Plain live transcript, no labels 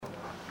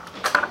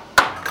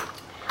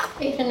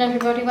Evening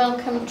everybody,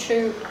 welcome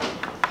to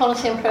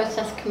Policy and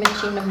Process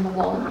Committee number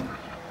 1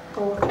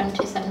 for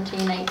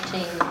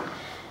 2017-18.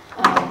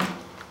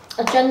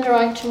 Agenda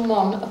item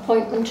 1,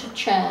 appointment of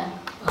chair.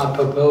 I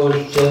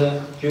proposed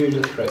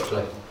Judith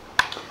Frickley.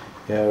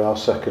 Yeah, I'll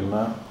second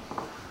that.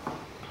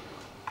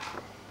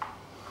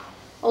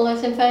 All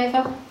those in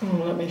favour?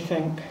 Let me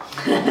think.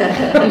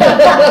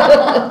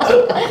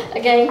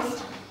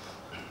 Against?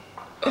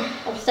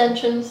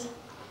 Abstentions?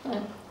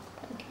 No.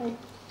 Okay.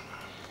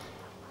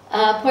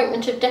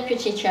 Appointment of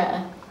deputy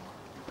chair.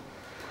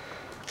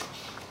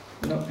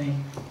 Not me.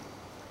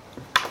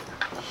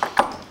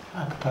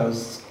 I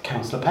propose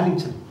Councillor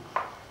Pennington.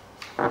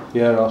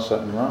 Yeah, I'll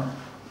second that.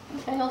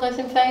 Okay, all those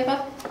in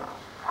favour?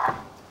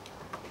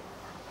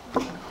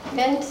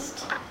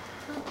 Against?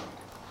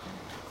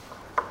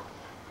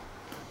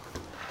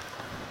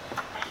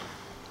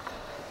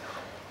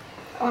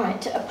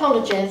 Alright,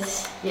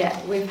 apologies. Yeah,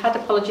 we've had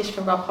apologies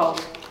from Rob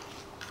Holt.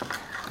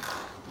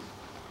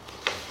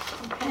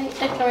 Okay,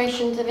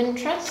 declarations of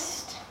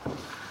interest.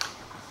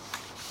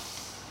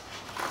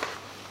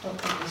 Don't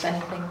think there's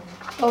anything.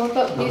 Well, we've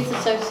got youth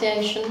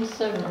associations,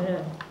 so...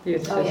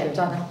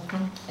 Donna.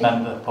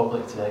 Member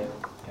public today.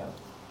 Yeah.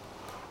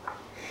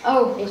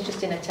 Oh, He's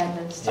just in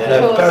attendance. Yeah.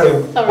 They're course,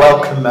 very sorry.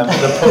 welcome members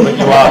of the public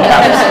you are,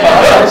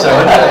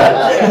 Councillor.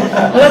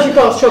 Unless you've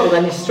got trouble,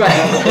 then you're straight.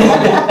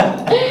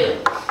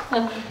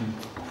 okay.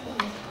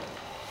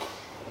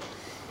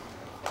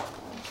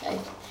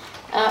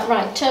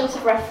 Right, terms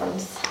of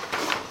reference.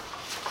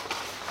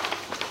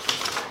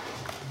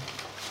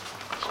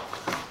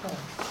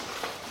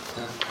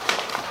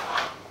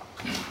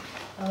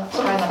 Oh, that's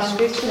finance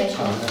scrutiny.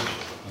 Oh,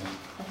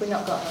 Have we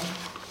not got them?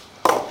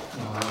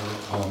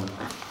 no.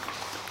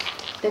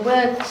 They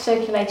were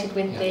circulated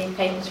with the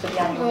papers for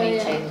the annual Oh, yeah.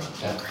 meeting.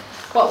 Yeah.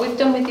 What we've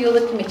done with the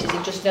other committees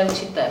is just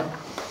noted them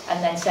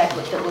and then said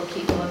that we'll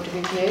keep them under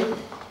review,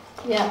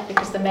 Yeah,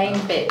 because the main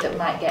bit that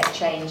might get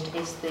changed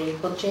is the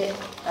budget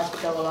as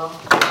we go along,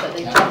 but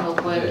the general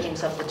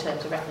workings of the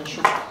terms of reference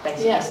should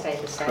basically Yeah. stay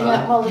the same.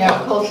 yeah, well, Yeah.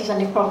 of course, there's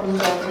any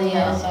problems over the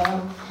years, so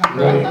I'm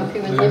Move- happy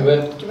with move them.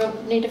 it. Do you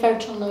need a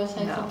vote on those?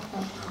 Hazel? No.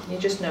 You're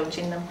just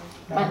noting them.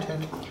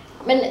 Noted.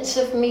 Minutes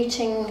of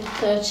meeting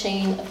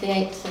 13 of the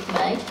 8th of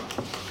May.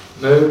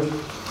 Move.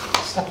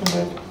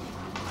 Seconded.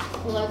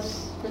 All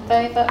those in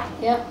favour?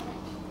 Yeah.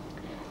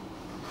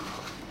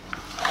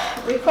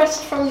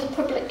 Request from the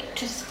public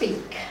to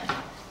speak.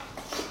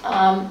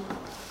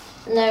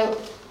 Now,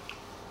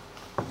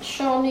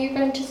 Sean, are you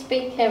going to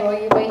speak here, or are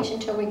you waiting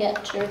until we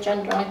get to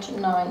agenda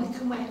item 9? We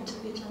can wait until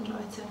the agenda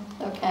item.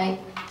 Okay.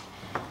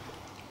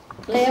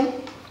 Liam?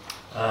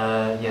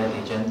 Yeah, the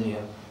agenda, yeah,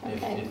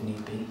 Okay. if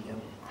need be,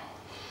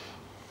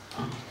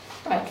 yeah.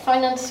 Right,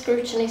 Finance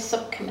Scrutiny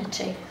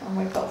Subcommittee, and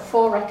we've got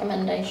 4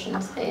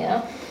 recommendations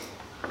here.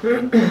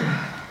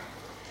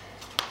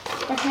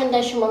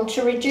 Recommendation 1,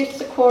 to reduce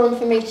the quorum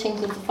for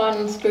meetings of the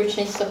Finance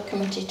Scrutiny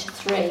Subcommittee to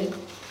 3.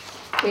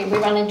 We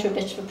ran into a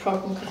bit of a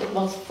problem because it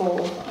was 4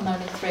 and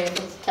only 3 of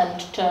us tend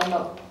to turn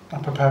up. I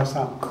propose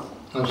that.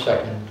 I'll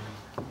second.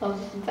 Those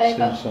in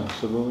favour? Seems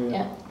sensible,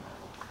 yeah.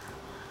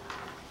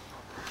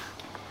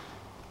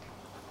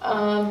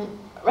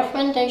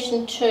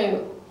 Recommendation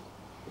 2,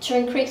 to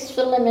increase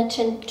the limit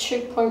in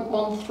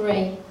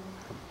 2.13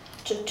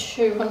 to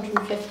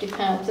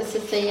 £250. This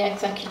is the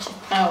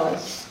executive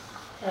powers.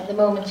 At the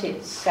moment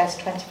it says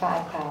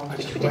 £25,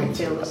 which we didn't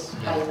feel was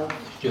high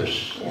enough.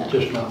 It's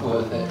just not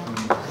worth it.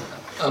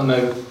 I'll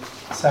move.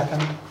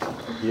 Second.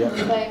 Yeah.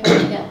 In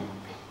favour? Yeah.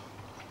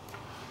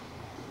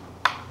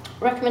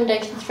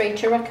 Recommendation 3,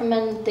 to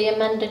recommend the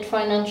amended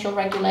financial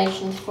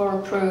regulations for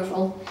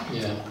approval.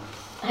 Yeah.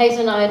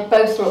 Hazel and I had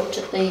both looked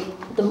at the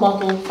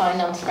model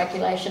finance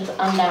regulations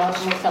and ours,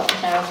 and we felt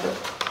that ours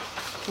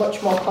were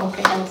much more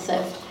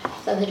comprehensive,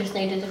 so they just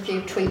needed a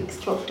few tweaks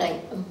to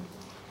update them.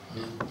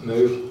 Yeah.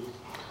 Move.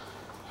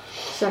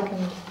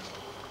 Second.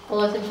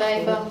 All those in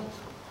favour?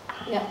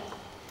 Yeah.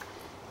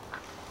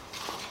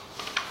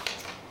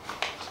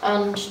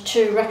 And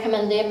to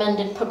recommend the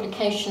amended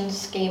publications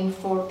scheme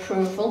for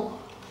approval.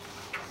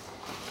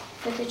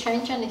 Did we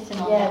change anything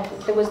on Yeah,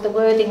 that? there was the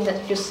wording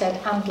that just said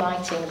and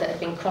lighting that had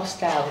been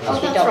crossed out, because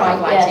Oh, we that's don't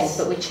have right, lighting, yes.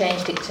 but we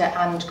changed it to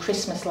and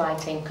Christmas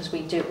lighting, because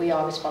we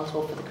are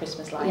responsible for the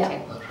Christmas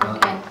lighting. That's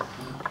right.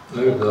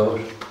 Okay. Move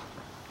those.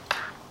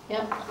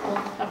 Yeah.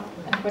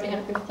 Everybody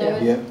happy with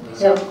those? Yeah.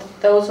 So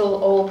those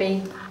will all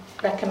be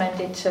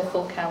recommended to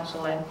full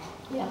council then.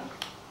 Yeah.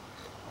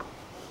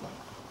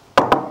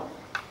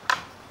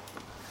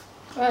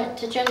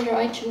 Right, agenda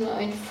item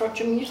 9,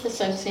 Frodsham Youth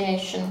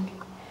Association.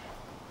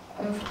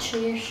 Over to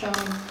you, Sean.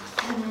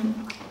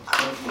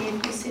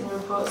 You've seen the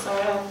report,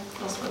 sorry,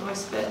 I've lost my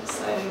voice a bit,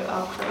 so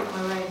I'll create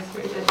my way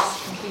through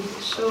this and keep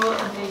it short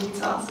and leave you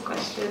to ask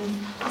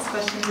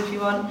questions if you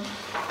want.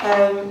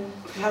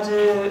 We had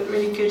a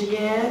really good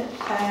year.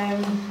 I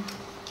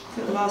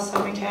think the last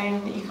time we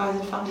came, you guys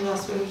had funded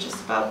us, we were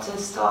just about to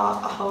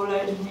start a whole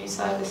load of new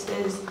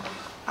services,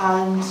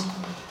 and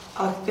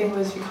our thing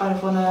was we kind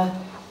of want to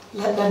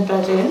let them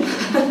bed in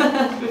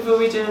before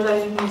we do a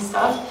load of new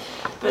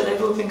stuff, but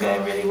they've all been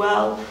going really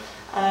well.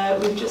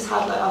 We've just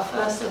had like our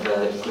first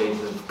ever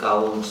group of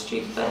gold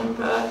Duke of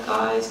Edinburgh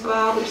guys go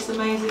out, which is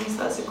amazing.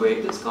 So that's a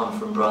group that's gone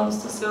from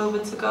bronze to silver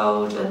to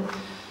gold, and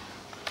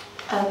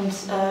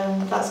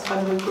that's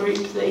kind of a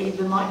group that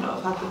either might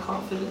not have had the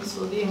confidence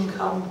or the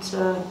income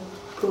to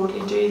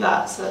broadly do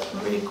that. So that's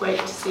been really great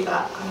to see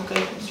that kind of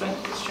go from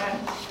strength to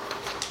strength.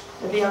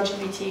 The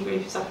LGBT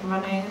group is up and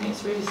running and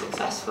it's really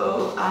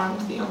successful,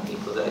 and the young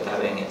people that are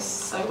going, it's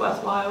so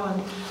worthwhile,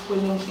 and we're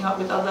linking up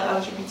with other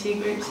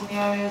LGBT groups in the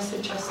area, so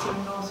Chester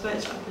and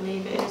Northwich, I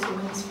believe it is, or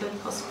Winsford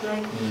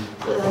possibly.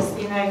 But there's,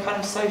 you know, kind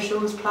of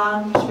socials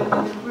planned between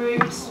the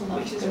groups,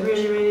 which is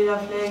really, really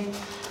lovely.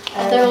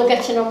 They're all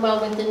getting on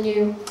well with the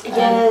new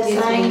yeah,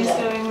 youth saying it's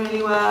leader. going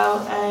really well.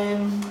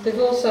 They've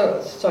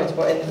also, sorry to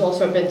put in, they've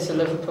also been to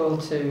Liverpool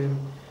to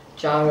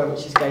Gyro,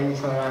 which is going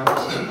her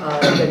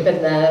out. They've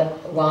been there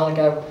a while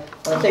ago.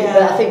 And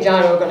I think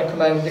Gyro are going to come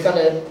home. They're going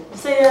to.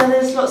 So yeah,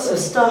 there's lots of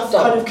stuff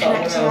kind of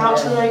connecting around, out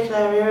to the local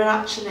area, and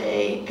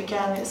actually,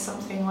 again, it's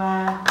something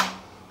where,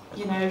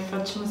 you know,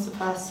 Frodsham was the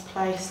first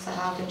place to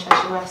have in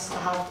Cheshire West to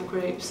have the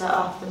group set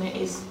up, and it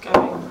is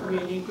going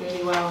really,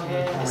 really well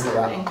here,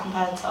 in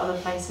compared to other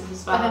places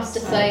as well. I have to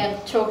say, I'm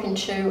talking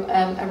to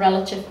a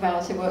relative of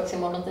ours who works in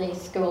one of these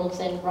schools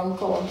in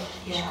Runcorn.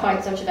 She's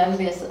quite sort of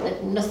envious that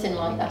there's nothing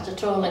like that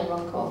at all in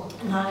Runcorn.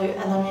 No,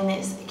 and I mean,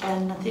 it's,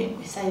 again, I think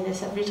we say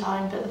this every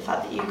time, but the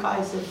fact that you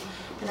guys have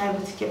been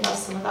able to give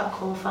us some of that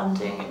core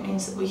funding, it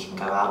means that we can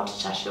go out to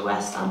Cheshire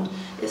West, and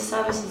it's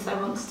services they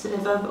want to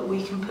deliver, but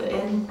we can put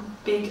in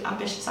big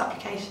ambitious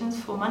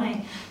applications for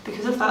money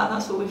because of that, and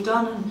that's what we've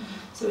done. And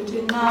so we're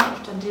doing that,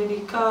 we've done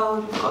DV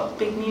Gold, we've got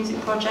the big music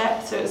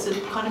project, so it's a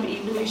kind of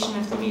evolution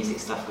of the music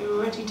stuff we were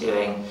already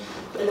doing,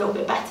 but a little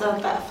bit better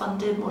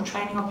funded, more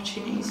training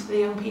opportunities for the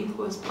young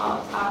people as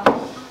part of that.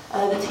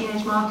 The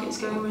teenage market's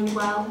going really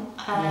well.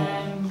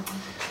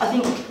 I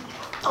think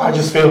I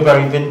just feel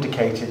very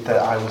vindicated that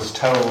I was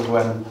told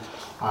when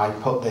I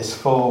put this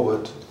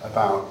forward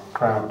about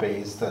Crowd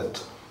Bees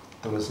that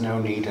there was no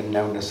need and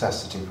no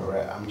necessity for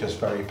it. I'm just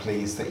very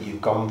pleased that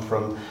you've gone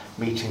from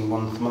meeting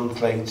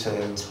monthly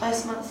to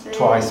twice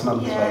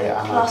monthly. Yeah,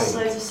 and plus I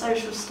think loads of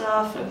social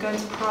stuff and going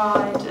to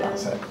Pride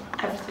and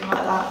everything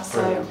like that.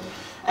 So,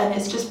 and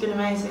it's just been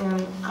amazing,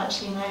 and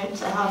actually, you know,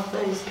 to have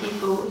those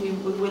people who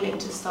were willing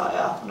to start it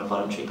up on a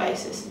voluntary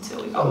basis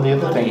until we got. And the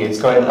other thing is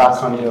going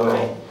back on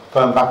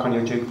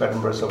your Duke of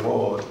Edinburgh's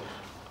award.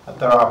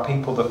 There are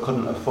people that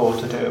couldn't afford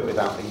to do it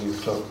without the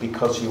youth club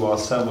because you are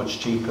so much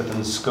cheaper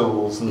than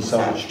schools and so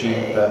much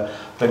cheaper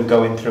than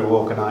going through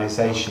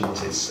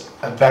organisations. It's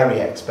a very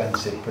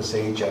expensive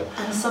procedure.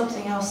 And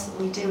something else that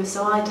we do,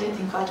 so I don't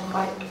think I'd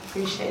quite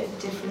appreciate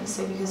the difference,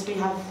 so because we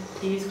have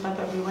the youth club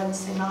every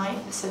Wednesday night,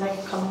 so they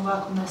can come and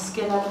work on their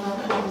skill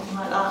element and everything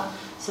like that.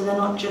 So they're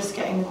not just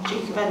getting the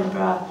Duke of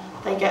Edinburgh,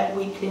 they get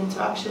weekly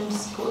interaction to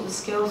support the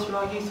skills through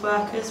our youth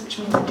workers, which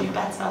means they do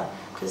better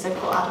because they've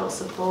got adult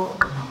support.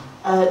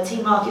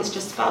 Team Market's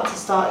just about to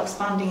start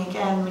expanding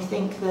again. We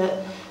think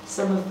that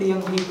some of the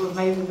young people have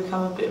maybe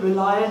become a bit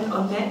reliant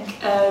on Nick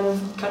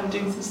kind of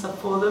doing some stuff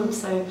for them,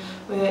 so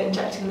we're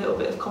injecting a little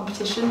bit of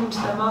competition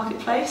into their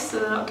marketplace, so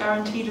they're not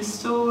guaranteed a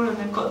stall and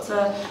they've got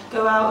to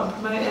go out and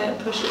promote it and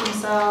push it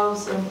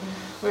themselves. And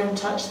we're in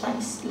touch,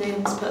 thanks,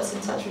 Liam's put us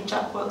in touch with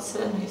Jack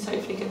Watson, who's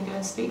hopefully going to go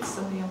and speak to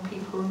some of the young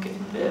people and give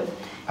them a bit of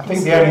I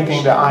think the only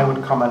thing that I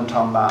would comment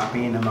on that,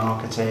 being a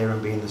marketeer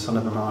and being the son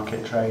of a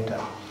market trader,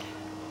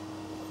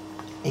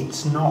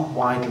 it's not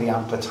widely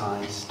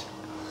advertised.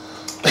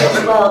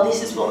 Well,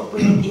 this is what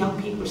we need the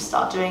young people to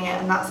start doing it,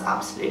 and that's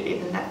absolutely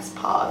the next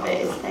part of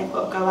it, is they've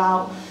got to go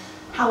out.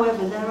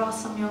 However, there are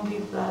some young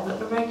people there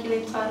that are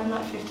regularly turning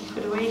like 50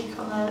 quid a week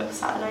on their little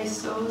Saturday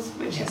stalls,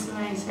 which is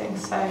amazing.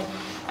 So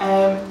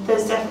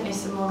there's definitely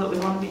some more that we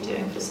want to be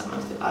doing for some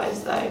of the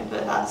guys though,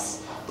 but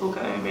that's all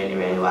going really,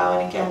 really well.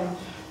 And again,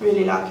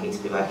 really lucky to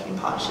be working in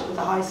partnership with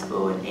the high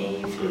school and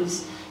Eve,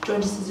 who's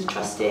joined us as a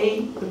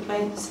trustee,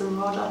 replaced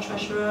Rod, our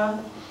treasurer.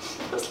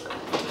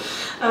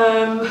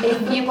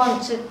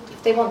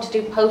 If they want to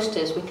do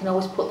posters, we can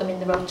always put them in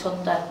the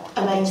rotunda.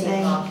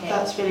 Amazing,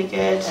 that's really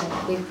good.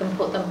 And we can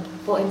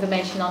put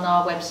information on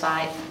our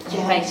website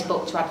and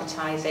Facebook to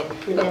advertise it.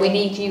 Brilliant. But we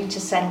need you to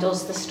send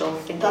us the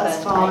stuff in the That's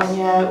first fine, place.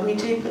 yeah. We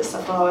do put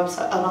stuff on our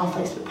website, on our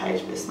Facebook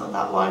page, but it's not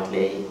that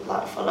widely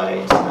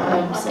followed.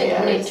 I think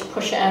we need to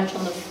push it out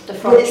on the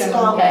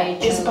Frodsham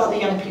page. It's about the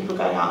young people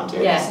going out and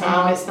doing this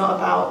now. It's not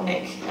about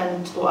Nick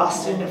or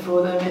us doing it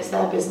for them. It's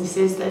their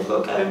businesses. They've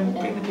got to go and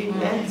bring the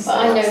people in. But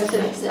I know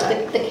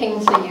the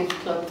Kingsley Youth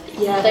Club,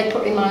 they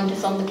put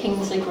reminders on the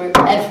Kingsley group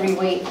every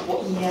week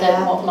what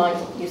my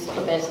youth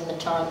club is and the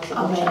times.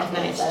 I'll make a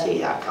note to do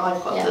that.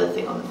 I've got the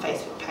thing on the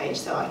Facebook page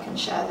so I can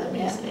share them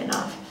easily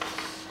enough.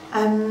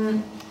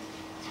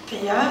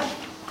 But yeah,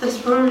 there's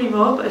probably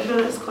more, but I feel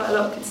there's quite a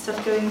lot of good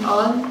stuff going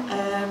on.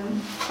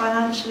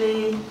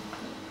 Financially,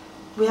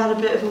 we had a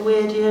bit of a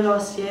weird year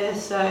last year,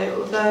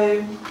 so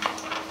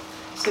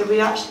we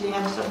actually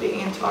ended up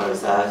being into our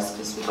reserves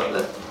because we got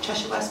the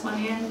Cheshire West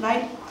money in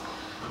late.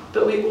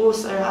 But we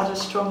also had a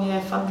strong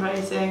year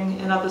fundraising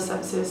in other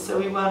senses, so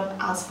we weren't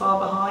as far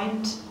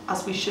behind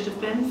as we should have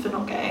been for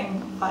not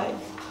getting, like,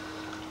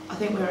 I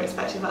think we were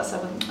expecting about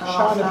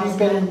 7,500.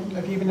 Sean,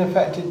 have you been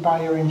affected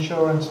by your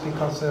insurance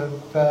because of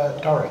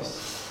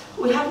Doris?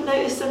 We haven't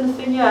noticed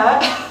anything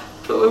yet,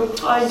 but we'll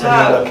find So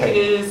out you're okay.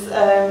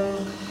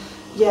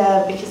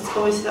 because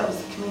obviously that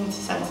was the community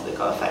centre that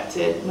got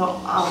affected,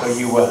 not us. So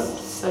you weren't?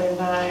 So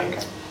no.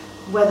 Okay.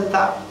 Whether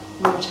that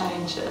will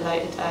change at a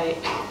later date,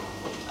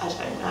 I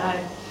don't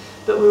know.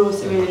 But we're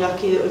also really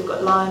lucky that we've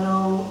got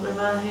Lionel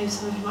Rimmer, who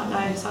some of you might know,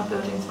 who's our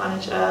buildings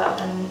manager,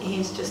 and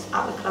he's just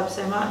at the club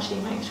so much. He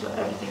makes sure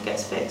everything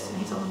gets fixed, and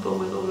he's on the ball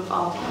with all of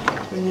our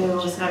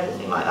renewals and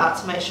everything like that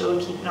to make sure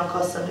we're keeping our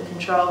costs under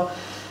control.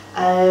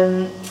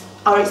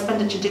 Our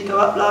expenditure did go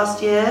up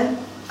last year,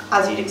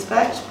 as you'd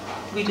expect.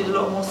 We did a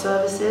lot more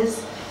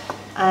services.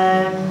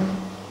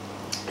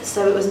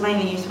 So it was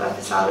mainly youth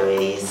worker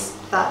salaries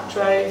that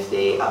drove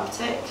the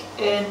uptick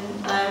in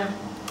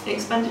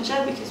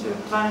expenditure, because we were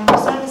providing more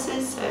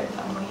services, so we've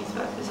had more youth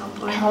workers on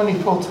point. How many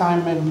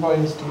full-time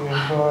employees do you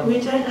employ? We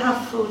don't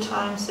have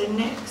full-time, so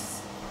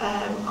Nick's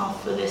are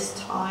for this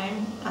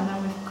time, and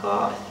then we've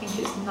got, I think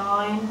it's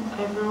 9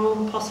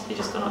 overall, possibly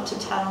just gone up to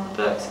 10 on the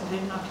books,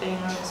 including our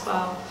cleaner as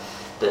well.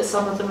 But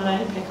some of them will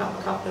only pick up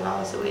a couple of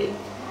hours a week,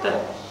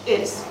 but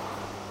it's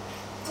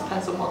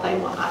depends on what they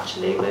want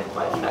actually. We're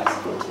quite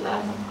flexible to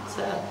them.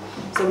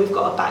 So we've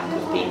got a bank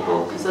of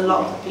people, because a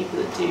lot of the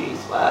people that do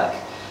youth work,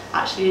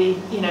 actually,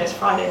 you know, it's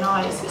Friday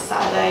nights, it's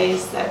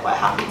Saturdays, they're quite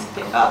happy to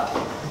pick up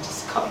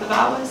just a couple of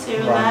hours here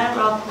and there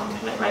rather than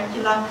commit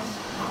regular.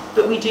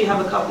 But we do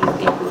have a couple of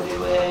people who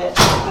we're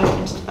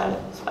hoping to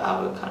develop as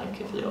well. We'll kind of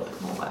give a little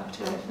bit more work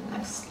to over the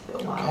next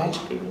little while, which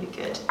will be really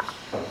good.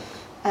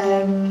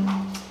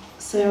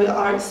 So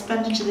our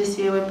expenditure this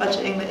year, we're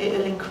budgeting that it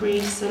will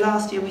increase. So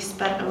last year we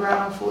spent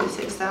around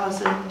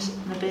 46,000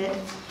 and a bit.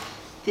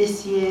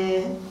 This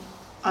year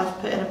I've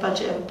put in a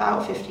budget of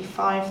about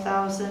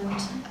 55,000.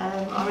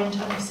 Our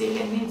internal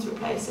ceiling needs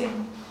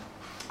replacing.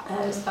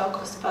 So that'll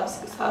cost about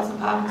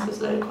 £6,000. There's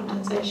a load of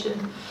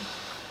condensation,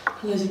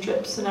 loads of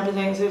drips and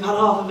everything. So we've had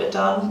half of it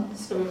done.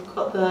 So we've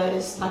got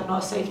it's like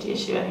not a safety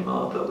issue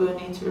anymore, but we'll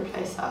need to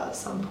replace that at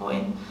some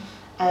point.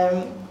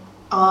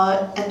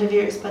 Our end of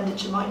year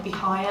expenditure might be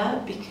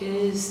higher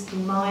because we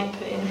might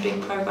put in a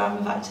big programme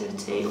of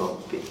activity, or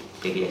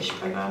big-ish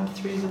programme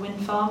through the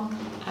wind farm.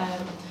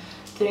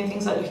 Doing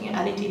things like looking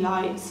at LED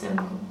lights and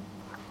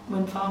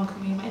wind farm, can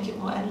we make it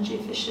more energy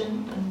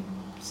efficient and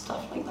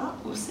stuff like that,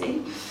 we'll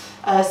see.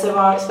 So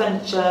our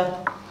expenditure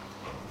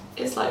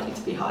is likely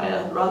to be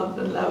higher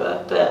rather than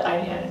lower, but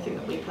only anything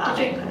that we're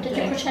planning. Did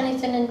you put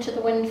anything into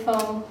the wind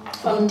farm We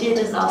fund?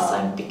 didn't last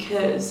time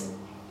because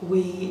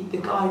the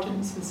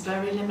guidance was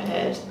very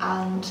limited,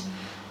 and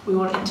we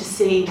wanted to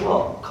see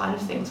what kind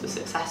of things were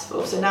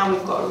successful. So now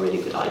we've got a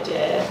really good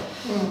idea.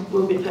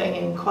 We'll be putting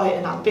in quite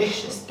an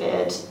ambitious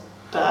bid,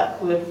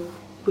 but we're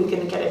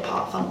going to get it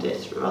part funded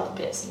through other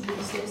bits and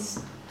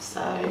pieces. So,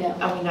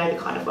 and we know the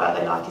kind of work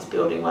they like is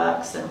building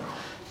works, and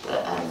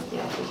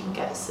if we can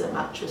get some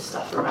actual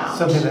stuff around.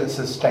 Something that's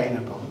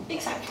sustainable.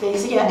 Exactly.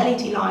 So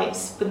LED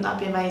lights, wouldn't that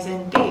be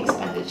amazing? Big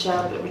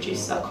expenditure, but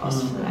reduces our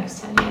costs for the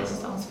next 10 years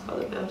as long as we've got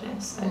the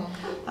buildings. So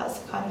that's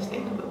the kind of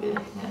thing that we'll be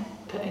looking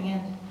at putting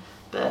in.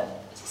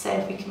 But as I say,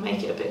 if we can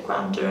make it a bit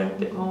grander and a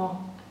bit more,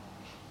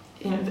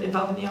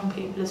 involving the young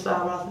people as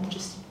well, rather than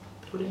just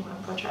building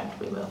one project,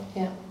 we will.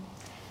 Yeah.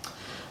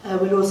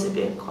 We'll also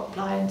be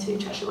applying to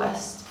Cheshire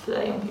West for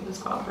the Young People's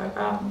Grant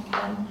Programme.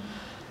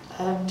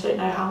 Don't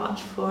know how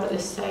much for at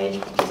this stage,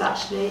 because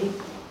actually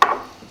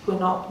we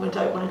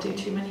don't want to do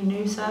too many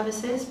new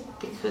services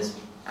because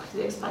of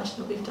the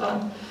expansion that we've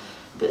done.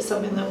 But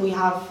something that we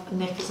have,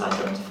 Nick has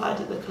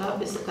identified at the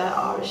club, is that there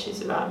are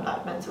issues around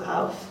like mental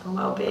health and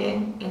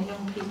well-being in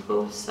young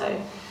people.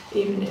 So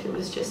even if it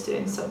was just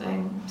doing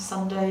something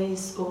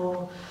Sundays,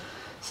 or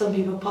some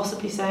people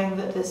possibly saying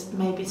that there's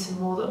maybe some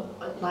more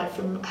that, like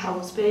from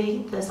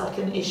Howlsby, there's like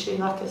an issue,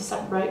 like a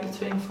separate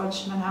between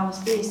Frodsham and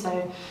Howlsby.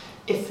 So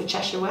if for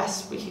Cheshire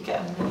West we could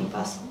get a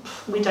minibus,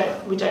 we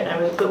don't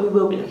know, but we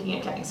will be looking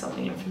at getting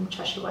something in from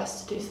Cheshire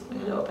West to do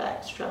something a little bit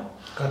extra.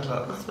 Good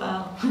luck. As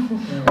well.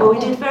 Well, we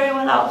did very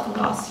well out from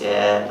last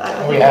year. Like,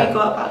 I think we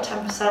got about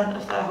 10%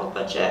 of their whole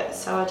budget,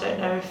 so I don't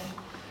know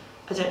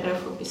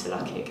if we'll be so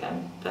lucky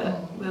again, but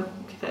we'll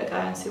give it a go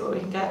and see what we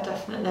can get,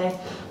 definitely.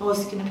 I'm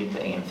also going to be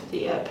putting in for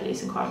the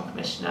Police and Crime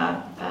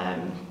Commissioner,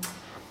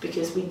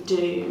 because we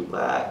do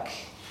work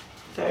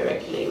very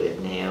regularly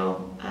with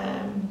Neil,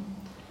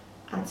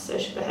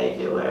 antisocial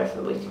behaviour,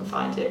 wherever we can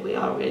find it. We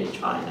are really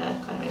trying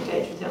to kind of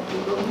engage with young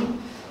people.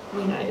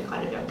 We know the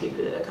kind of young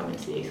people that are coming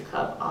to the youth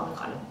club are the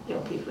kind of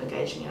young people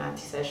engaging in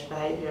antisocial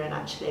behaviour, and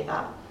actually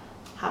that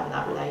having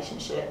that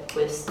relationship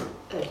with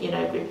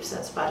a group of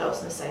sensible adults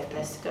and a safe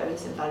place to go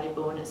is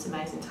invaluable, and it's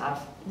amazing to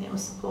have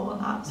Neil's support on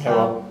that as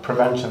well.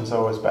 Prevention's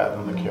always better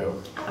than the cure.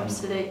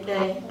 Absolutely,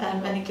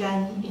 and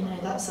again,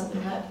 that's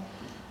something that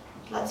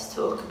like to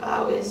talk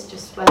about is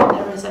just whether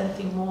there is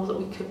anything more that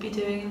we could be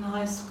doing in the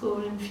high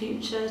school in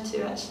future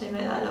to actually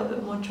make that a little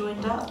bit more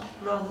joined up.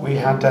 Rather We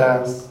than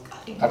had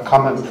a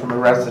comment from a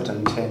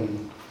resident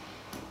in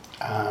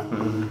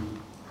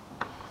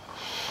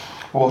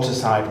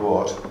Waterside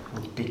Ward,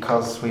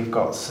 because we've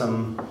got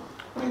some,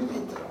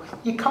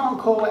 you can't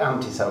call it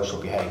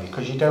antisocial behaviour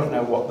because you don't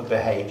know what the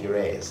behaviour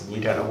is and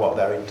you don't know what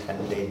they're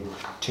intending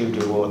to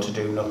do or to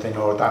do nothing,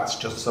 or that's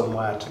just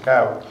somewhere to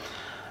go.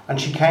 And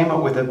she came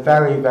up with a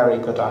very, very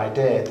good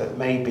idea that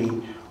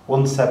maybe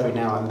once every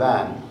now and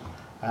then,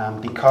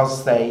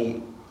 because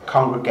they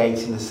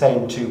congregate in the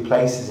same two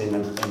places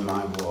in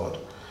my ward,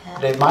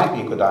 that it might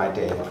be a good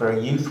idea for a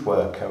youth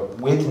worker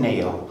with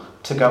Neil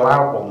to go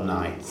out one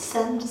night.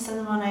 Send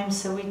them our names.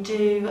 So we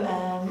do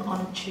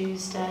on a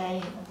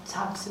Tuesday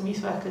have some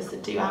youth workers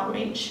that do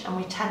outreach, and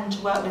we tend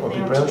to work with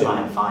Neil to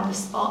try and find the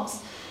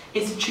spots.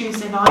 It's a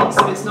Tuesday night,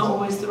 so it's not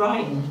always the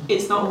right.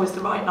 It's not always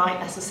the right night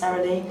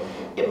necessarily.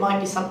 It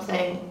might be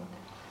something.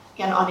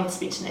 Again, I need to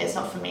speak to Nick. It's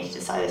not for me to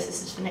decide this.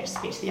 This is for Nick to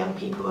speak to the young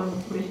people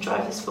and really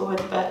drive this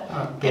forward. But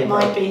it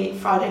might be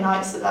Friday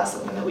nights that's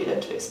something that we look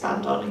to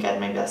expand on.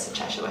 Again, maybe that's a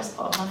Cheshire West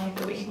pot of money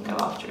that we can go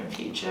after in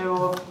future,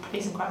 or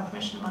police and crime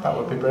commission money. That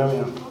would be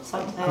brilliant.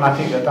 Something. And I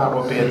think that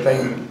would be a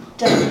thing.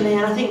 Definitely,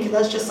 and I think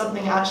that's just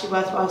something actually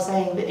worthwhile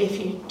saying, that if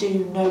you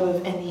do know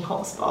of any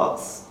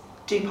hotspots,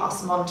 do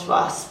pass them on to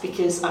us,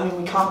 because I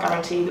mean we can't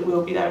guarantee that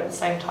we'll be there at the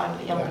same time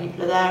that the young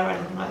people are there or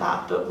anything like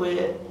that, but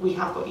we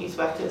have got youth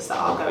workers that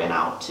are going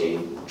out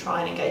to try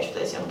and engage with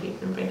those young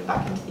people and bring them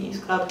back into the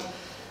youth club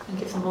and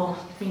give them more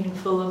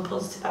meaningful and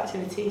positive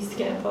activities to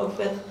get involved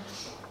with.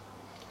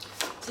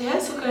 So yeah,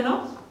 it's all going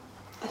on.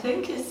 I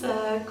think it's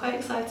quite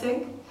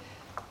exciting,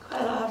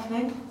 quite a lot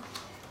happening.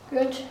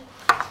 Good.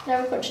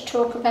 Now we've got to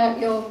talk about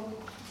your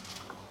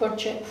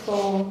budget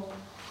for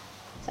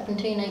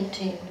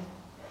 17-18.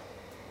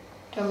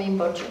 Don't mean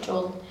budget,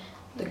 or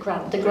The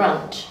grant. the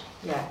grant.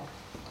 Yeah.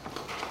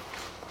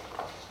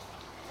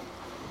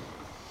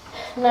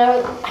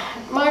 Now,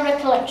 my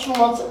recollection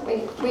was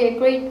that we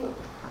agreed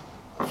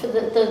for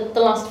the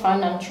last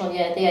financial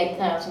year, the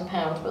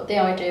 £8,000, but the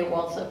idea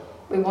was that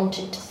we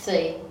wanted to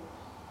see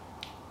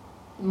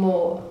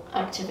more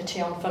activity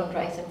on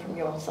fundraising from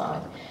your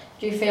side.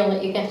 Do you feel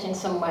that you're getting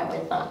somewhere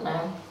with that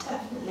now?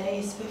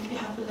 Definitely. So if you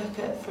have a look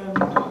at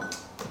from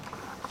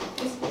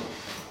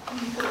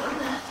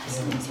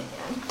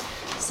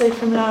so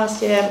from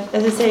last year,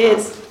 as I say,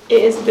 it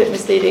is a bit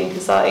misleading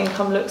because our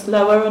income looks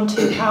lower on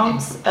 2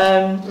 counts.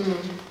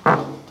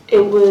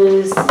 It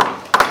was,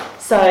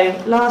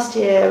 so last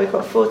year we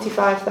got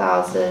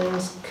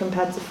 45,000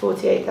 compared to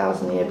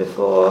 48,000 the year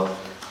before,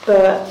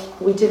 but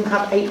we didn't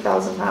have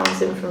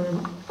 £8,000 in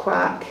from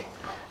Quack.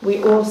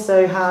 We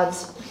also had,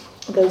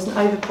 there was an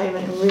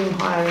overpayment in room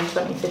hire in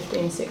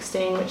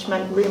 2015-16, which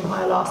meant room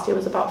hire last year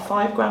was about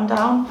 £5,000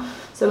 down.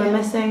 So we're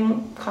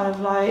missing kind of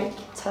like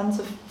 £10,000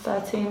 to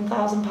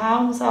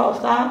 £13,000 out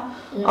of that.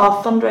 Yeah.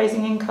 Our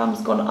fundraising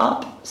income's gone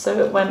up, so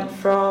it went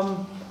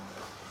from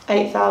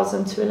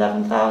 8,000 to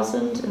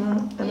 11,000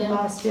 in the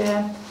last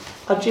year.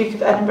 Our Duke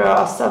of Edinburgh,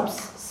 our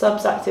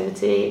subs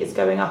activity is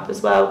going up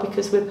as well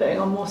because we're putting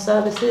on more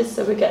services,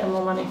 so we're getting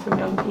more money from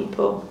young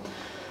people.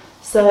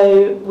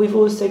 So we've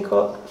also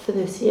got, for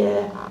this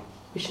year,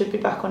 we should be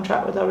back on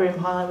track with our room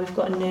hire. We've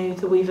got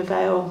the Weaver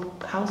Vale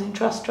Housing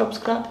Trust Jobs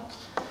Club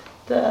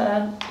that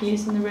are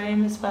using the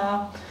room as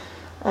well.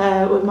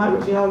 We might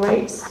review our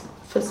rates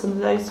for some of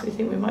those. We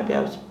think we might be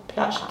able to be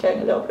actually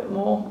getting a little bit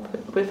more.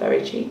 We're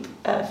very cheap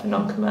for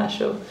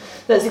non-commercial.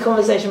 That's a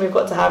conversation we've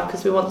got to have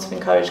because we want to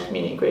encourage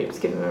community groups,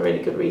 give them a really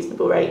good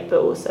reasonable rate, but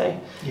also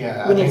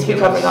we need to be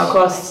covering our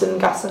costs and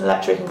gas and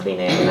electric and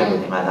cleaning and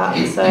everything like that.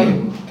 And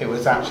so it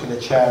was actually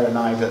the chair and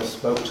I that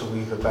spoke to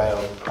Weaver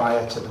Vale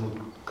prior to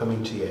them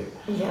coming to you,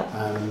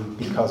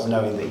 because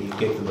knowing that you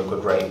give them a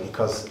good rate,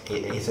 because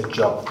it is a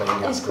job thing.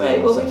 It's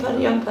great. Well, we've had a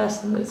young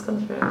person that's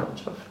gone through and got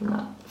a job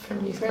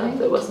from Youth Club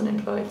that wasn't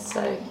employed,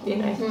 so you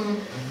know.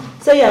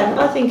 So yeah,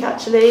 I think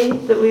actually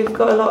that we've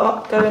got a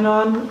lot going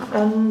on,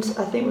 and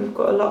I think we've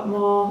got a lot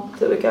more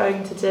that we're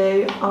going to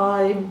do.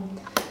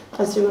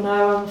 As you all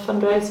know, I'm a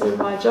fundraiser in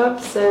my job,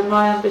 so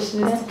my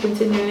ambition is to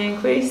continually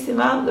increase the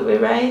amount that we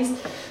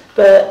raise.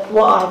 But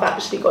what I've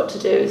actually got to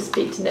do is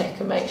speak to Nick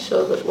and make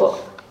sure that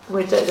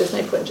there's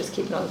no point just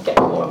keeping on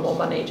getting more and more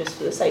money just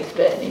for the sake of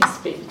it. It needs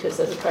to be because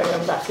there's a programme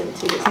of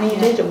activity that's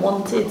needed and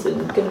wanted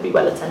and going to be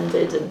well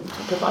attended and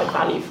provide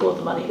value for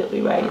the money that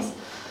we raise.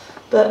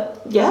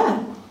 But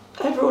yeah,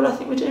 overall I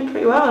think we're doing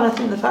pretty well, and I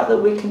think the fact that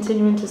we're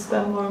continuing to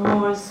spend more and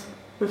more is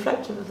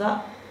reflective of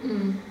that.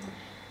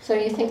 So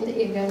you think that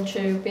you're going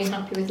to be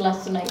happy with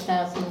less than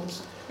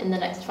 8,000 in the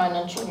next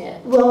financial year?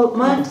 Well,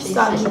 my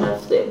understanding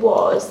of it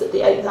was that the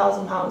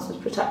 £8,000 was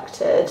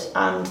protected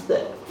and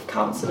that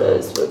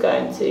councillors were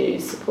going to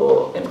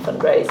support in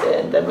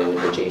fundraising, then we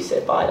would reduce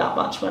it by that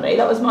much money.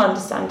 That was my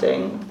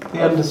understanding.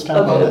 The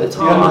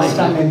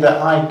understanding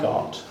that I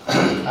got,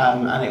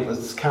 and it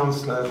was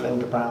Councillor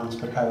Linda Brown's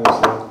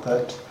proposal,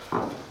 that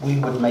we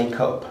would make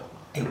up,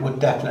 it would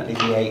definitely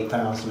be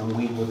 8,000 and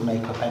we would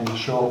make up any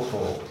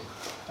shortfall.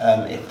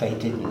 if they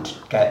didn't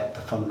get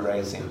the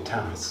fundraising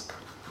task.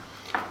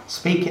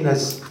 Speaking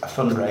as a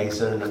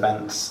fundraiser and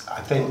events,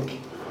 I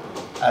think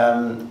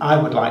I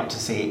would like to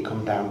see it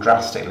come down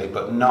drastically,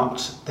 but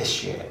not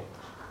this year.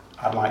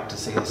 I'd like to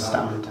see us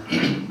stand.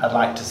 I'd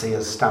like to see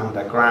us stand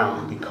our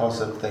ground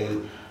because of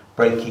the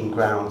breaking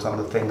ground on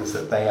the things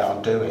that they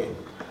are doing.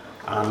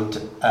 And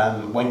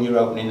when you're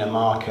opening a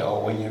market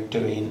or when you're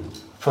doing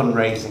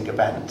fundraising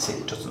events,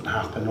 it doesn't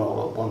happen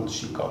all at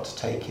once. You've got to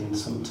take in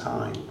some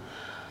time.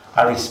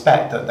 I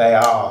respect that they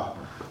are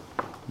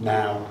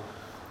now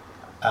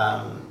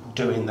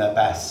doing their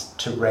best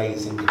to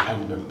raise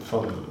independent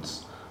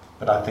funds,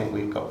 but I think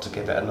we've got to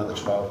give it another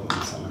 12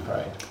 months, I'm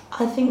afraid.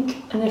 I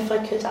think, and if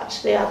I could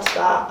actually add to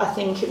that, I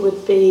think it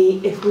would be,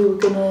 if we were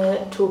going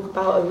to talk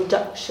about a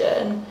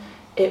reduction,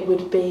 it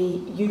would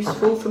be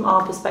useful from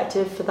our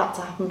perspective for that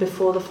to happen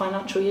before the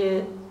financial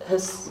year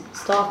has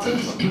started.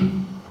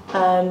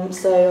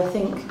 So I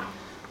think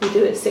we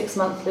do it 6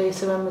 monthly,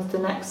 so when was the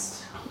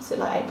next, is it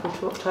like April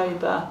to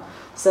October?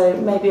 So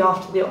maybe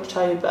after the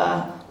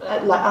October,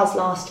 like as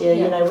last year,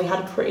 you know, we had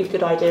a pretty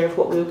good idea of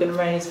what we were going to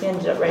raise. We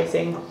ended up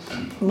raising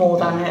more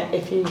than it,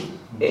 if you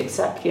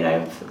accept, you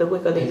know, for the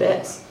wiggly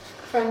bits.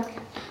 Frank?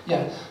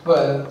 Yeah,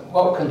 well,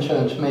 what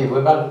concerns me,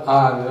 I've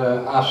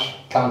asked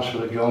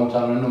Councillor Jones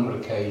on a number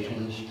of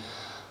occasions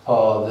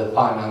for the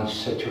finance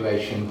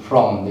situation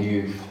from the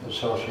Youth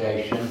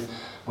Association,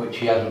 which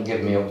he hasn't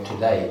given me up to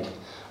date.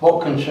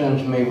 What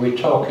concerns me, we're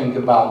talking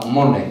about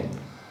money,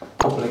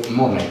 public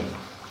money,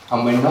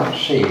 and we're not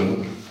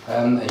seeing,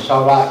 it's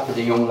all right for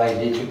the young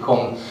lady to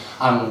come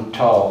and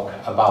talk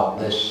about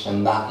this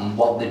and that and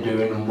what they're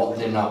doing and what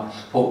they're not,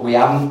 but we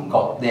haven't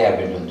got the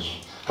evidence.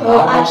 And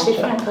well, actually,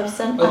 Frank, I have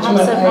sent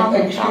round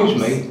the excuse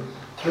accounts. me,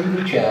 through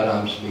the chair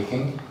I'm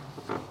speaking,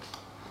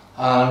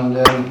 and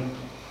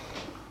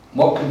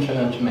what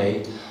concerns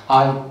me,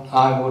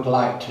 I would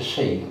like to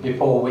see,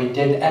 before we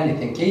did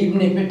anything,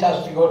 even if it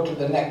has to go to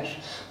the next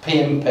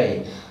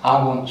PMP,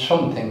 I want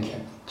something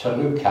to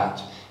look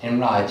at in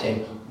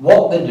writing,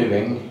 what they're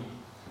doing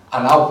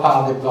and how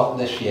far they've got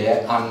this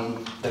year and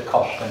the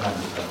cost and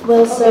everything.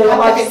 Well, so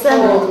I've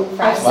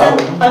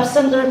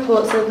sent the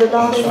report. So the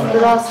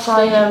last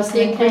time there was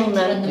an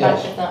agreement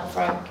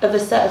of a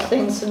set of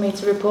things for me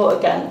to report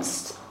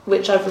against,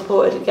 which I've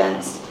reported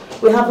against.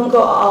 We haven't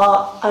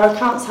got our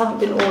accounts haven't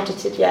been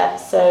audited yet,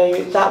 so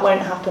that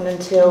won't happen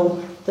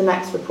until the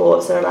next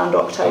report, so around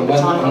October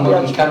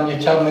time. Can you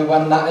tell me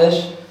when that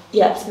is?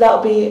 Yeah, so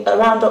that'll be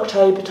around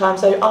October time.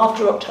 So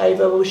after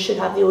October, we should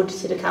have the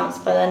audited accounts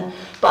by then.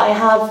 But I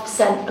have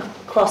sent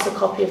across a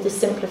copy of the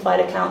simplified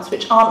accounts,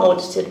 which aren't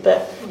audited,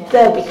 but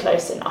they'll be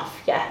close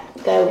enough. Yeah,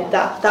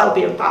 that'll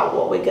be about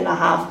what we're going to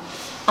have.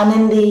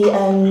 And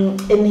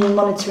in the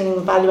monitoring and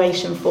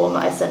evaluation form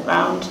that I sent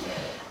round,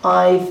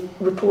 I've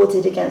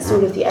reported against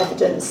all of the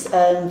evidence,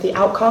 the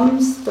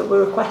outcomes that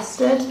were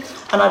requested,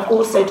 and I've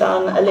also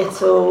done a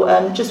little,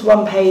 just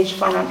one-page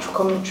financial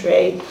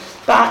commentary.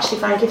 But actually,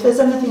 Frank, if there's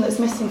anything that's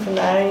missing from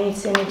there and you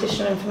need any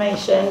additional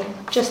information,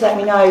 just let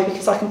me know,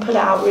 because I can pull it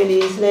out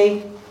really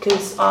easily,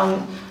 because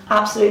I'm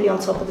absolutely on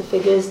top of the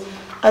figures.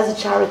 As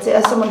a charity,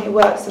 as someone who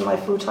works in my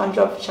full-time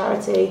job for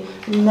charity,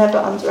 never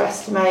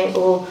underestimate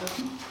or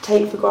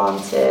take for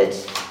granted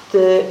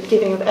the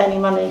giving of any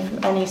money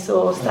from any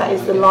source. That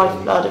is the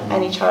lifeblood of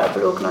any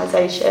charitable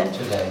organisation.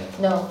 Today.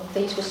 No,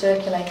 these were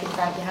circulated,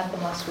 Frank, you had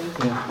them last week.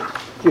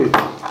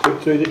 Yeah.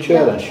 Through the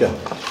chair then, Chef.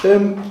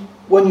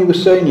 When you were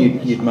saying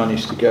you'd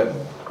managed to get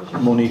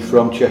money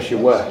from Cheshire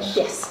West,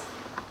 Yes.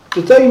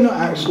 did they not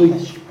actually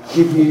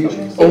give you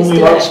only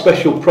like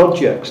special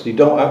projects? They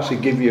don't actually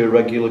give you a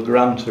regular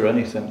grant or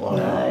anything like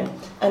that? No,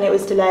 and it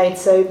was delayed.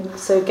 So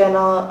again,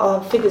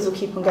 our figures will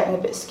keep on getting a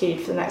bit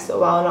skewed for the next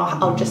little while, and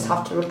I'll just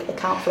have to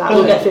account for that.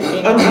 We'll get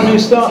 15. And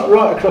is that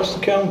right across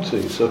the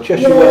county? So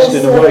Cheshire West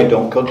in a way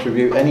don't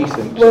contribute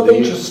anything to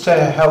the... Just to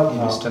help you,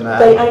 Mr. Mayor.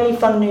 They only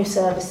fund new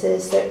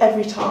services, so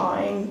every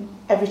time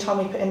we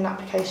put in an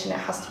application, it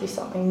has to be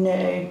something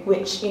new,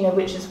 which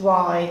is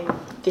why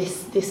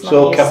this money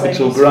So is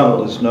capital so grant,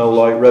 there's no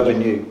like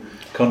revenue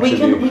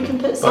contribution. We can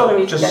put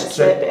salaries just against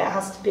it, but it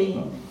has to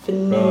be for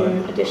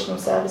new additional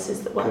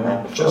services that weren't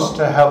there before. Just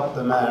to help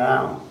the Mayor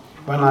out,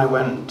 when I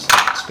went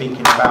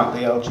speaking about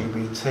the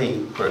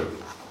LGBT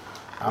group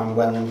and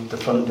when the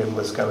funding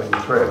was going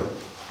through,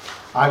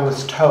 I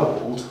was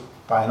told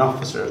by an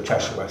officer of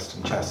Cheshire West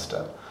and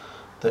Chester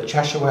that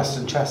Cheshire West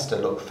and Chester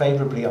look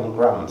favourably on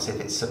grants if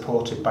it's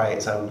supported by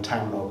its own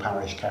town or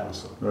parish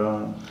council.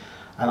 Right.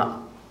 And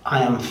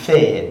I am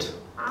feared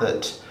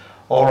that,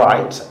 all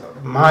right,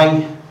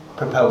 my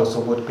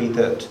proposal would be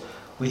that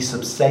we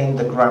sustain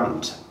the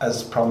grant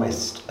as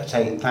promised at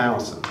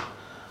 8,000,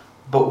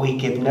 but we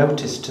give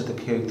notice to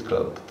the youth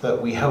club that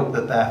we hope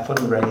that their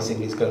fundraising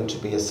is going to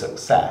be a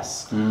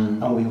success,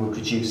 and we would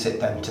reduce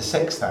it then to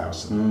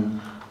 6,000.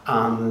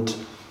 And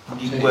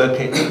you work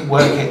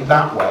it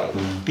that way,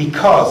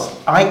 because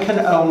I can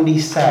only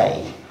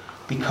say,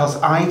 because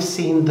I've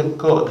seen the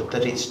good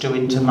that it's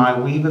doing to my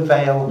Weaver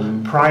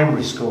Vale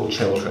primary school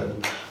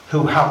children,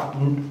 who have,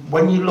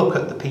 when you look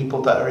at the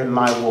people that are in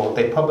my ward,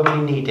 they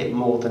probably need it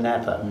more than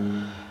ever.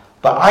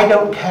 But I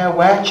don't care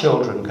where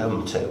children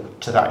come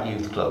to that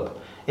youth club.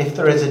 If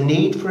there is a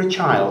need for a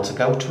child to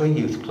go to a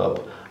youth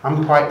club,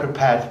 I'm quite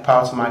prepared for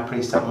part of my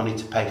precept money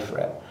to pay for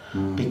it,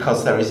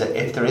 because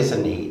if there is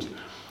a need.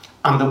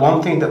 And the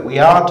one thing that we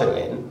are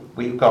doing,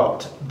 we've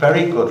got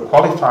very good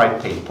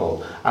qualified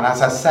people, and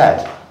as I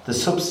said, the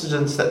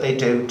subsidence that they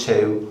do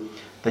to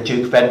the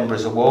Duke of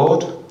Edinburgh's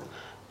award,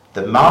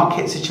 the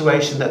market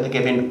situation that they're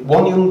giving.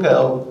 One young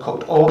girl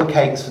cooked all the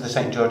cakes for the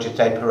St George's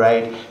Day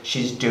Parade.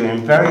 She's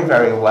doing very,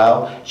 very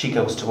well. She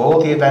goes to all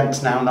the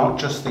events now, not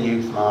just the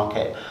youth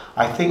market.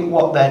 I think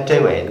what they're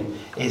doing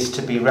is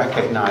to be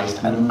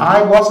recognised. And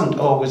I wasn't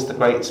always the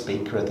great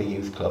speaker of the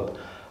youth club,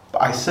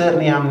 but I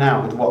certainly am now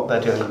with what they're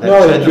doing.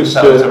 It just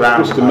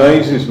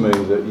amazes me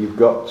that you've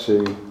got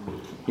to,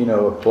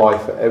 apply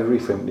for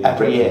everything that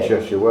you get from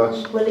Cheshire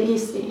West. Well, it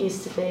used to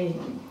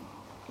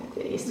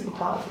be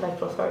part of the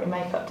local authority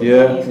makeup,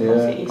 didn't it?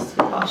 It used to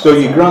be part So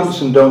your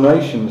grants and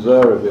donations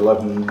there of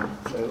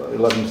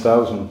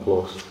 11,000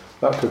 plus,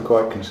 that could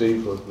quite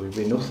conceivably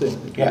be nothing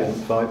if you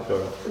didn't fight for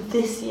it.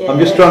 This year, I'm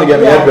just trying to get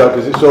my head around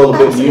because it's all a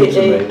bit new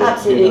to me.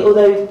 Absolutely,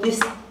 although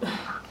this,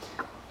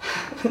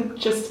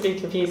 just to be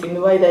confusing, the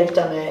way they've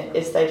done it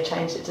is they've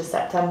changed it to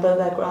September,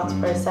 their grants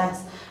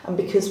process. And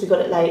because we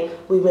got it late,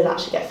 we will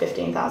actually get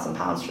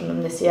 £15,000 from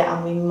them this year,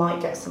 and we might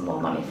get some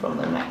more money from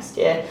them next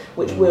year,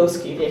 which will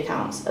skew the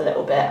accounts a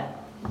little bit,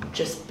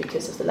 just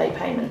because of the late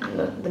payment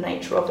and the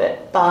nature of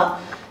it. But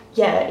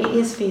yeah, it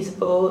is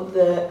feasible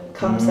that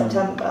come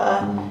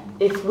September,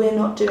 if we're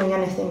not doing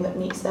anything that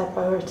meets their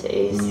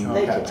priorities,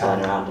 they could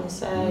turn around and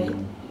say,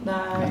 no.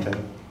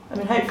 I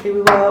mean, hopefully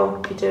we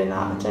will be doing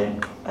that.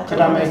 Could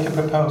I make a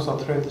proposal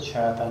through the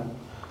chair then,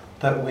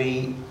 that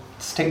we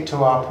stick to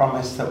our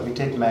promise that we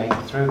did make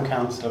through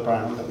Councillor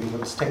Brown, that we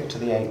would stick to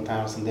the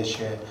 8,000 this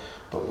year,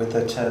 but with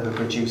the term of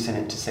reducing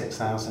it to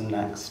 6,000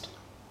 next?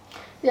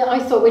 Yeah, I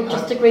thought we'd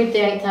just agreed the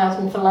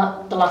 8,000 for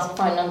the last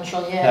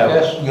financial year.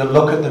 No, you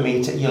look at the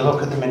meeting, you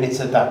look at the minutes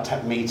of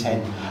that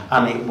meeting,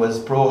 and it was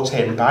brought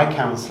in by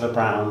Councillor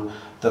Brown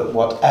that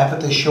whatever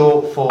the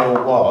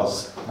shortfall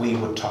was, we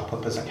would top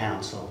up as a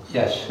council.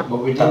 Yes, but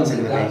we didn't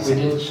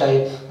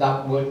say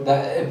that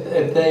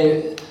if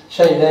they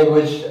say they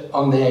was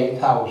on the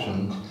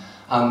 8,000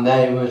 and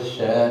they was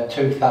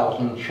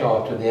 2,000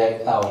 short of the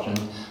 8,000,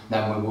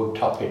 then we would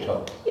top it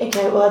up.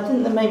 Okay, well I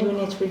think that maybe we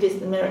need to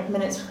revisit the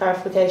minutes for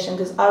clarification,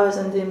 because I was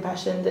under the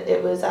impression that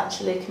it was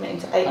actually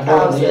committing to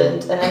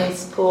 8,000 and any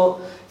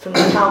support from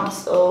the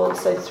council,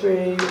 so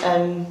through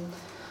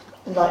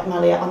like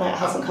Mally, I know it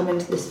hasn't come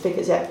into this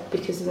figures yet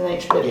because of the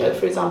nature of it, but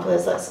for example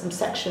there's like some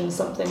section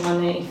something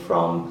money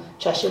from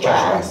Cheshire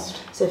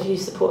West. So if you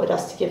supported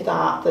us to give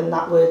that, then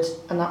that would,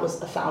 and that was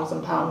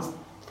 £1,000,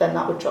 then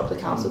that would drop the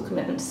council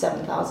commitment to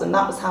 7,000.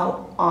 That was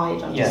how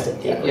I'd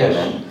understood the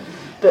agreement.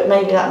 But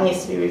maybe that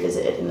needs to be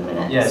revisited in the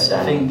minutes. Yes,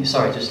 I think,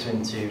 sorry, just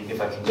if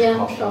I can just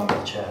comment on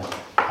the chair.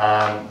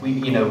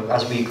 We,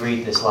 as we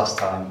agreed this last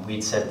time,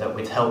 we'd said that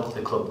we'd help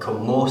the club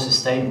become more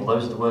sustainable.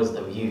 Those are the words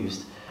that were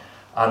used.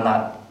 And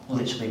that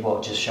literally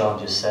what Sean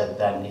just said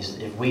then is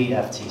if we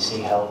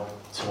FTC help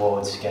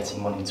towards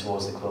getting money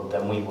towards the club,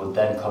 then we would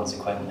then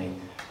consequently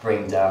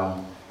bring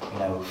down,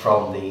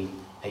 from the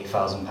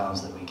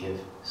 £8,000 that we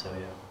give. So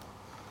yeah.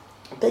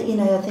 But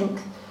I think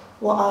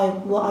what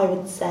I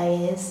would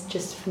say is,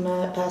 just from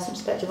a personal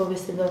perspective,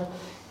 obviously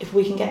if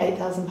we can get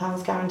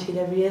 £8,000 guaranteed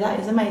every year, that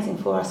is amazing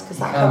for us, because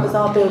that covers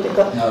our building.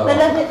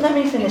 Let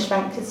me finish,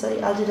 Frank, because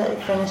I did let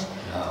you finish.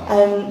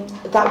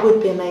 That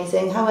would be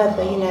amazing.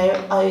 However,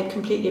 I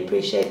completely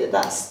appreciate that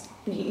that's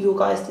your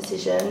guys'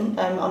 decision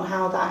on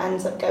how that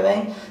ends up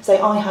going.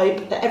 So I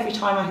hope that every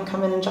time I can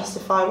come in and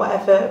justify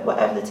whatever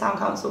the town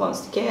council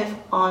wants to give,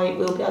 I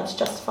will be able to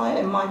justify it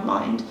in my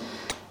mind.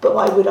 But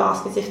what I would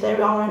ask is if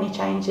there are any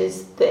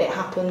changes, that it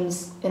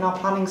happens in our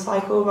planning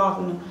cycle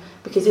rather than,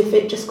 because if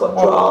it just got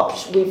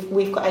dropped,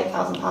 we've got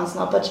 £8,000 in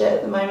our budget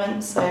at the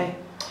moment, so.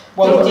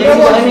 Well, I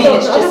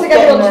don't think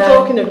anyone's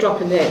talking of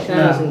dropping the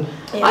 8,000.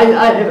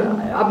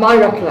 No. My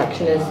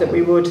recollection is that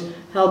we would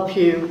help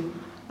you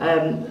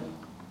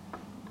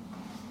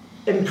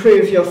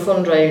improve your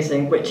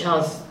fundraising, which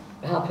has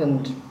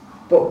happened,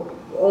 but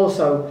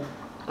also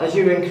as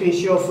you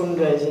increase your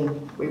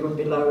fundraising, we would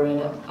be lowering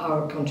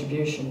our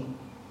contribution.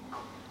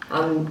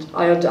 And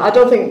I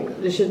don't think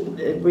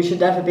we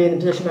should ever be in a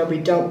position where we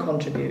don't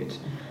contribute,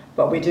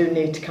 but we do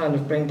need to kind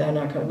of bring down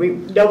our.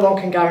 No one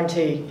can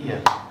guarantee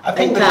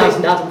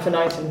 8,000 ad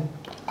infinitum.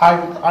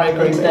 I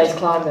agree. In today's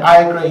climate.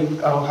 I agree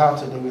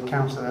wholeheartedly with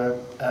Councillor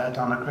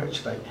Donna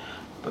Critchley.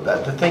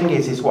 But the thing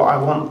is what I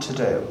want to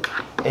do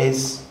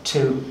is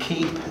to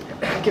keep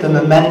the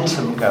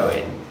momentum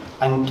going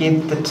and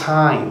give the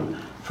time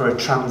for a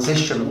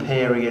transition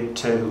period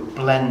to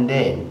blend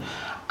in,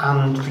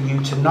 and for you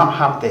to not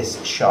have this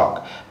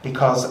shock,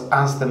 because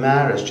as the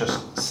Mayor has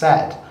just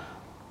said,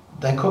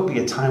 there could be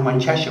a time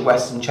when Cheshire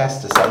West and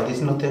Chester say there's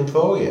nothing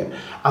for you,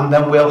 and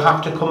then we'll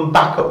have to come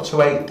back up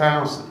to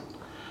 8,000.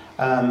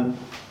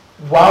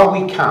 While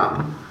we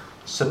can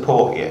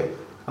support you,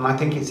 And I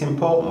think it's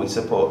important we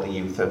support the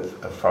youth of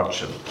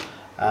Frodsham.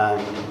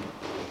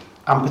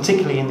 And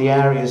particularly in the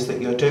areas that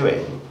you're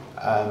doing,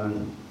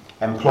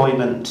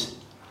 employment,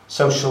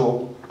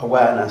 social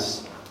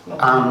awareness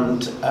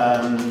and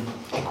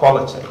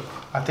equality.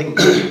 I think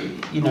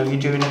you're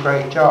doing a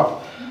great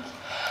job.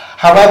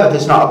 However,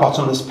 there's not a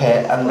bottomless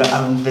pit,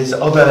 and there's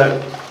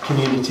other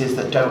communities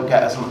that don't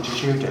get as much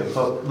as you do.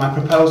 But my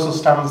proposal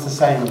stands the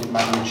same,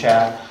 Madam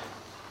Chair.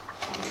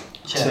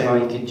 Chair,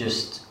 you could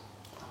just...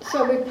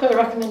 So we put a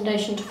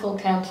recommendation to full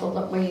council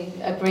that we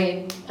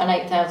agree an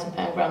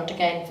 £8,000 grant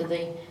again for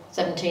the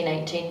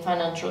 17-18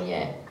 financial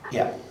year.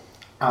 Yeah,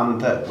 and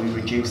that we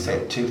reduce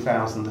it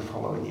 2,000 the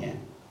following year.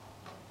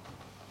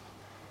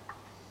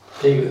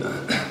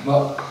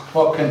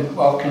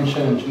 What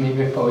concerns me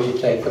before you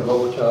take a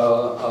vote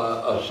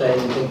or say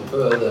anything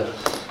further,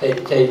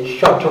 it's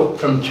shot up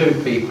from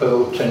 2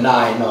 people to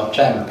 9 or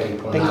 10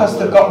 people. Because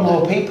they've got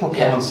more people,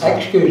 Councillor.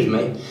 Excuse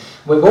me,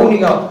 we've only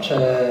got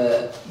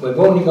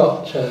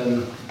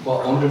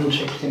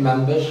 160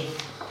 members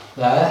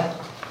there.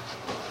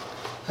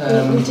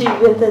 We do,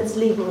 there's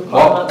legal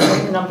requirements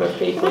on the number of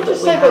people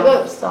that we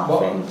have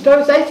staffing.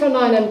 Those 8 or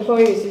 9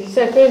 employees, you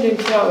said they're doing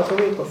 2 hours a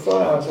week or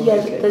 4 hours a week.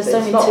 Yeah, there's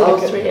only 2 or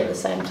 3 at the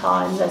same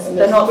time.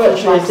 They're not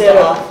virtually full-time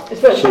zero. staff.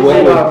 It's virtually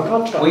 0 hour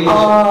contract. We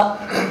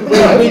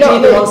do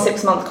them on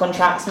 6-month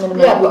contracts, minimum,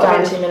 we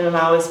guarantee minimum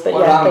hours, but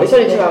but it's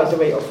only 2 hours a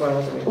week or 4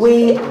 hours a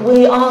week.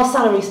 Our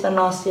salary spend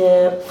last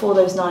year for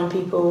those 9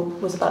 people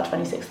was about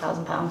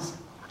 £26,000.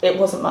 It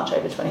wasn't much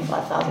over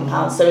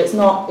 £25,000, so it's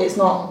not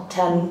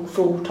 10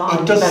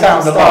 full-time. It does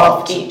sound a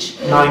lot, each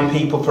 9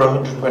 people for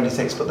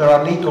 126, but there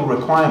are legal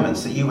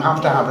requirements that you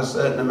have to have a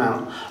certain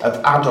amount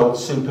of adult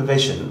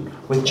supervision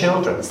with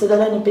children. So there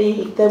won't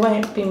be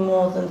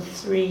more than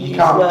 3 youth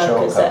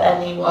workers at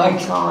any one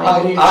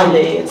time.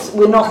 Usually,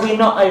 we're not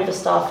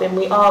overstaffing.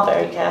 We are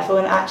very careful,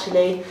 and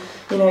actually,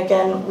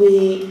 again,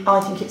 I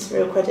think it's a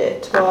real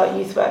credit to our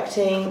youth work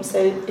team. So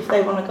if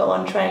they want to go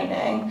on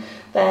training,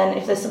 then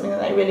if there's something that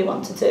they really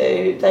want to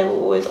do, they will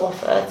always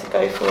offer to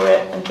go for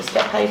it and just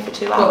get paid for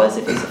 2 hours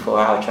if it's a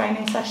 4-hour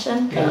training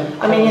session.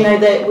 I mean,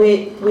 that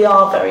we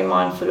are very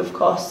mindful of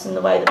costs and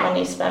the way that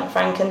money is spent,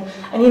 Frank, and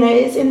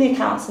it's in the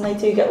accounts and they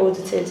do get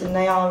audited and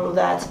they are all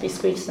there to be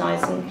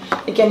scrutinised. And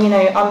again,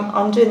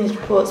 I'm doing these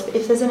reports, but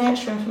if there's any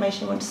extra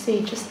information you want to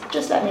see, just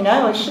let me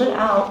know. I can put it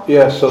out.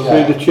 Yeah. So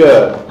through the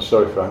chair,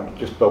 sorry, Frank,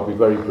 I'll be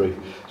very brief.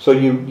 So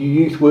your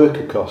youth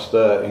worker costs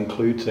there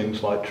include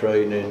things like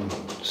training,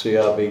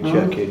 CRB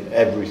checking,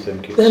 everything.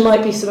 There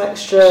might be some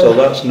extra. So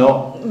that's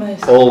not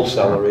all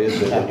salary,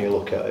 is it, when you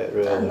look at it,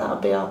 really? And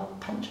that'll be our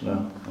pension.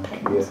 Yeah.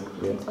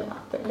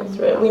 That go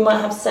through it. We might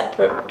have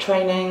separate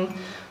training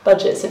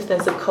budgets if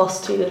there's a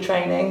cost to the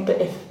training, but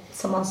if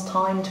someone's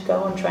time to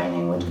go on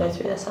training would go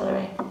through their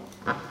salary.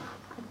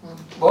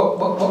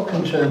 What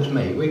concerns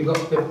me, we've got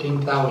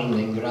 15,000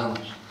 in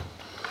grants,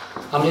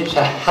 and it's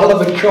a hell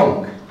of a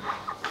chunk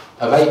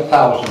of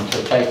 8,000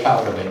 to take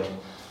out of it.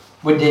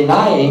 We're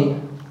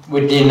denying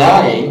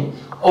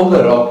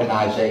other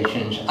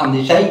organisations, and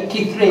there's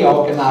 83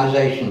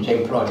 organisations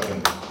in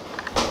Frodsham.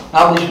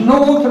 Now there's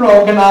no other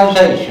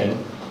organisation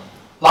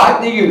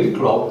like the youth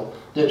club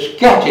that's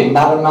getting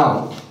that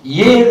amount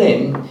year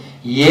in,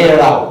 year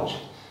out.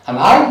 And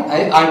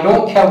I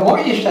don't care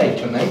what you say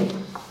to me,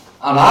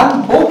 and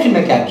I'm voting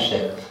against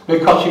it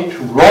because it's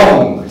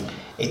wrong.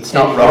 It's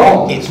not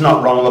wrong. It's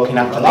not wrong looking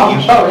after the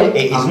youth. Sorry.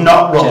 It is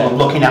not wrong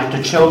looking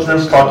after children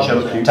in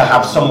Frodsham to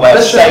have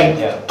somewhere safe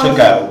to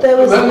go. There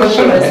was an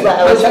issue as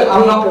well. We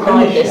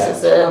provide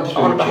this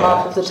on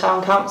behalf of the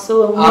town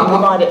council, and we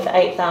provide it for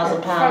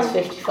 £8,000,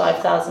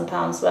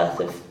 £55,000 worth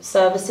of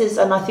services,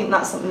 and I think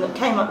that's something that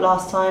came up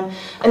last time.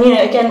 And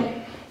again,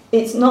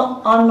 it's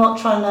not. I'm not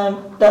trying to.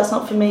 That's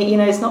not for me.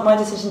 It's not my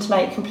decision to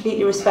make.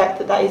 Completely respect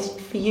that is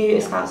for you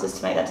as councillors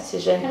to make that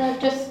decision. Can I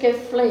just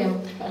give Liam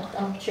an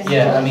opportunity?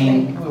 Yeah, I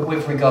mean,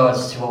 with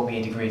regards to what we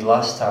had agreed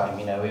last time,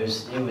 it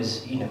was,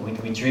 we'd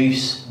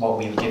reduce what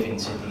we were giving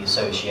to the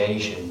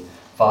association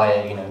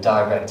via,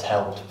 direct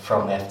help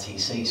from the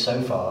FTC.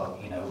 So far,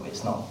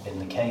 it's not been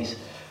the case.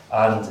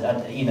 And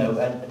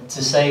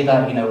to say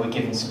that, we're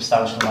giving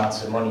substantial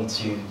amounts of money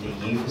to the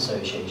youth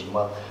association,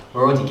 well,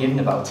 we're already giving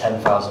about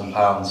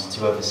 £10,000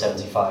 to over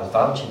 75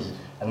 vouchers,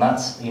 and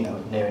that's,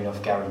 near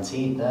enough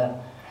guaranteed there.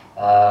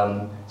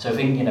 So I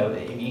think,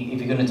 if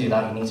you're going to do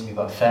that, you need to be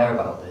fair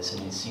about this,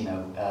 and it's,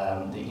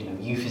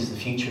 youth is the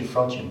future of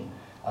Frodsham,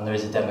 and there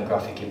is a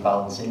demographic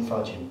imbalance in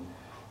Frodsham.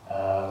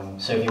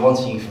 So if you want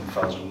a youth in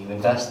Frodsham, you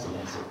invest in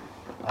it.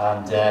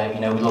 And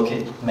we look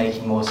at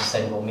making more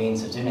sustainable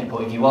means of doing it.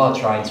 But if you are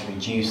trying to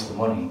reduce the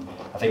money,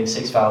 I think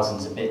 6,000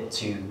 is a bit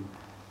too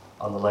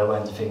on the low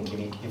end. I think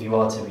if you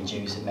are to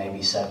reduce it,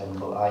 maybe 7,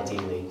 but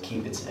ideally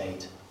keep it to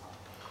 8.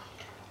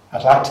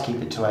 I'd like to keep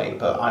it to 8,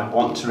 but I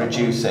want to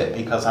reduce it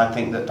because I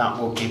think that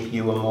will give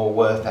you a more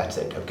worth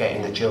ethic of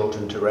getting the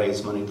children to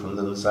raise money from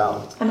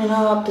themselves. I mean,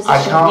 our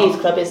position at the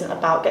Youth Club isn't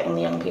about getting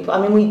the young people.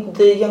 I mean,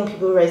 the young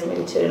people raise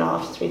maybe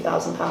 £2,500 to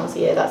 £3,000 a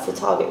year. That's the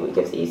target we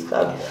give the Youth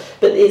Club.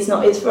 But it's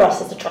not. It's for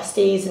us as the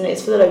trustees, and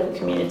it's for the local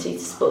community to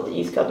support the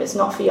Youth Club. It's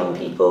not for young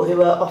people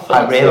who are often.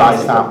 I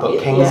realise that, but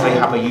Kingsley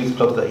have a youth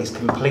club that is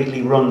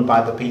completely run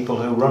by the people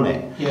who run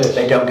it. Yes.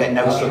 They don't get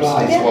no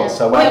subsidies right.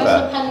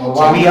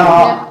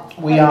 whatsoever.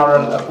 We are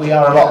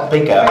a lot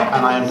bigger,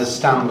 and I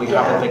understand we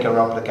have a bigger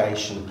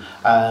obligation.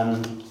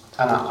 And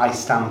I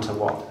stand to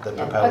what the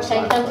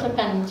proposal is. Councillor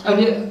Pennington.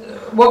 And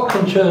what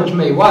concerns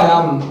me, why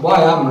I'm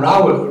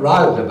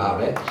riled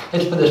about it,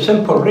 is for the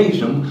simple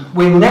reason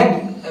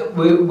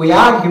we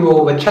argue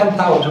over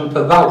 10,000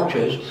 for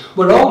vouchers.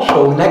 We're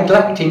also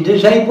neglecting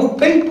disabled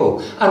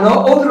people and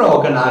other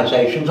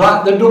organisations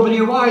like the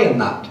WI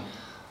and that,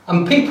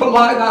 and people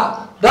like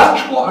that.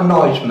 That's what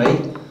annoys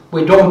me.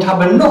 We don't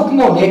have enough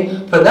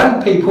money for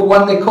them people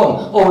when they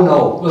come. Oh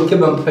no, we'll give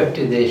them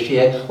 50 this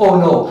year. Oh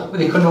no,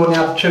 they can only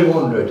have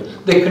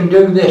 200. They can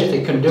do this,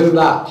 they can do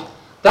that.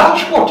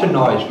 That's what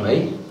annoys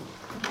me.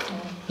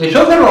 There's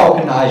other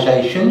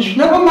organisations,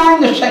 never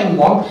mind the same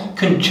one,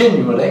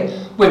 continually.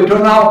 We've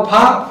done our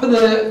part for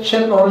the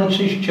St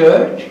Lawrence's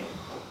Church.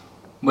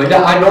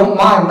 I don't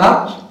mind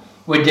that.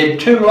 We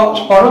did 2 lots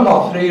for them,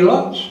 or 3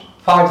 lots,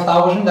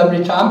 5,000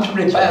 every time to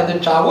repair the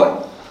tower.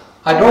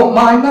 I don't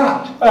mind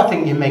that. Well, I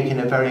think you're making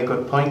a very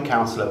good point,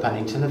 Councillor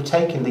Pennington, of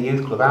taking the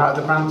youth club out of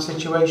the grant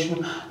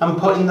situation and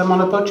putting them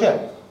on a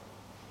budget.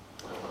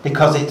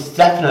 Because it's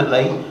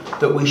definitely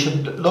that we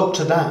should look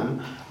to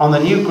them on the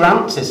new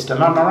grant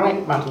system. Am I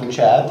right, Madam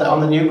Chair, that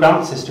on the new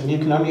grant system you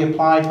can only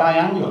apply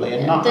biannually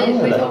and not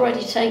annually? We've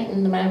already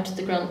taken them out of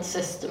the grant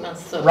system as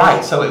such.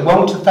 Right, so it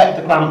won't affect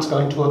the grants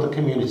going to other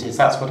communities,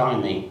 that's what I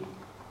mean.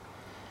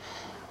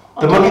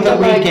 The money that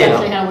we give...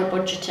 exactly how we're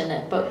budgeting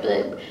it, but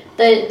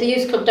the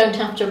Youth Club don't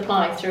have to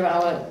apply through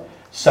our...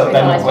 So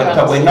then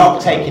we're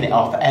not taking it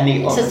off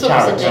any other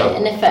charity? It's a subsidy,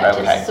 in effect,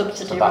 it's a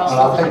subsidy. So rather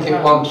well, I than think a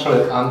it grant. wants,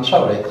 I'm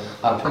sorry,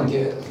 I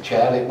think,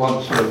 Chair, it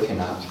wants looking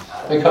at.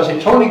 Because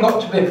it's only got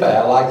to be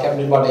fair like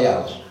everybody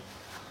else.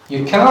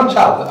 You can't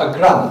have a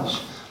grant,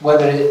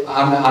 whether it,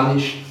 and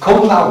it's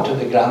come out of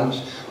the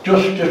grants,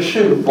 just to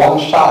suit one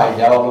side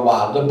all the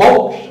while. The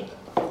boat's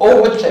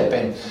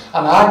over-tipping,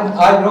 and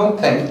I don't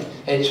think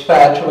it's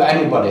fair to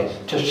anybody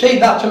to see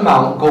that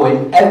amount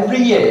going every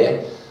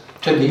year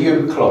to the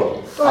youth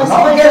club. Well, I'm I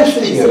not against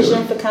suppose the that's a decision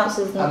youth. for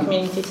councillors and the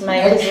community to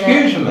make, isn't it?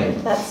 Excuse me.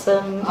 That's,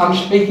 I'm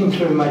speaking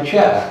through my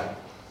chair.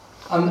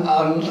 And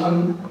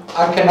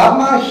I can have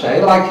my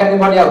say like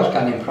anybody else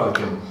can in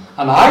Frodsham.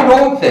 And I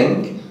don't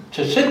think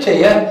to sit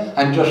here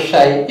and just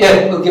say,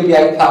 yeah, we'll give you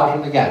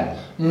 8,000 again.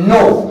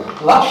 No.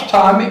 Last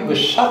time it was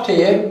sat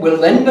here with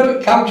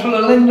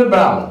Councillor Linda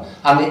Brown,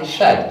 and it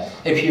said,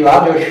 if you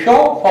had a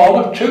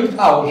shortfall of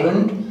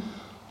 2,000,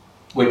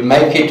 we'd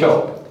make it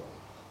up.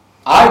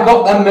 I've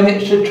got them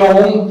minutes at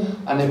home,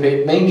 and if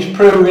it means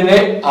proving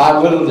it, I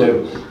will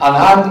do. And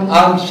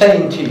I'm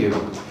saying to you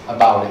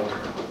about it.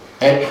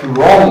 It's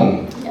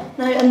wrong. Yeah.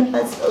 no, and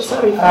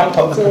sorry, I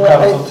put the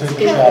proposal to the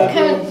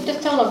chair.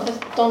 Just hold on,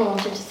 because Donna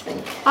wanted to speak.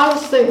 I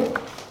was thinking,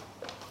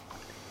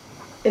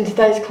 in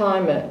today's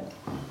climate,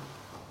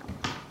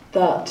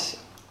 that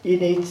you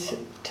need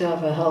to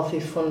have a healthy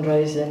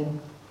fundraising,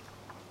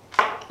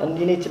 and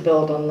you need to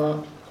build on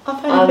that.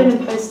 I've only been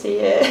in post a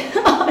year.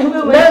 I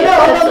will No,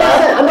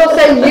 I'm not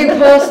saying you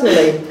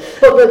personally,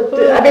 but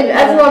I mean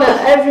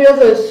every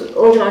other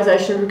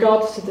organisation,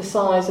 regardless of the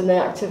size and the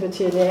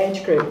activity and the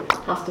age group,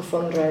 have to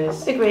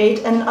fundraise. Agreed,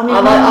 and I mean,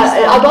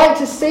 I'd like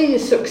to see you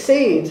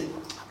succeed.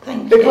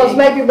 Thank you. Because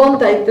maybe one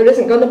day there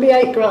isn't going to be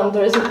 £8,000,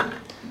 there isn't,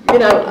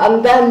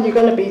 and then you're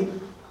going to be.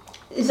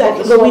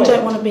 Exactly, but we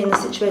don't want to be in the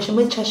situation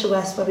with Cheshire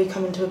West where we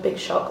come into a big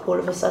shock all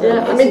of a sudden.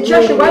 Yeah, I mean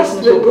Cheshire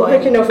West, we're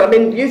quick enough. I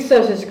mean youth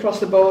services across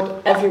the board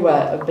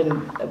everywhere have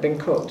been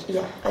cut.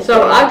 Yeah.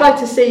 So I'd like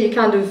to see you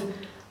kind of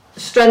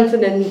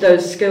strengthening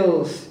those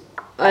skills.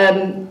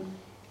 I'm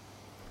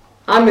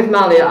with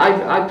Mally.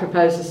 I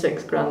propose a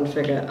 £6,000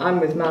 figure. I'm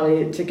with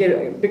Mally to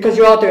give, because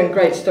you are doing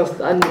great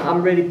stuff, and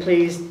I'm really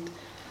pleased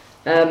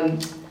the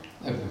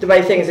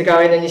way things are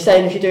going. And you're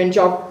saying if you're doing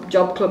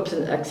job clubs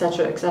and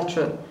etc.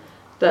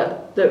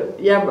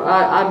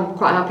 I'm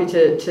quite happy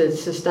to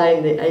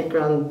sustain the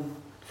 £8,000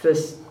 for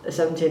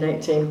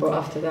 17-18, but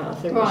after that I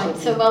think right.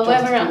 So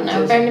where we're at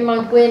now, bearing in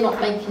mind we're not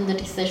making the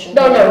decision.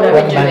 No.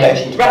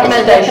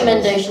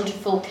 Recommendation to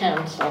full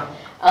council,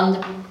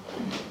 and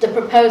the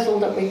proposal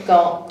that we've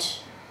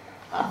got,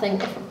 I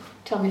think,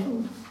 tell me if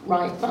I'm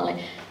right,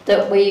 Mally,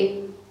 that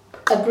we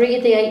agree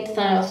the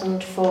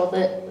 8,000 for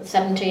the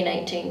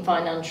 17-18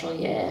 financial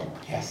year.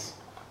 Yes.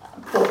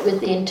 But with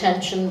the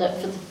intention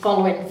that for the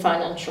following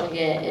financial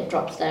year it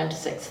drops down to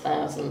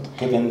 6,000.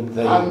 Given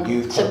the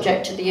youth club.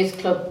 Subject to the youth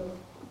club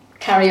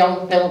carry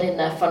on building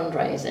their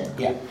fundraising.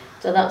 Yeah.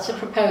 So that's a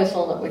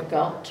proposal that we've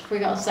got. Have we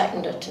got a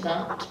seconder to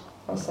that?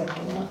 I'll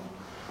second that.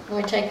 Can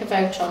we take a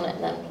vote on it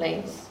then,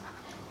 please?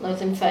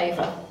 Those in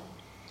favour?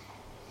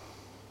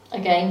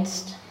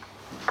 Against?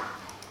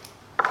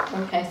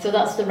 Okay, so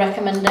that's the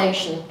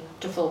recommendation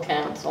to full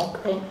council.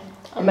 Okay.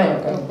 And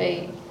that will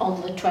be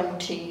on the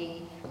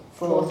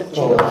 24th of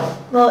July. July.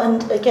 Well,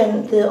 and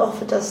again, the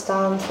offer does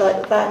stand,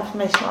 like that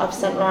information that I've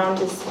sent around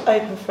is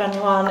open for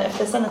anyone. If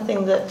there's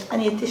anything that,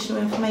 any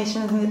additional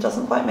information, anything that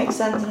doesn't quite make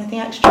sense, anything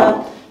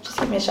extra, just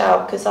give me a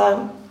shout, because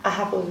I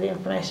have all the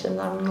information.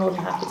 I'm more than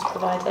happy to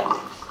provide it.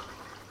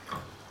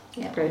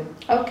 Yeah. Great.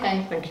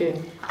 Okay. Thank you.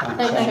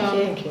 Thanks, Sean.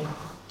 Thank you.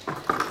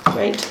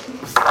 Great.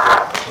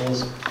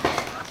 Cheers.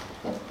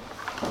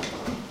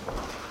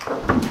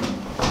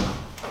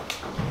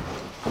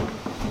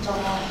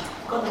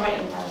 I've got the right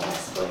email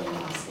address for you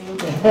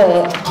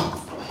now,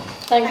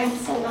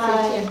 Thanks.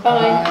 Bye.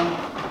 Bye.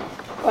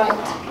 Right,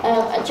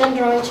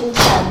 agenda item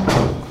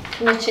 10,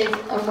 committees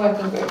and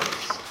working groups.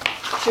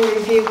 To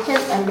review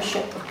current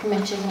membership of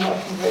committees and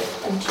working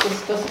groups and to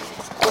discuss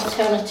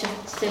alternative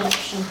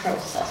selection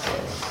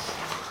processes.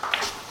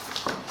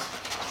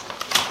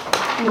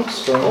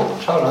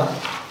 Sorry.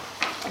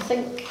 I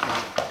think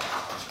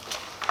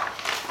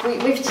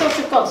we've sort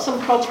of got some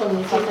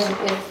problems, I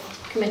think, with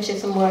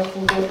committees and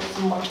working groups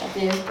and what have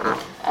you.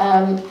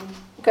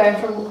 Going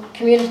from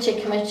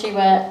community committee,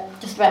 where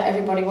just about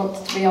everybody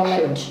wants to be on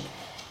it,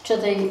 to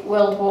the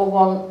World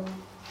War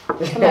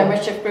I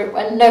commemorative group,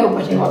 where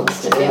nobody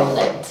wants to be on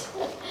it.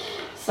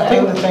 So, I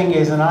think the thing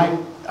is, and I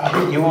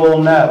think you all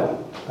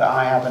know that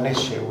I have an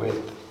issue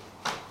with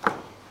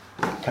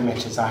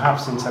committees. I have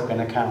since I've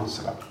been a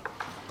councillor.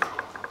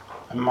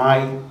 And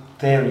my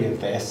theory of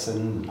this,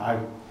 and I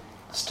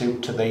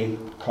stoop to the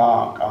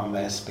clerk on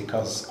this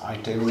because I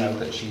do know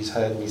that she's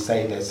heard me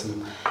say this,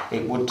 and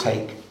it would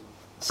take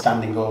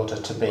standing order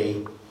to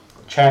be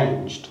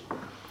changed.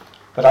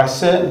 But I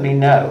certainly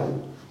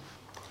know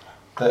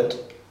that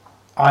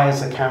I,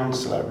 as a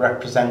councillor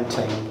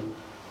representing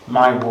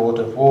my ward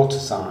of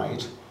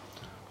Waterside,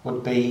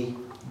 would be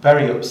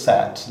very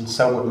upset, and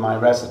so would my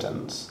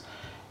residents,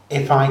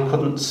 if I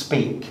couldn't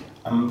speak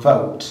and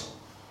vote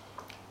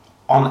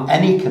on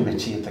any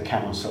committee of the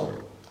council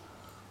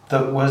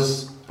that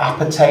was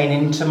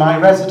appertaining to my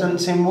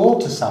residents in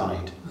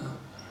Waterside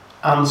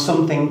and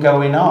something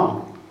going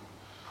on.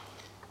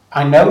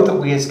 I know that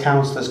we as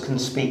councillors can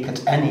speak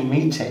at any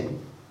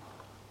meeting,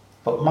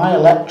 but my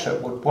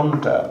electorate would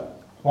wonder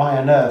why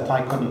on earth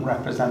I couldn't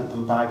represent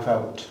them by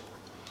vote.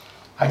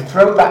 I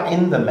throw that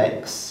in the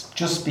mix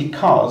just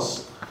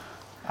because,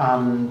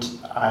 and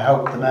I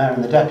hope the Mayor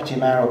and the Deputy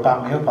Mayor will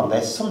back me up on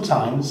this,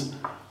 sometimes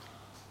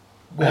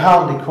we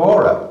hardly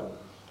quorum.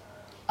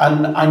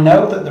 And I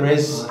know that there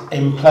is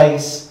in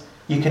place,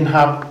 you can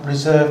have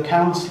reserve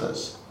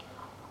councillors.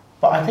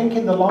 But I think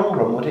in the long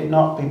run, would it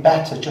not be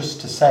better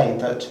just to say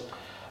that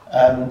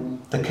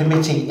the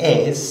committee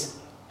is,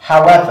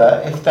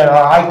 however, if there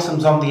are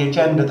items on the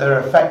agenda that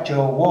affect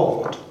your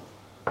ward,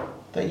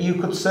 that you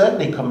could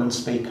certainly come and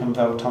speak and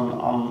vote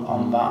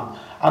on that.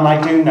 And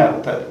I do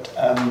know that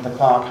the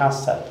clerk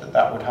has said that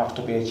that would have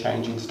to be a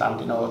change in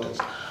standing orders.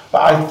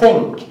 But I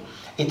think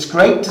it's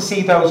great to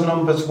see those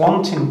numbers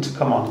wanting to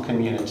come on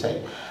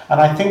community. And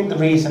I think the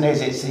reason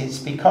is it's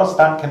because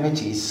that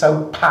committee is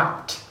so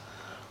packed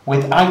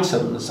with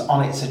items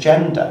on its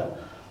agenda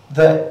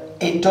that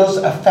it does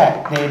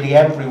affect nearly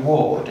every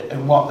ward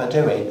in what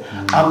they're doing.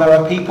 And there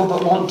are people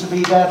that want to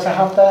be there to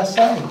have their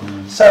say.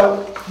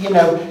 So, you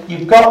know,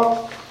 you've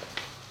got,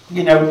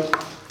 you know,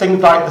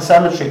 things like the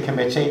cemetery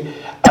committee,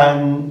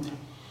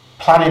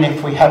 planning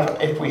if we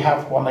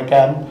have one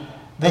again,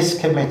 this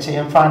committee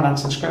and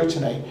finance and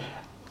scrutiny,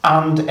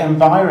 and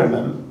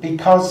environment,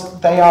 because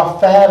they are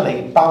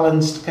fairly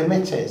balanced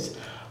committees.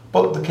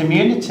 But the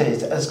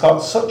communities has got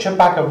such a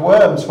bag of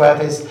worms where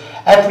there's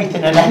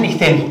everything and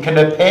anything can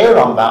appear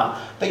on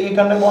that you're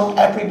going to want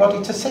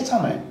everybody to sit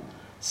on it.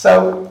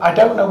 So I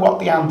don't know what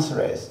the answer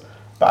is,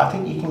 but I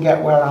think you can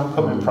get where I'm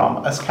coming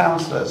from as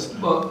councillors.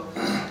 Well,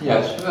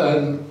 yes,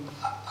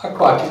 I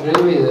quite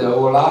agree with you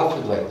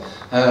wholeheartedly.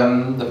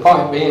 The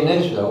point being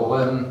is, though,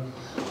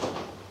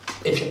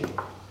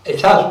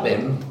 it has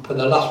been for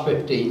the last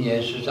 15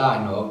 years, as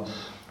I know,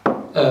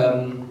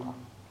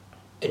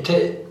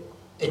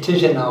 it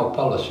is in our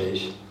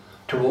policies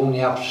to only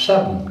have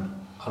 7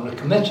 on a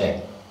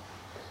committee.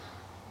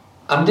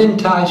 And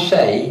didn't I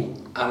say,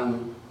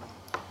 and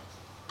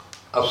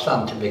I'll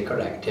stand to be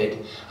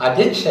corrected, I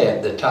did say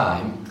at the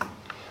time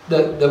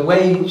that the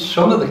way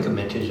some of the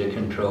committees are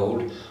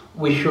controlled,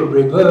 we should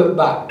revert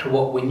back to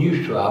what we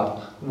used to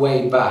have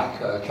way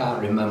back, I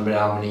can't remember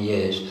how many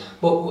years,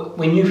 but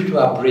we used to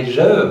have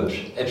reserves.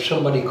 If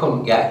somebody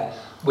couldn't get,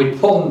 we'd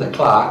phone the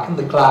clerk and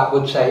the clerk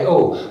would say,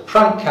 oh,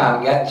 Frank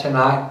can't get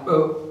tonight,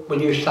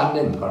 will you stand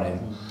in for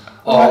him?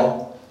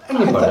 Or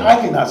anybody. I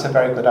think that's a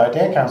very good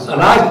idea, Councillor.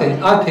 And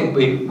I think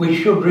we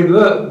should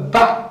revert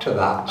back to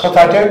that. Because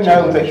I don't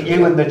know that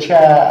you and the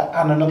chair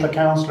and another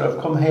councillor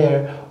have come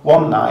here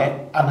one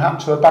night and had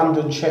to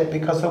abandon ship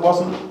because there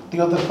wasn't the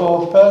other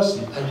 4th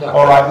person. Exactly.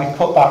 All right, we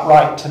put that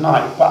right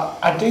tonight. But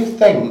I do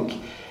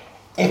think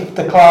if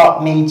the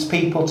clerk needs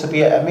people to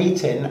be at a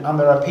meeting and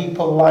there are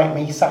people like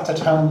me sat at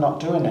home not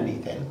doing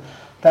anything,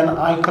 then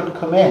I could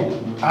come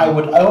in. I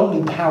would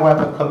only,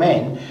 however, come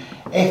in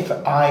if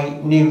I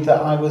knew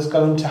that I was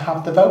going to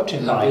have the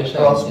voting right.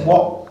 Or else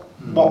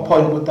what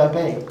point would there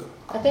be?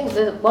 I think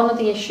that one of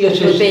the issues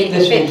would be...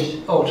 This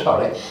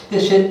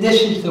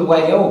is the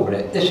way over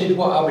it. This is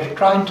what I was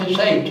trying to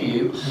say to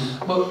you,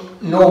 but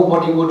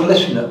nobody would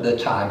listen at the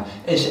time.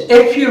 Is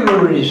if you're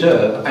a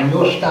reserve and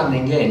you're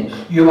standing in,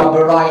 you have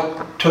a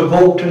right to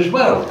vote as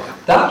well.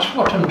 That's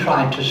what I'm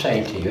trying to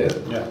say to you.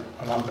 Yeah,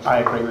 I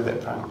agree with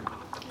it, Frank.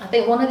 I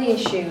think one of the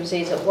issues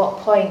is at what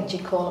point do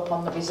you call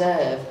upon the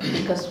reserve,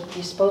 because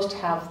you're supposed to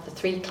have the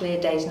 3 clear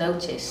days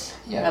notice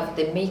of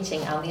the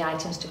meeting and the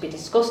items to be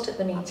discussed at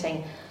the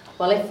meeting.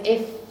 Well,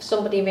 if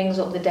somebody rings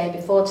up the day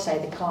before to say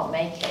they can't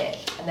make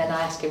it, and then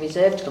I ask a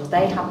reserve to come,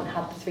 they haven't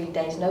had the 3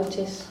 days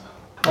notice.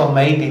 Well,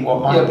 maybe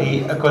what might be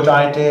a good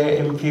idea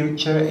in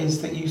future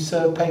is that you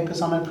serve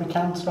papers on every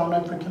council, on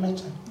every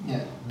committee.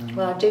 Yeah.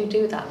 Well, I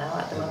do that now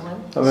at the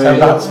moment. I mean, so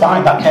that's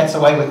fine, that gets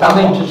away with that.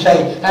 I mean, to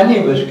say, any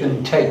of us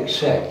can take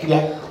sick.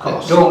 Yeah, of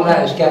course. Don't let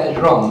us get it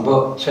wrong,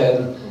 but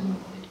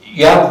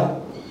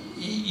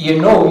you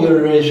know you're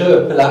a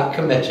reserve for that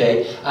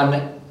committee,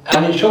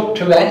 and it's up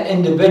to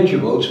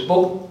individuals,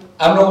 but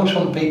I know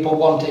some people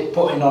want it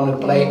putting on a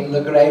plate and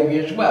the gravy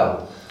as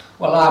well.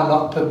 Well, I'm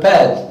not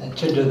prepared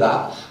to do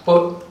that,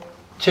 but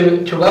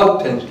to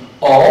help things.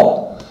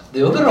 Or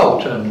the other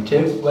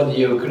alternative, whether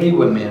you agree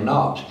with me or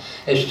not,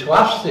 is to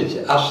ask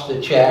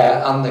the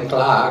chair and the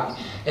clerk,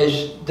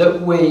 is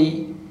that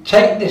we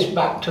take this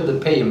back to the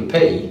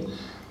P&P,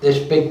 this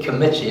big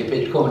committee, if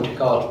it's going to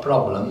cause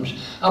problems,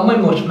 and we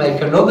must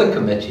make another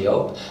committee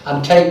up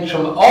and take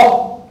some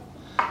off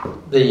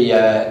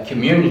the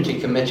community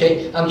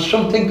committee and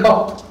something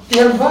off the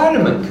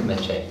environment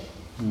committee.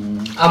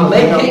 And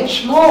make it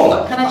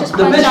smaller. Can I just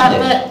point out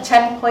that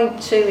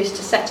 10.2 is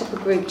to set up a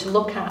group to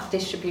look at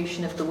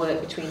distribution of the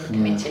work between the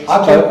committees.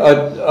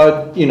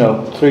 I you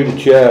know, through the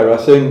chair, I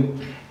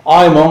think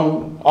I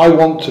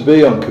want to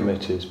be on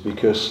committees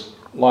because,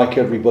 like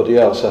everybody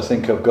else, I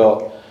think I've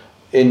got,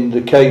 in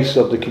the case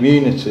of the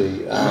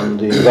community and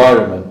the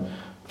environment,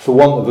 for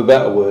want of a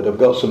better word, I've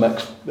got some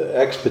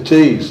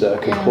expertise that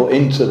I can put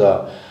into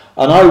that.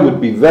 And I would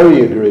be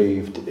very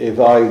aggrieved if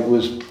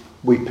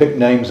we pick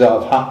names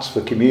out of hats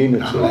for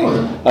community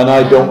and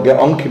I don't get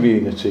on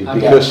community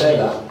because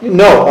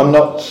no, I'm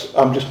not.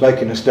 I'm just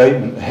making a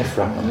statement here,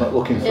 Frank. I'm not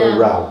looking for a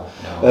row.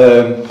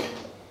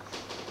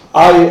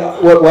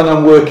 When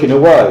I'm working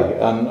away,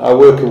 and I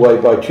work away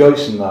by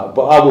choice in that,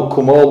 but I will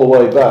come all the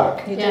way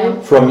back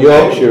from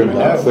Yorkshire and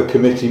that for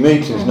committee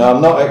meetings. Now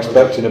I'm not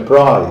expecting a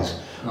prize,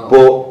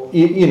 but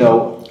you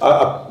know,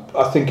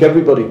 I think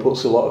everybody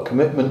puts a lot of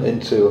commitment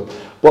into it.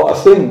 But I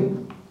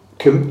think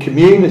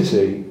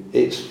community,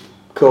 it's,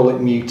 call it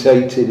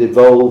mutated,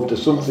 evolved or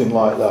something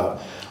like that.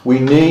 We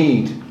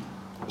need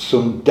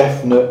some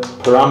definite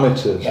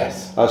parameters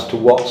as to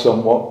what's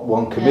on what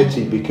one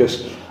committee,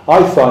 because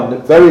I find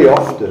that very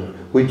often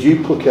we're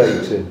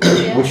duplicating,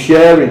 we're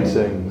sharing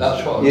things.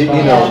 That's what I'm saying.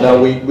 You know, now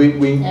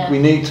we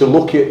need to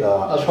look at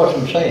that. That's what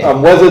I'm saying.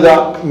 And whether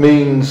that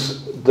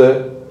means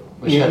that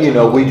you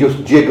know, we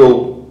just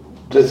jiggle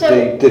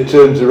the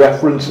terms of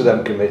reference of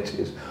them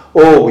committees,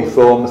 or we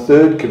form a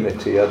third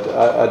committee,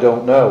 I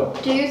don't know.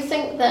 Do you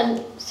think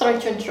then, sorry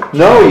to interrupt you.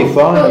 No, you're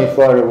fine, you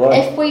fire away.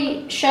 If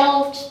we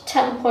shelved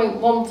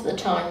 10.1 for the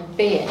time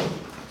being,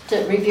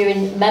 to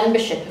reviewing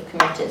membership of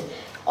committees,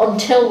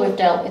 until we've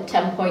dealt with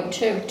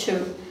 10.2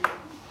 to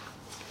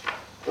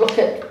look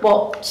at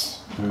what,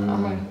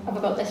 have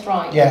I got this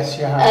right? Yes,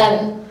 you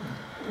have.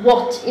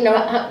 What, you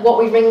know, what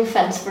we ring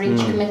fence for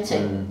each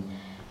committee.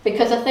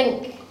 Because I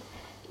think,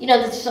 you know,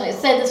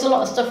 there's a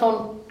lot of stuff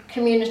on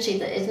community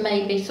that is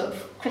maybe sort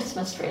of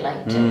Christmas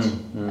related,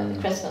 the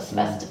Christmas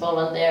festival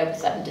and the over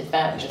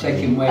 75. It's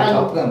taking weight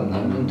off them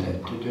then, isn't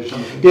it, to do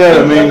something?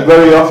 Yeah, I mean,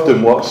 very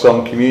often what's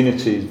on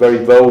community is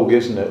very vogue,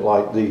 isn't it?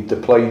 Like the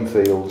playing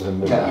fields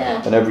and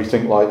and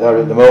everything like that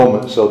at the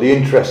moment. So the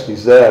interest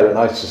is there, and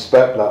I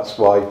suspect that's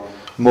why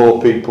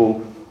more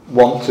people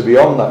want to be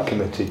on that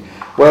committee.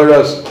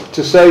 Whereas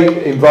to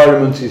say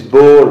environment is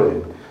boring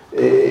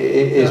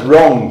is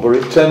wrong, but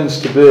it tends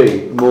to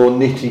be more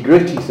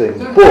nitty-gritty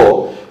things.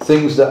 But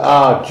things that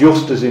are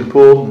just as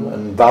important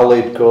and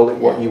valid, call it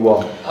what you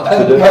want,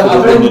 for the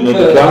running of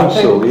the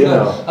council, you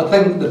know. I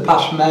think the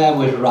past mayor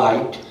was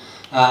right,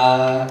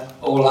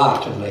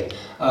 wholeheartedly,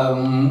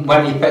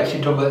 when he fetched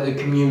it up at the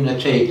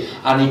community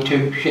and he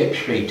took Ship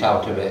Street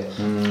out of it.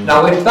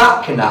 Now, if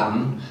that can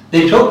happen,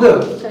 there's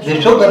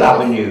other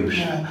avenues.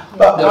 Yeah.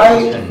 But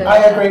I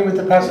agree with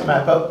the present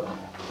mayor, but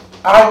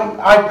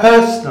I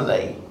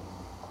personally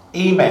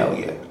email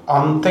you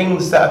on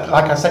things that,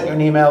 like I sent you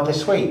an email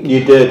this week.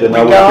 You did, and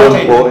I was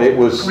done, but it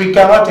was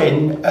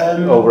regarding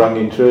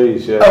overhanging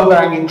trees.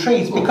 Overhanging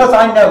trees, because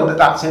I know that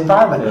that's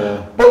environment.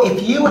 But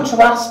if you were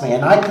to ask me,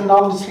 and I can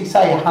honestly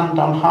say, hand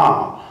on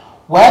heart,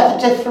 where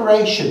the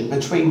differentiation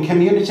between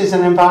communities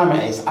and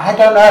environment is, I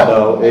don't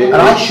know, and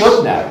I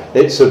should know.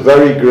 It's a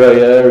very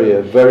grey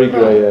area, very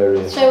grey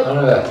area. So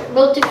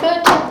we'll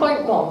defer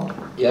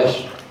 10.1.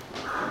 Yes.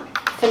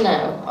 for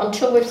now,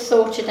 until we've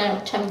sorted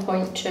out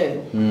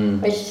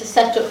 10.2, which is to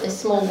set up this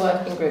small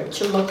working group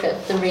to look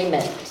at the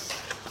remits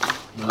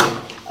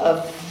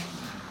of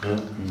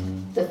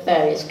the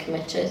various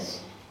committees.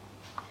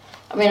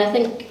 I mean, I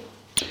think...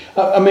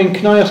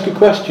 can I ask a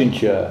question,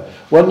 Chair?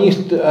 When you,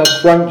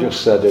 as Frank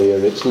just said here,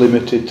 it's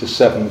limited to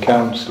 7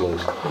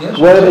 councillors. Yes,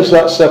 where does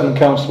that 7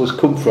 councillors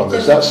come from?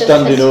 Is that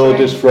standing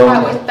orders from...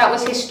 That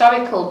was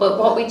historical, but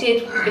what we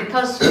did,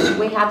 because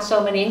we had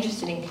so many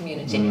interested in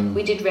community,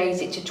 we did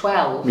raise it to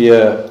 12.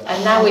 Yeah.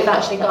 And now we've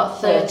actually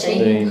got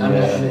 13. And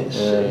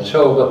it's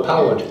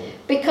overpowered.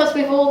 Because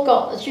we've all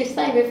got, as you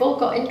say, we've all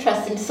got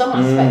interest in some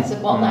aspects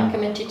of what that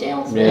committee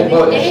deals with.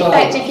 In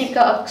effect, if you've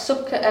got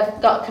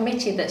a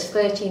committee that's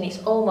 13, it's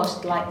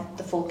almost like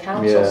the full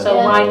council. So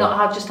why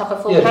not just have a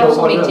full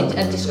council meeting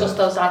and discuss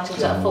those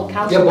items at a full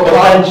council? Yeah, but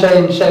I'm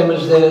saying the same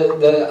as the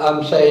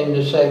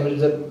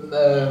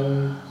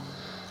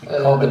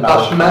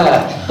past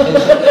mayor.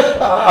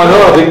 I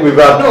know, I think we've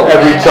had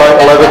every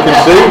title ever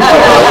conceived.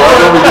 Why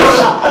don't we just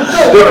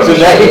stick to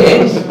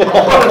names?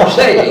 What I'm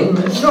saying,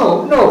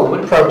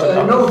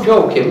 no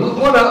joking.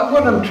 What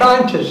I'm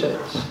trying to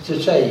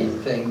say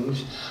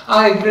things,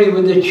 I agree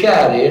with the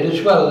chair here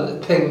as well,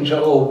 that things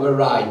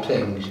override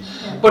things.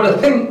 But I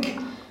think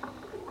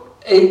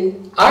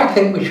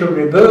we should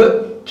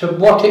revert to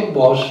what it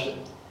was,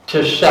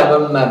 to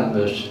 7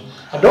 members.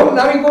 I don't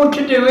know how you're going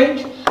to do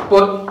it,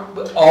 but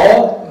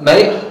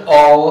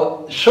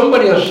or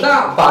somebody will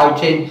start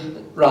fighting.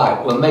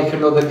 Right, we'll make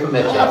another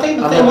committee.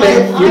 I'm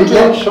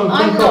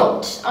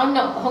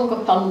not hung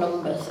up on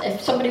numbers.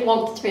 If somebody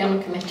wants to be on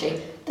a committee,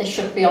 they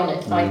should be on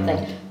it, I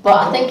think. But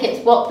I think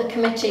it's what the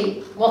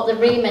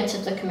remit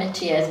of the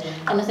committee is,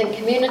 and I think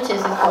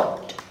communities have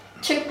got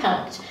too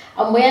packed,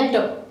 and we end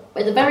up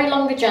with a very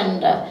long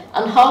agenda,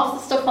 and half the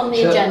stuff on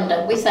the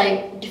agenda we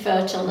say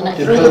defer till the next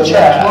meeting. Through the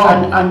chair,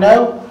 I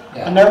know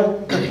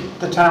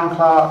the town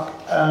clerk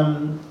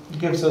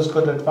gives us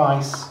good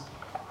advice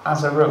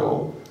as a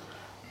rule,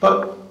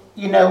 but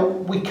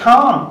we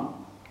can't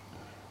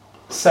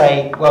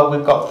say, well,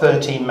 we've got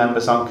 13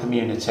 members on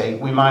community,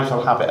 we might as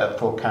well have it at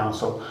full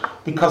council,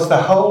 because the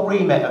whole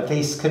remit of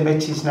these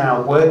committees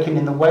now working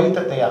in the way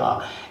that they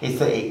are is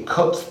that it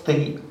cuts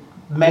the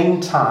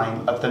main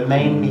time of the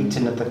main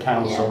meeting of the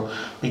council,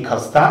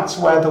 because that's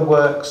where the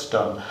work's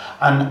done.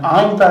 And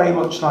I'm very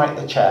much like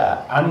the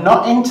chair. I'm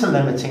not into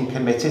limiting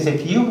committees.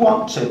 If you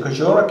want to, because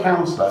you're a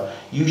councillor,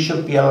 you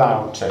should be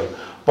allowed to.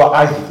 But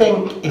I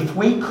think if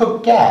we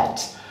could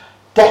get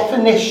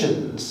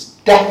definitions,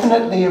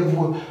 definitely of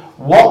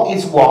what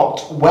is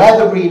what, where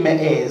the remit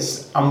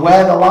is, and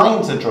where the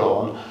lines are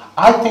drawn,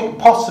 I think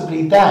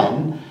possibly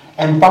then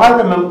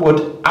environment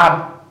would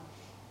add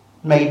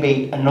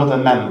maybe another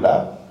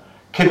member.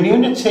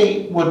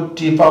 Community would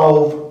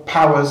devolve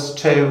powers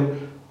to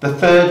the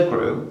third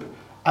group,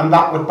 and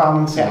that would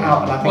balance it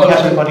out, and I think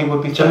everybody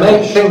would be... To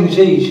make things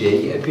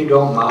easy, if you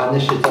don't mind,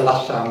 this is the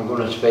last time I'm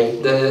going to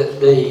speak,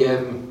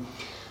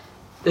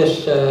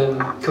 this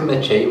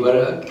committee,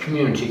 we're a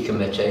community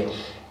committee,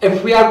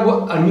 if we had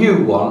a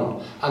new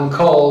one and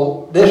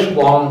call this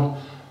one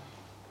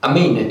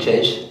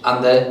amenities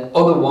and the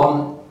other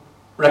one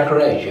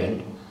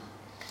recreation,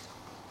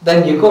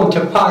 then you're going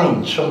to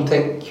find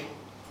something,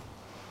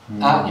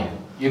 aren't you?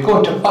 You're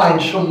going to find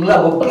some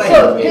level playing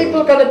field. So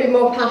people are going to be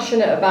more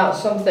passionate about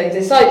some things.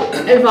 It's like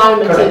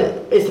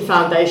environment is the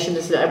foundation,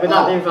 isn't it?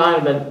 Without the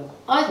environment,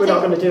 we're not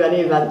going to do any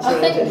events. I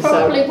think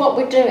probably what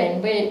we're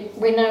doing,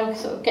 we're now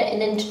sort of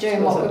getting into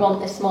doing what we want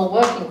this small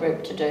working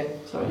group to do.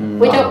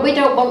 We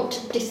don't want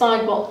to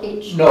decide what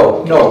each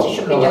committee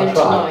should be doing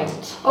tonight.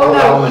 Right. Oh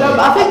no, but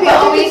I think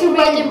it's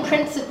agreed in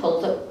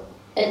principle that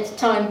it's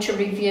time to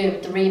review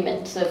the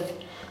remits of,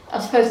 I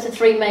suppose, the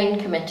 3 main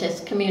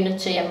committees: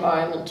 community,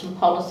 environment, and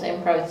policy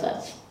and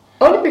process.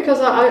 Only because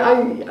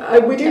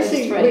we do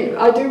see,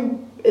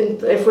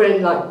 if we're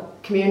in like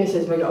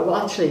communities, we go, well,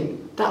 actually,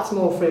 that's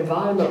more for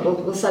environment.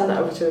 We'll send that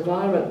over to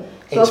environment.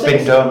 So it's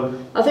been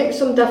done. I think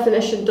some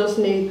definition does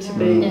need to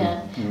be.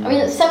 Yeah, I mean,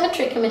 the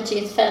cemetery committee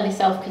is fairly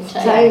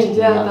self-contained.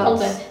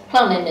 The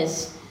planning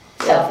is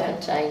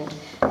self-contained,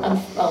 and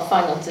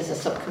finance is a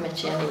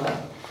subcommittee anyway.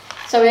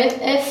 So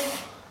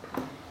if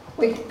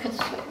we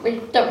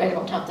don't really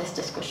want to have this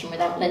discussion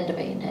without Linda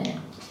being here.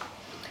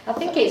 I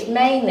think it's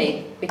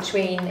mainly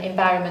between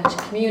environment and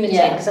community,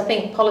 because I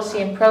think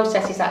policy and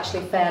process is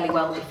actually fairly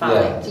well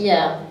defined.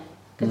 Yeah.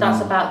 Because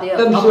that's about the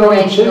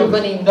operational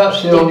running.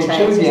 That's the only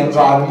two, the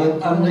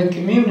environment and the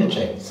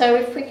community. So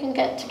if we can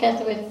get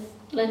together with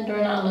Linda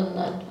and Alan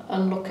then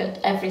and look at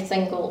every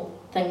single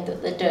thing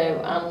that they do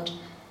and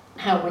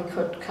how we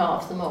could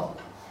carve them up.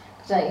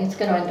 Because it's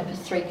going to end up as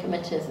 3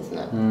 committees, isn't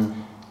it?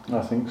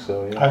 I think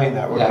so, yeah. I think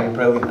that would be a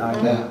brilliant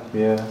idea.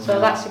 Yeah. So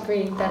that's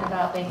agreed then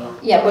about the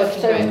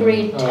working group.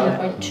 Agreed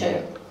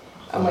 10.2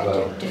 and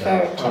we're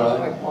deferring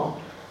 10.1.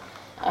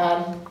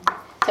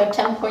 So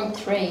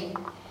 10.3,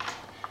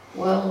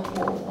 World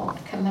War I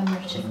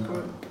commemorative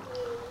group.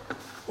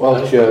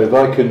 Well, Chair, if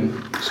I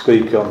can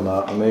speak on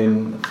that, I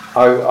mean,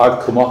 I've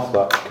come off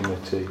that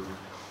committee,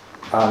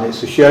 and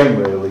it's a shame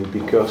really,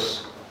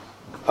 because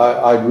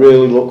I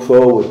really look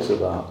forward to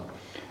that.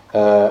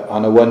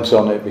 And I went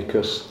on it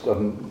because,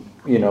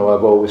 you know,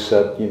 I've always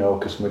said, you know,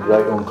 because my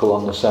great uncle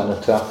on the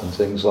cenotaph and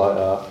things like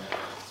that.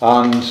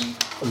 And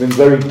I've been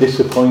very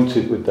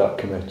disappointed with that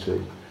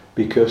committee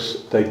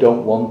because they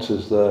don't want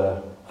us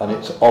there. And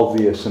it's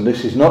obvious. And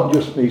this is not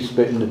just me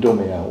spitting the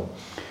dummy out.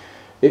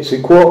 It's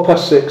at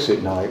 6:15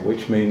 at night,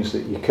 which means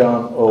that you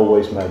can't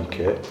always make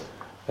it.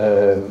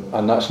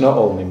 And that's not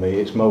only me,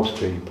 it's most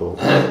people.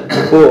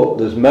 But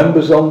there's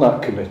members on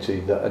that committee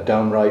that are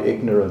downright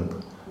ignorant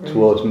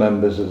towards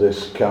members of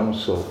this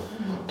council,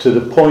 to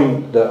the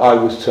point that I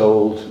was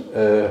told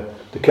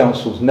the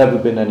council's never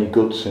been any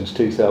good since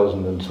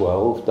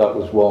 2012. That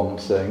was one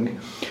thing.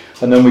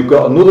 And then we've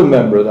got another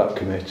member of that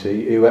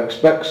committee who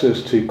expects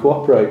us to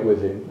cooperate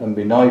with him and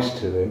be nice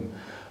to him,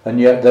 and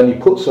yet then he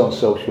puts on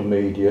social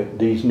media,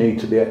 these need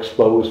to be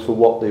exposed for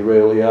what they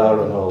really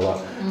are and all that.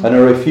 And I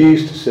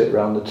refuse to sit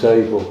around the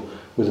table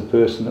with a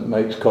person that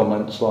makes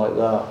comments like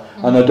that.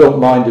 And I don't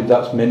mind if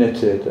that's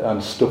minuted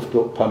and stuffed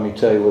up Pammy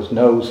Taylor's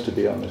nose, to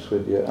be honest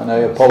with you. And I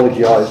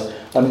apologise,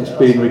 and it's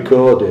been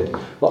recorded.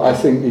 But I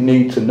think they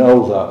need to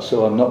know that,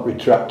 so I'm not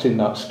retracting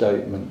that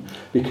statement,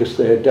 because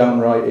they are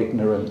downright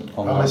ignorant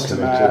on that Mr.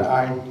 committee.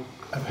 Mayor,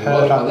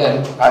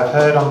 I've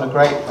heard on the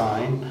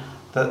grapevine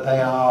that they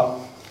are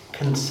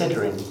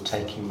considering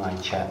taking my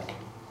cheque.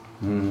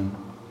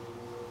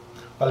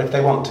 Well, if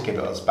they want to give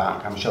it us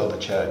back, I'm sure the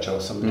church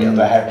or somebody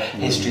other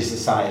history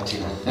society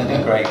will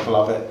be grateful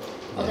of it.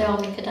 Or the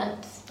Army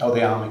Cadets. Oh,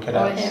 the Army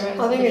Cadets. Or Heroes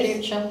of the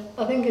Future.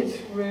 I think it's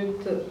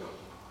rude that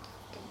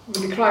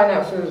we'll be crying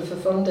out for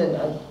funding,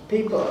 and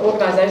people,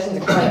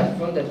 organisations are crying out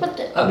for funding. But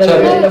and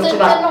they're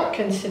not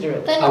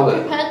considerate. They're not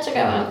prepared to go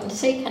out and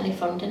seek any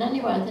funding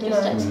anyway. They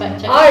just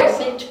expect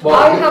it to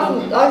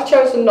come. I've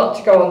chosen not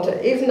to go on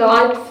to, even though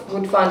I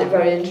would find it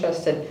very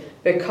interesting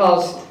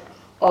because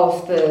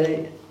of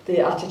the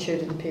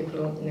attitude of the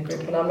people in the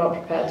group, and I'm not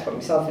prepared to put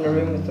myself in a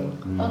room with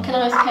them. Well, can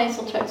I ask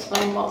Hazel to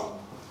explain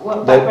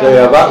what they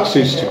have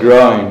access to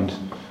grind,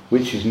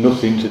 which is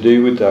nothing to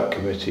do with that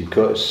committee.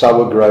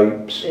 Sour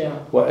grapes,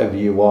 whatever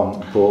you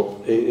want, but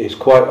it's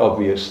quite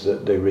obvious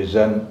that they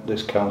resent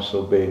this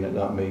council being at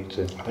that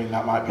meeting. I think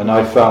that might be. And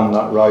I found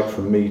that right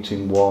from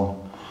meeting one.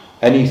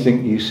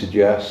 Anything you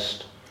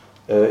suggest,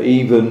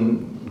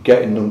 even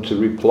getting them to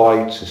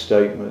reply to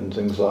statement and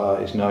things like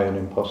that, is nigh on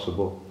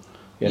impossible.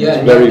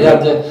 It's very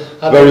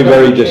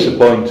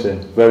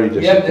disappointing. Very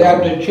disappointing. Yeah, they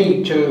had the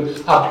cheek to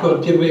ask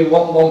us, did we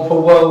want one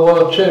for World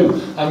War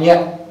II? And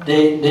yet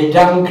they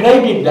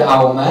downgraded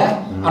our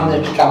mayor and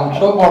this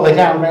council. Well, they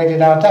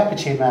downgraded our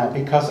deputy mayor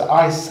because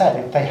I said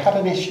if they had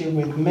an issue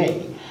with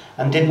me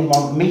and didn't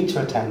want me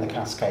to attend the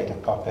Cascade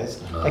of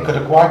Poppies, they could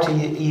have quite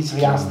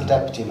easily asked the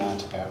deputy mayor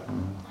to go.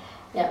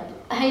 Yeah,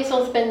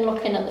 Hazel's been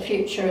looking at the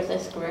future of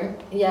this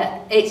group.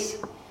 Yeah, it's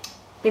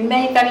been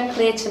made very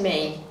clear to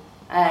me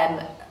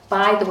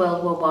by the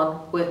World War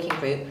I working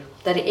group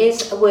that it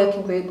is a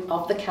working group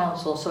of the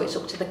council, so it's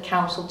up to the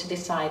council to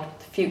decide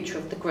the future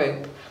of the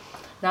group.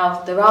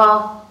 Now, there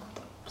are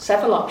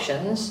several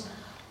options.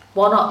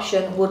 One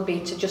option would be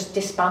to just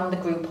disband the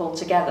group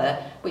altogether,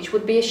 which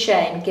would be a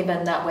shame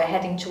given that we're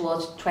heading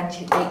towards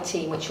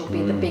 2018, which will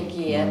be the big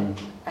year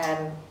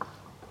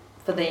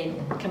for the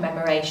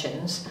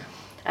commemorations.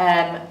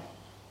 And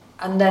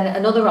then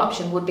another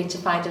option would be to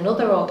find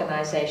another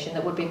organisation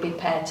that would be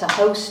prepared to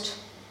host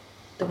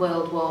the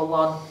World War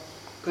I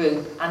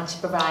group and to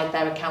provide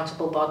their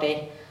accountable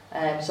body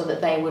so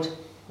that they would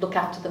look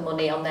after the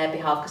money on their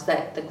behalf,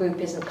 because the group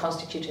isn't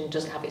constituted and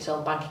doesn't have its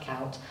own bank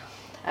account.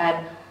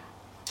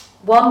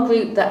 One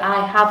group that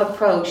I have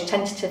approached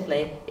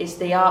tentatively is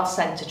the Arts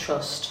Centre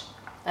Trust,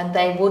 and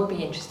they would be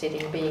interested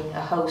in being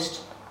a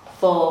host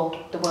for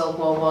the World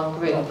War I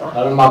group. Let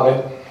them have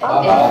it.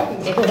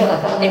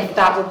 If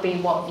that would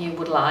be what you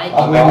would like.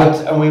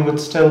 And we would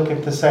still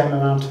give the same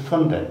amount of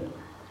funding.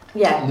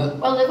 Yeah.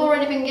 Well, they've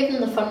already been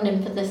given the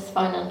funding for this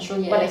financial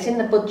year. Well, it's in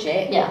the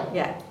budget.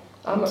 Yeah.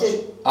 How much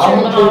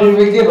did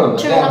we give them?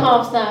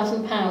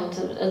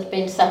 £2,500 has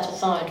been set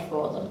aside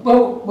for them.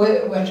 Well,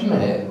 wait a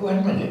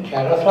minute,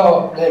 Chad. I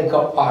thought they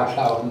got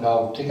 £5,000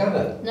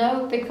 altogether.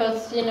 No,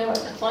 because, you know,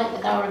 it's like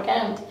with our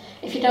account.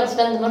 If you don't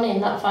spend the money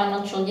in that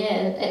financial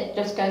year, it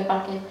just goes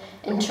back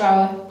into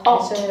our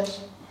pot. It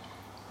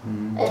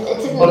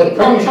isn't, well, it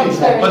finishes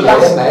next year,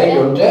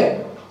 doesn't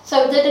it?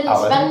 So they didn't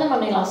spend the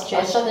money last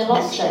year, so they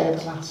lost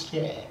it. Last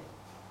year.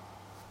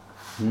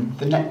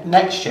 The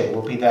next year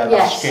will be their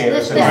last year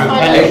as a group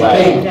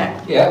anyway.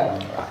 Yeah.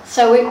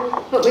 So we've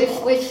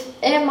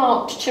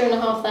earmarked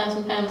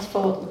 £2,500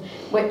 for them,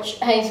 which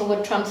Hazel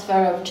would transfer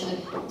over to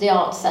the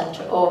Arts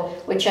Centre or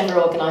whichever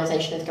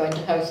organisation is going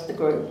to host the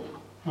group.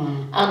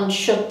 And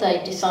should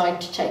they decide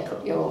to take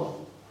up your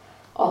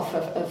offer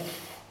of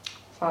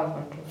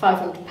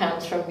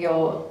 £500 from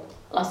your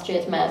last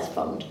year's Mayor's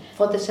Fund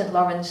for the St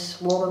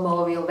Lawrence War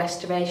Memorial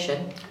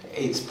restoration,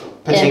 it's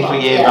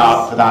particularly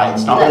earmarked for that.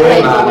 It's not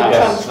Hazel would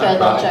transfer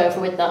that over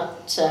with that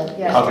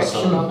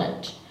restriction on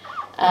it.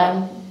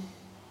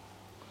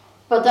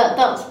 But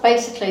that's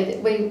basically,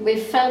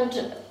 we've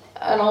found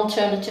an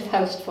alternative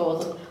host for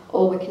them,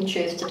 or we can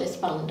choose to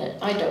disband it.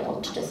 I don't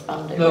want to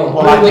disband it. No,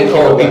 Well, I think it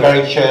would be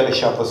very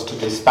churlish of us to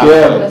disband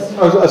it.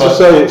 As I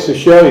say, it's a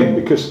shame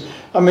because,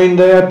 I mean,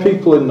 there are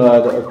people in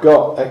there that have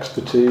got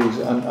expertise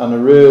and are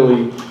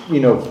really, you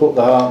know, put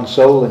their heart and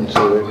soul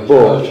into it.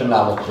 But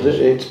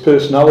it's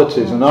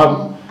personalities, and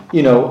I'm,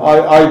 you know,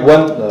 I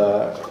went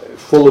there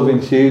full of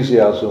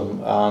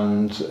enthusiasm,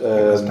 and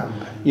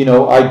you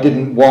know, I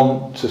didn't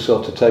want to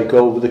sort of take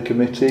over the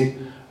committee.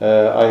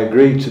 I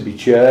agreed to be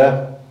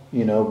chair,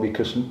 you know,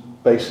 because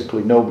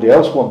basically nobody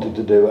else wanted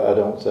to do it, I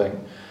don't think.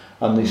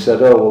 And they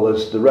said, oh, well,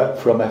 there's the rep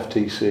from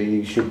FTC,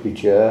 you should be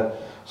chair.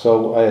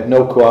 So I had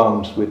no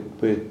qualms with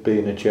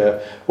being a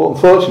chair. But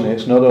unfortunately,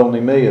 it's not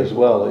only me as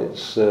well.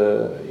 It's,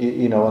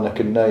 you know, and I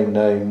can name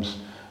names.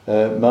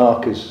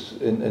 Mark is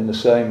in the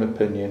same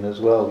opinion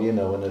as well, you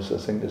know, and I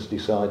think has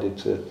decided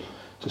to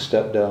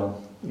step down.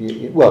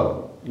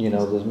 Well, you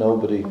know, there's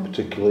nobody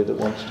particularly that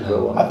wants to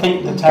go on. I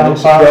think the town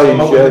park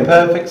come up with the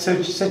perfect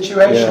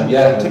situation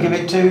to give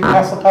it to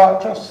Castle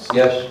Park Trust.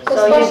 Yes.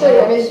 Especially,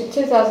 I mean,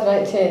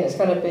 2018 it's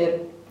going to be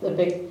a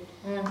big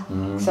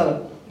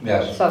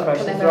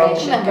celebration.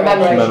 Commemoration.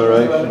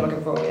 I'm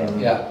looking for,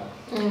 Yeah.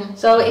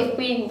 So if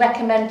we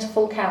recommend to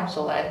full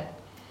council then?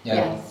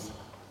 Yes.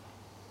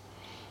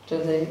 Do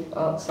the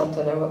Arts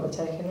Centre know what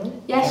they're taking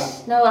on?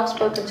 Yes. No, I've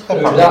spoken to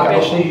Who's that?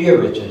 What's the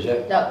unit, is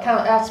it? No,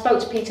 I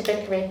spoke to Peter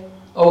Vickery.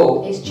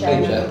 Oh, he's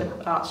chairman of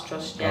the Arts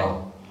Trust,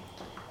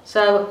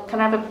 So,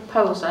 can I have a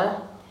proposer?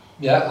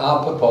 Yeah,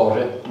 I'll propose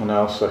it. And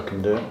I'll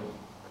second it.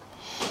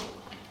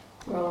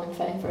 We're all in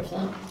favour of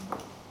that.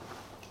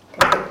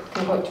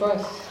 Can vote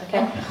twice.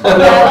 Okay.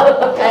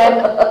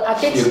 I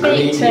did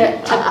speak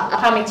to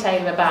Pammy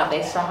Taylor about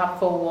this. I have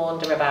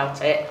forewarned her about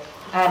it.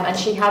 And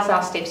she has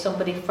asked if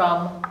somebody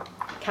from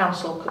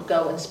council could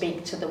go and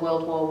speak to the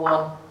World War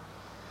I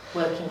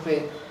working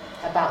group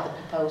about the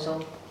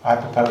proposal. I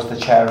propose the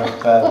chair of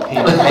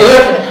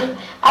PMA.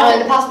 I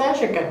think the past mayor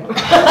should go.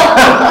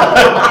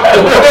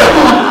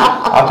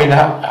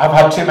 I've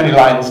had too many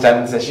Lions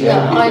dens this year.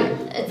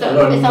 It's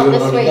on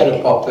this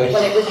week. Well,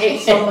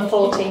 it's on the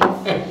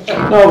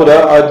 14th. No, but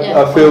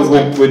I feel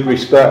with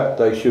respect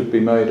they should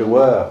be made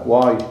aware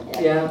why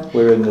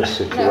we're in this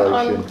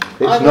situation.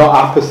 It's not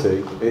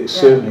apathy. It's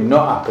certainly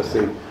not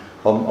apathy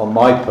on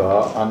my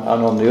part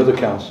and on the other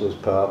councillors'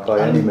 part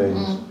by any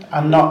means.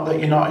 And not that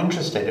you're not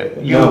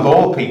interested. You of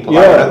all people.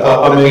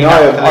 I mean,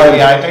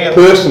 I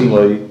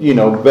personally, you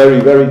know, very,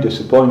 very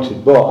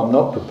disappointed, but I'm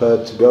not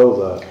prepared to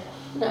go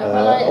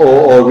there.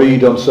 Or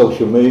read on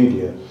social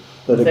media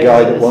that a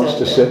guy that wants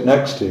to sit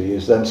next to you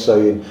is then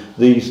saying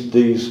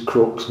these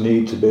crooks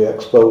need to be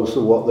exposed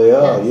for what they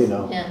are, you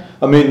know.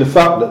 I mean, the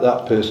fact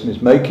that person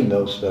is making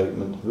those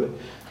statements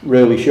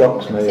really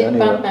shocks me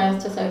anyway.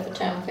 Badmouthed us over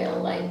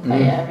Townfield Lane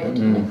Bay area,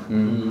 didn't it?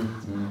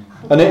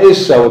 And it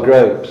is sour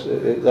grapes,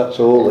 that's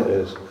all it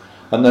is.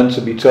 And then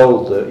to be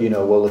told that, you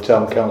know, well, the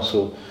town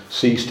council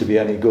ceased to be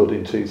any good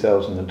in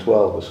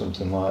 2012 or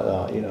something like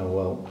that, you know,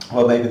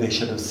 well, maybe they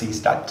should have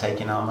ceased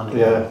taking our money.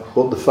 Yeah,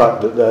 but the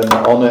fact that they're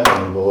not on it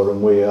anymore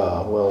and we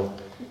are, well,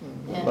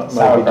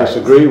 maybe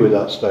disagree with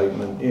that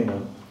statement, you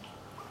know.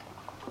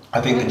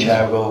 I think the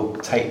chair will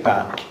take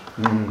back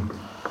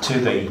to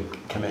the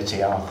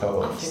committee our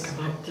thoughts. I think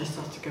I might just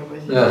have to go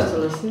with you just to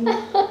listen.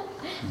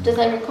 Do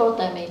they record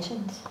their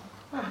meetings?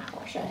 What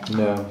a shame.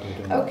 No, they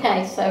don't.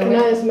 Okay, so... Can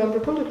I as a member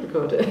of public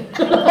record it?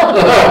 I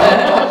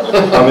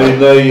mean,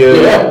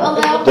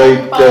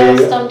 they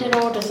standing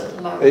orders at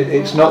the moment.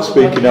 It's not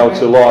speaking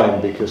out of line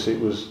because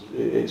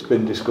it's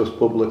been discussed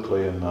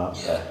publicly and that.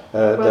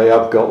 They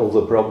have got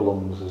other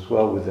problems as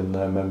well within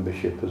their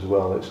membership as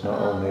well. It's not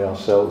only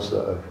ourselves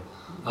that have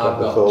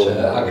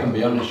I can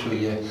be honest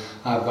with you,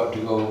 I've got to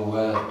go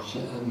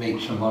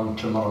meet someone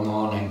tomorrow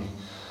morning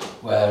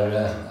where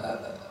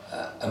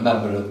a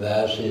member of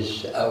theirs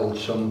has held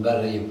some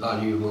very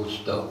valuable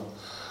stuff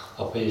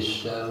of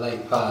his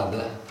late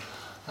father,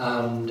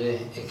 and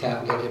he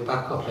can't get it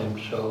back off him,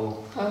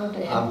 so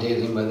I'm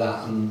dealing with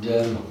that, and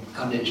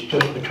it's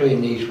just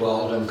between these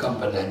walls and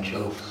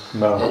confidential.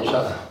 No.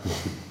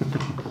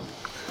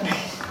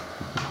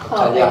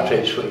 I'll tell you after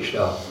it's switched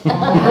off.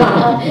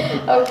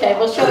 Okay,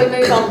 well, shall we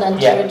move on then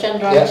to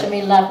agenda item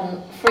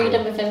 11,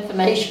 freedom of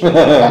information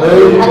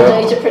and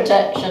data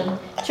protection,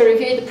 to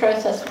review the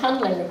process of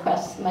handling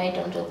requests made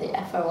under the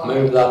FOI.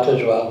 Move that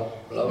as well,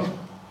 love.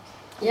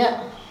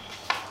 Yeah.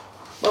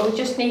 Well, we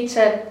just need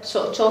to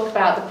sort of talk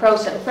about the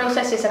process. The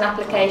process is an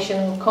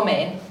application come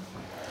in,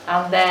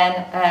 and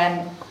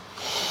then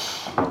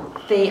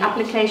the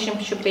application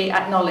should be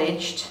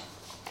acknowledged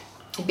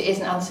if it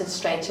isn't answered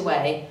straight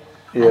away.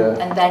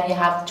 And then you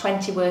have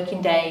 20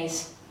 working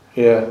days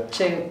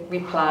to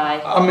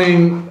reply. I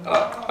mean,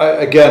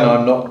 again,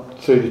 I'm not,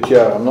 through the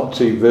chair, I'm not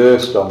too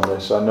versed on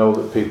this. I know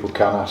that people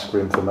can ask for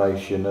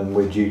information and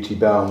we're duty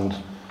bound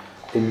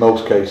in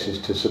most cases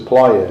to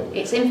supply it.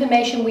 It's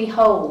information we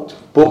hold.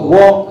 But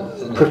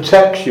what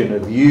protection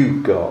have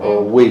you got,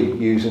 or we,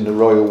 using the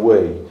royal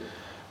we,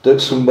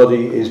 that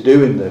somebody is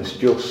doing this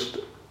just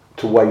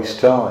to waste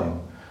time?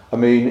 I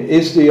mean,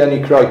 is there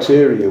any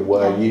criteria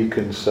where you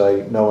can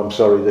say, no, I'm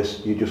sorry,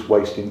 you're just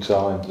wasting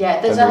time?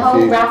 Yeah, there's a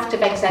whole raft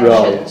of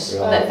exemptions,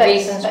 Right.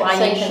 reasons why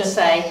you can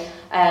say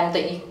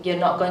that you're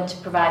not going to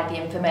provide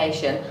the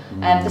information.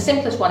 The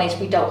simplest one is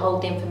we don't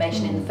hold the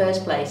information in the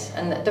first place,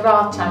 and there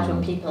are times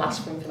when people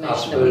ask for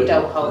information that we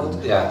don't hold.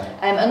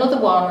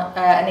 Another one,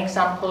 an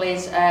example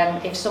is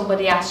if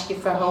somebody asks you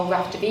for a whole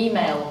raft of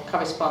email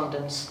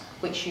correspondence,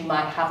 which you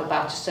might have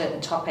about a certain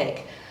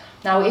topic.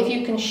 Now, if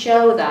you can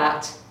show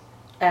that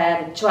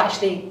to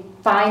actually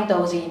find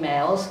those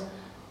emails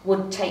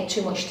would take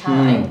too much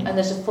time, and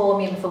there's a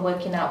formula for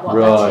working out what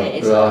that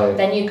is,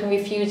 then you can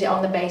refuse it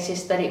on the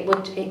basis that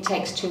it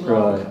takes too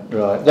long.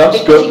 Right. That's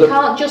because good. You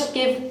can't just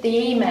give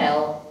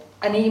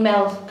an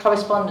email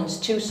correspondence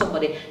to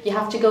somebody. You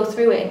have to go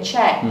through it and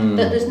check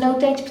that there's no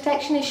data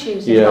protection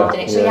issues involved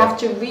in it. So you have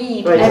to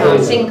read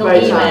every single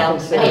email,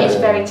 and it is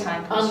very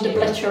time consuming.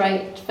 And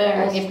obliterate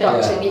various. You've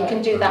got to. You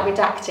can do that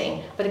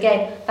redacting, but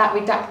again, that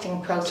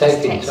redacting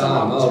process takes a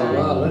long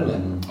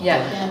time.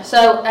 Yeah.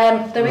 So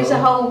there is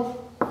a whole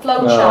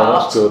flow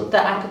chart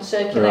that I could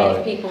circulate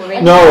if people were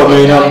interested. No, I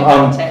mean,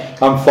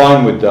 I'm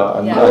fine with that.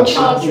 And you'll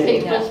charge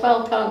people as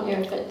well, can't you?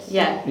 If it's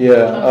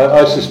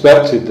I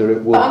suspected that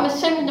it would. But I'm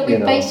assuming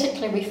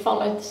that we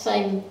followed the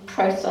same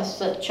process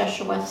that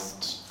Cheshire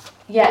West.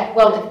 Yeah,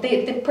 well,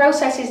 the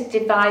process is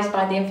devised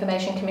by the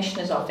Information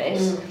Commissioner's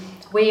Office.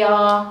 We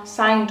are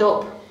signed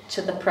up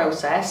to the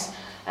process.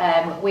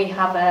 We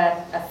have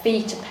a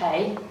fee to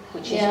pay,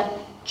 which is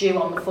due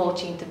on the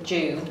 14th of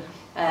June.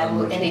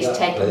 And it's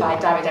taken by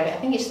direct debit. I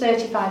think it's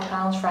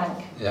 £35,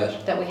 Frank.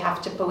 Yes. That we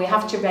have to, but we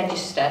have to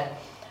register.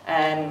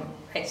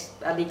 It's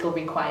a legal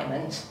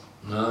requirement.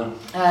 No.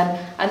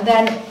 And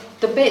then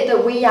the bit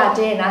that we add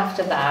in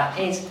after that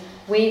is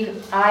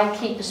I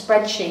keep a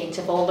spreadsheet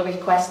of all the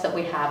requests that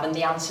we have and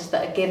the answers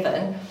that are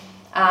given.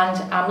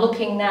 And I'm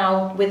looking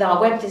now with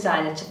our web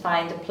designer to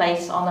find a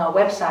place on our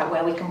website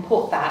where we can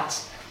put that.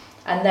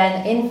 And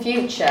then in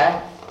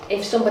future,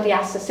 if somebody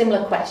asks a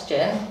similar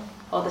question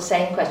or the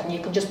same question, you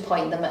can just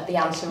point them at the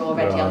answer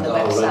already on the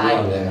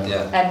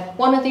website.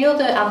 One of the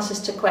other answers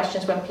to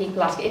questions when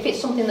people ask, if it's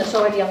something that's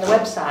already on the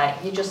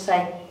website, you just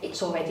say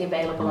it's already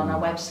available on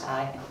our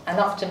website. And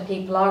often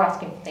people are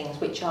asking for things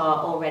which are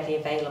already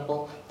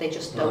available, they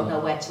just don't know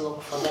where to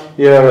look for them.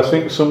 Yeah, I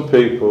think some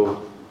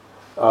people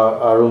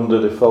are under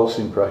the false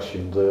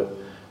impression that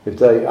if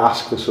they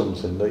ask for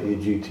something that you're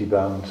duty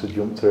bound to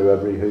jump through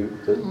every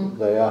hoop that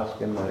they ask,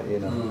 isn't it, you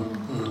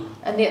know.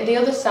 And the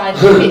other side,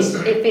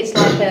 if it's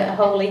like a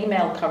whole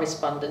email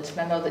correspondence, and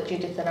I know that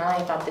Judith and I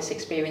have had this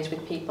experience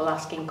with people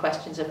asking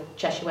questions of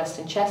Cheshire West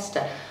and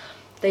Chester,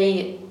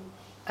 the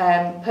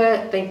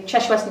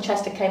Cheshire West and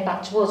Chester came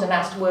back to us and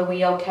asked were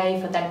we okay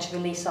for them to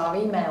release our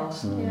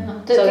emails.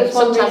 So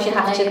sometimes you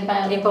have to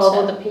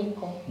involve other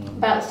people.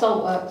 About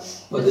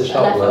Saltworks. Well, the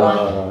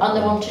Saltworks. And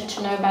they wanted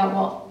to know about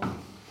what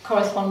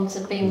correspondence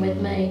had been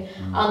with me,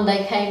 and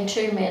they came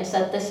to me and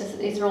said,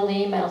 these are all the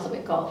emails that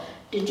we've got.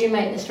 Did you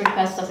make this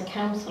request as a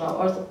councillor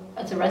or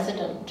as a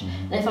resident?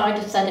 And if I'd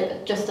have said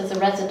it just as a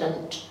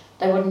resident,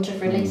 they wouldn't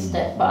have released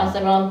it. But as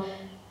they're on,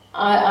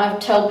 I've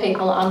told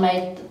people I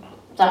made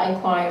that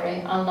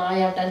inquiry and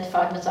I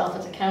identified myself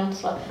as a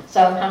councillor,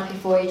 so I'm happy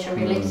for you to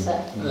release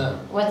it.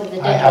 Whether they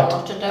did or not,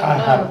 I don't know. I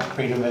had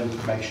freedom of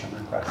information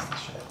request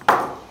this year.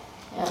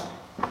 Yeah.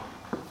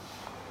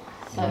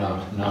 So,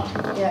 No.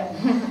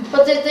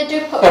 But they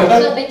do put,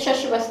 certainly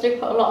Cheshire West do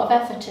put a lot of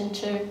effort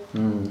into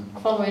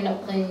following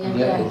up the...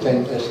 I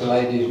think this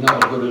lady's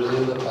not as good as the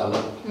other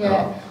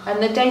fella.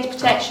 And the data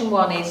protection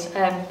one is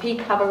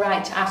people have a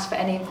right to ask for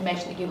any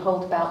information that you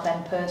hold about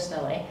them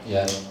personally.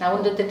 Now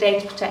under the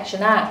Data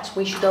Protection Act,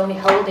 we should only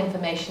hold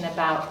information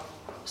about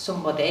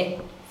somebody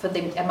for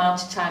the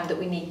amount of time that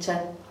we need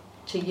to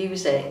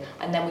use it,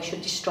 and then we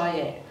should destroy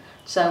it.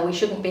 So we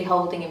shouldn't be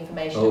holding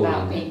information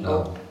about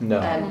people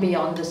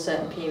beyond a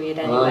certain period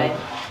anyway.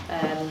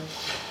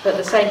 But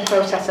the same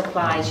process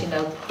applies, you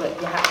know, but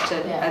you have to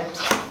add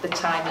the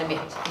time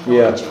limit in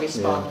order to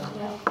respond.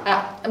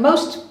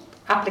 Most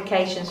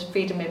applications for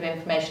freedom of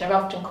information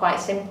are often quite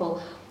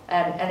simple,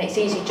 and it's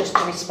easy just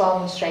to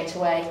respond straight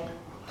away.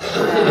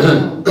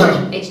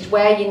 It's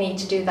where you need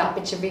to do that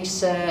bit of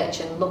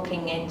research and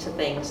looking into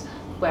things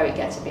where it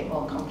gets a bit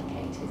more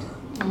complicated.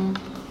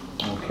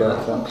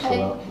 Okay, thanks for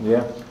that.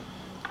 Yeah.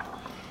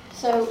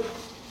 So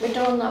we're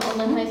done on that one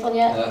then, Hazel,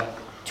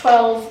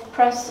 12,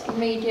 press and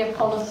media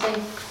policy.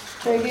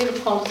 To review the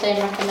policy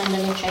and recommend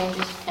any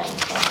changes to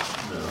council.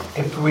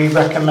 If we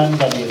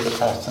recommend any of the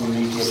press and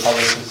media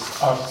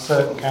policies, are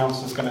certain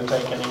councils going to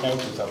take any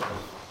notice of them?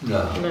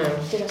 No.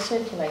 Did I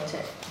circulate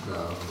it?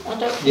 No. I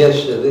don't.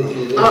 Yes,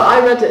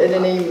 I read it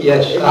in an email.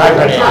 Yes, I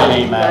read it in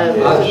an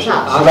email.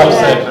 I've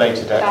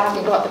circulated it. I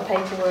haven't got the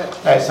paperwork.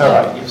 It's all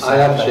right. You've I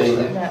have seen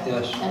it.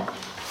 Yes.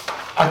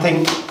 I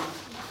think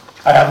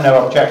I have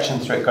no objection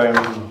to it going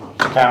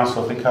to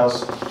council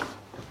because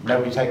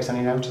nobody takes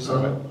any notice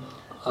of it.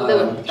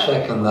 I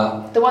second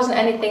that. There wasn't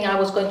anything I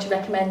was going to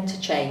recommend to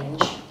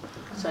change,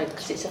 so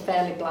because it's a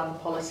fairly bland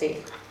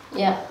policy.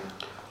 Yeah.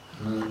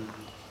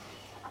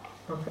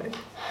 Okay.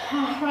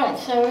 Right,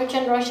 so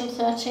agenda item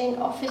 13,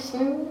 office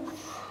move.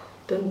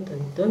 Dun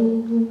dun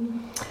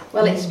dun.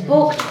 Well, it's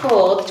booked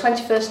for the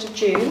 21st of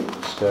June.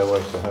 Stairway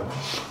to heaven.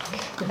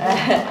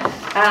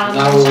 And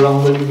Now how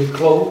long will you be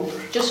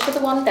closed? just for the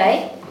one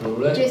day. Do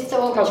Lovely. you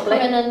still want me to come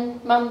Probably. in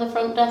and man the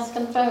front desk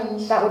and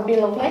phones? That would be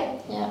lovely.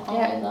 Yeah, I'll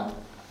Yeah. do that.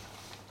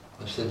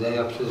 That's the day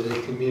after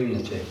the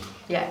community.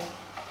 Yeah.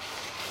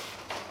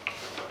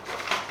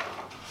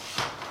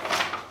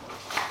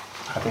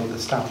 I think the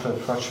staff of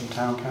Frodsham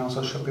Town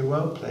Council should be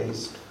well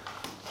pleased.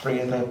 3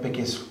 of their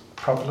biggest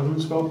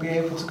problems won't be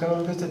able to go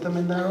and visit them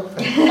in their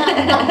office.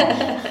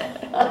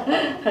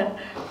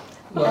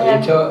 What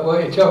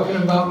are you talking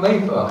about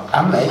me for?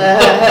 And they.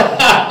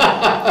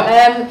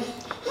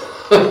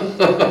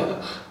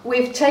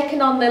 We've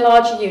taken on the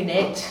larger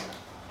unit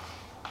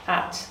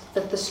at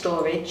the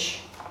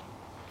storage.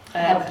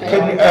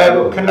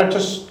 Can I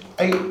just...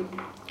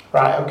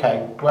 right,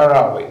 okay. Where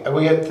are we? Are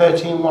we at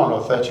 13.1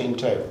 or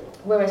 13.2?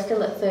 We're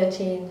still at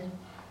 13.1.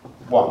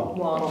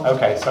 1.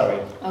 Okay, sorry.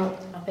 Oh,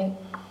 I think.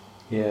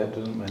 Yeah, it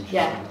doesn't mention.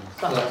 Yeah.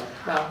 that. Well,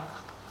 well.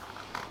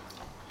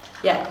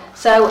 Yeah.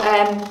 So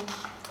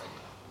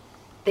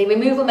the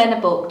removal men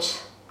are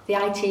booked, the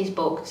IT's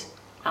booked,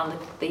 and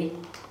the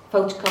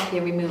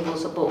photocopier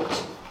removals are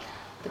booked.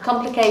 The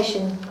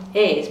complication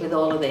is with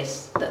all of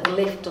this that the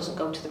lift doesn't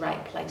go to the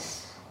right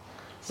place.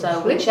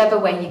 So whichever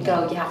way you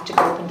go, you have to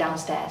go up and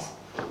downstairs.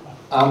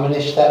 How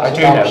many steps? I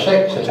do About know.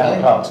 6, isn't Town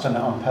it? Park's done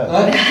it on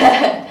purpose.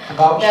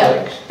 About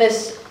No,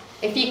 6.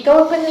 if you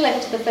go up in the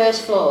lift to the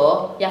first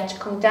floor, you have to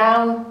come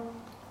down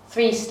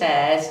 3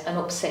 stairs and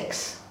up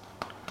 6.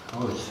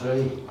 Oh, it's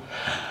 3.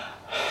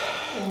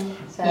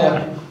 So,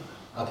 Yeah,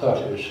 I thought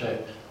it was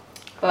 6.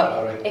 but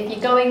Sorry. if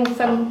you're going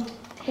from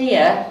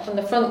here, from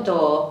the front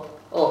door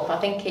up, I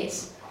think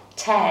it's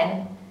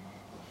 10,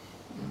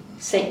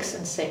 6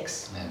 and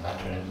 6. Yeah,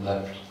 better in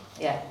left.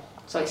 Yeah,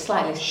 so it's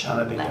slightly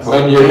Shanna be less.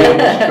 done. When you're in,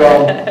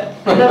 strong.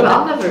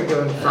 I'll never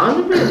go and find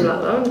a room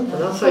like that.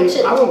 That's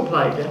why I won't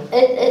play again.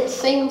 It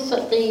seems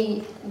that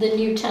the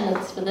new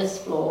tenants for this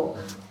floor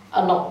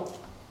are not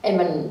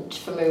imminent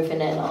for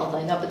moving in, are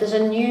they? No, but there's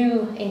a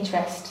new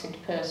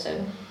interested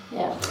person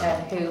Yeah.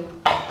 who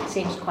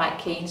seems quite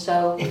keen,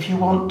 so If you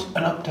want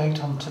an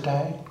update on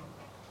today,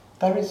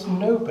 there is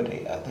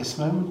nobody at this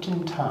moment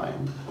in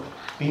time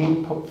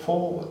being put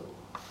forward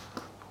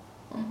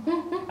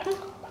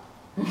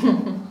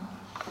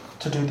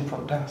to do the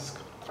front desk.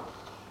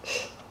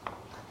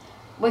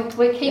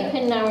 We're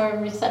keeping our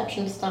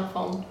reception staff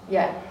on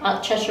yeah.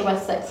 at Cheshire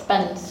West's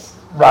expense.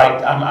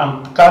 Right,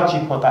 I'm glad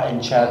you put that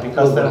in, Chair,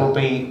 because there will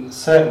be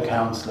certain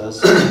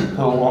councillors who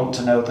will want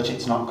to know that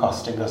it's not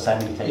costing us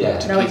anything Yeah.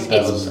 to No, keep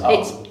those on.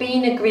 it's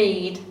been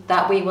agreed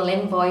that we will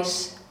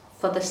invoice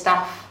for the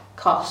staff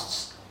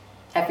costs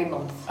every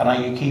month. And are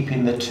you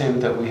keeping the 2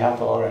 that we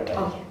have already?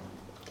 Oh,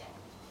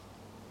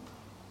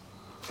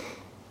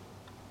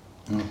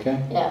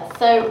 Okay. Yeah,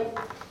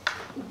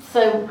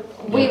 so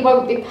we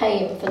won't be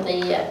paying for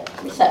the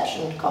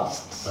reception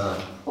costs.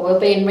 Right. We're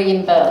being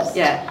reimbursed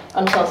yeah.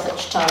 until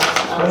such time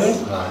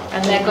as... Right.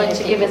 And they're going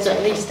to give us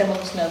at least a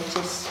month's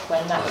notice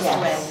when that's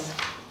Yes.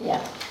 to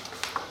end.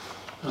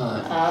 Yeah.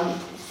 Right.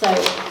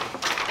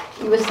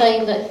 So you were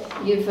saying that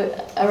you've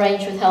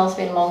arranged with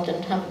Helsby in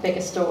London to have a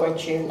bigger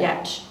storage unit.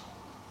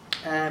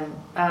 Yeah.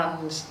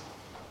 And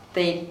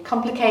the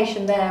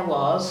complication there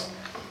was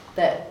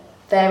that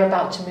they're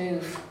about to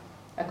move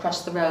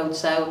across the road,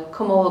 so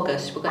come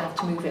August we're going to have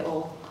to move it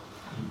all.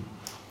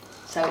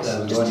 So it's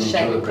They're just going a into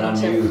shame a we brand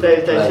come new to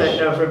They're place.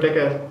 taking over a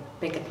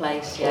bigger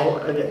place, yeah.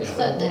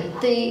 So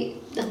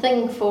the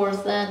thing for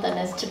us there then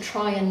is to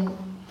try and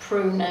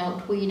prune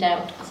out, weed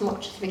out as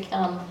much as we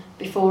can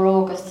before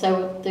August,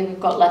 so that we've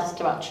got less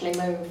to actually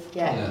move.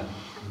 Yeah. Yeah.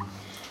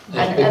 And- It's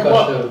and because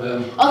what-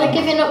 of... Are they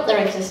giving up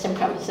their existing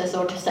premises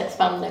or just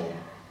expanding?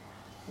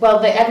 Well,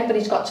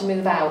 everybody's got to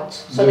move out,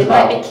 so Move they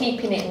might out. be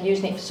keeping it and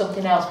using it for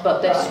something else,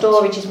 but the Right.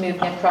 storage is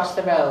moving across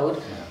the road.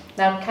 Yeah.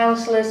 Now,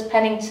 councillors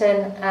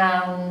Pennington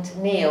and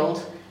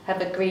Neild have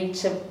agreed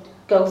to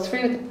go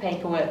through the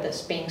paperwork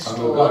that's being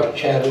And we've got stored a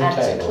chair and and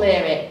to table.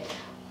 clear it.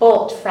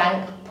 But,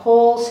 Frank,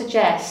 Paul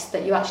suggests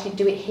that you actually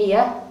do it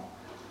here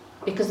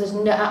because there's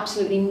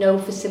absolutely no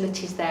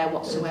facilities there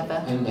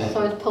whatsoever. In there.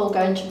 So is Paul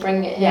going to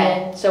bring it here?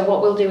 Yeah, so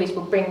what we'll do is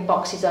we'll bring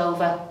boxes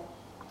over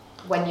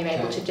when you're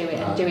able Okay, to do it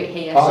and right. do it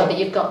here Fine. so that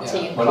you've got tea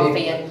Yeah. and Well,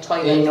 coffee and He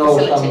toilet knows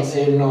facilities.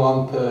 he know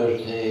on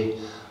Thursday.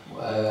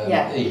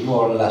 Yeah. He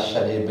more or less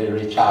said he'd be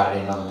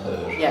retiring on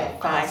Thursday. Yeah,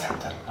 fine.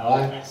 All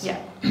right? Yeah.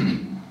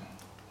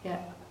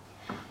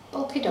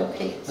 Okie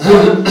dokie.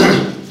 So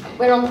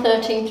we're on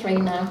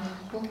 13.3 now,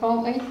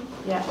 aren't we?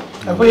 Yeah.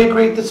 Have we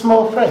agreed the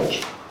small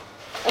fridge?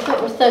 I thought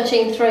it was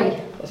 13.3.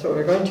 That's what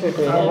we're going to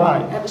agree Oh, on.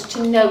 right. That was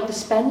to note the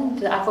spend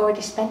that I've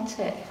already spent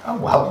it. Oh,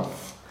 well.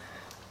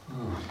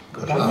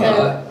 Good So, on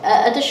So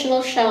you.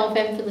 additional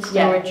shelving for the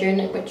storage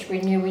unit, which we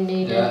knew we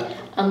needed, Yeah,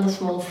 and the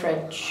small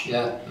fridge,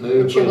 yeah,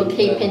 move. which you will with,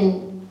 keep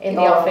in In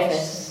the your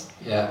office.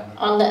 Yeah,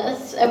 And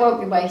it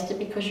won't be wasted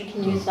because you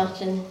can use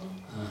that in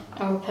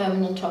our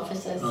permanent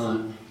offices.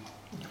 right.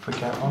 If we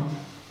get one.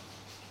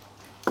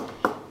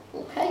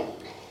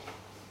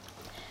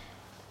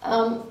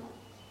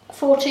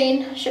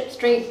 14 Ship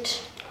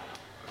Street,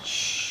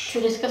 to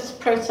discuss the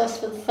process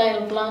for the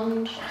sale of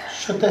land.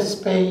 Should this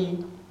be?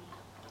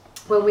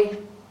 Well,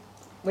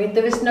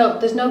 there's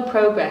no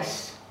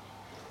progress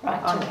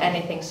on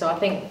anything, so I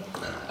think.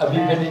 Have you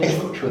been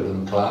in touch with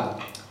them, Claire?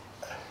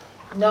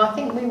 No, I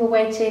think we were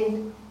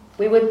waiting.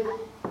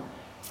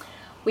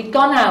 We'd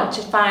gone out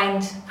to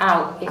find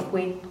out if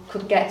we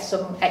could get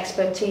some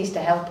expertise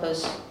to help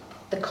us,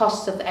 the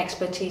costs of the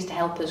expertise to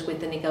help us with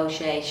the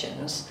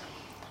negotiations.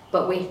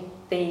 But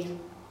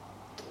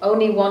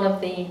only one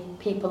of the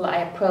people that I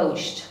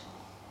approached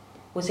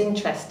was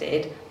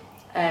interested,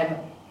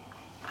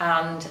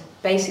 and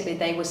basically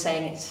they were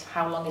saying it's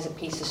how long is a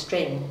piece of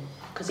string,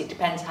 because it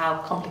depends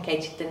how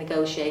complicated the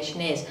negotiation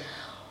is.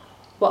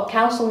 What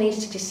council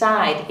needs to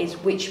decide is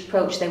which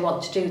approach they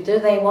want to do. Do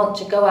they want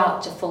to go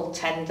out to full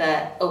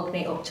tender,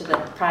 opening it up to the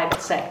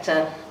private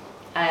sector,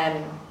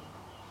 and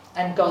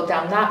go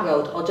down that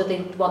road, or do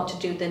they want to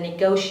do the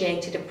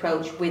negotiated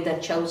approach with a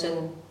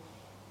chosen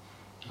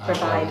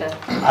provider?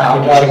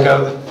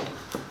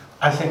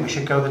 I think we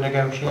should go the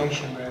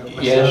negotiation route.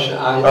 Yes,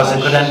 because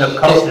it could end up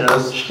costing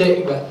us.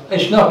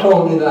 It's not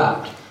only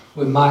that,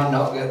 we might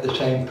not get the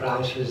same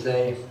price as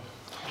they.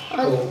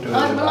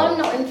 I'm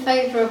not in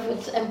favour of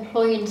us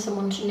employing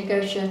someone to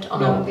negotiate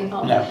on our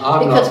behalf,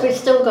 because we've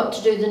still got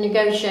to do the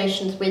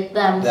negotiations with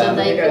them, so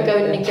they can go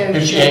and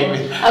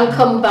negotiate and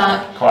come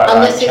back.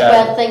 And this is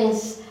where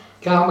things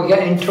can't we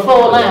get in touch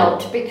fall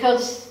out,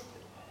 because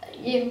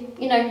you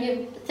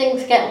know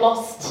things get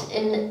lost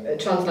in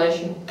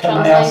translation. Can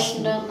I ask,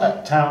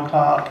 Town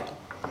Clerk,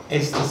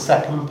 is the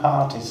second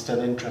party still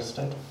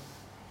interested?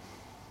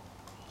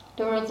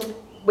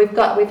 We've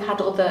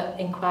had other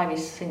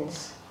inquiries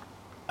since.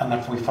 And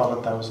have we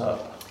followed those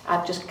up?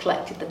 I've just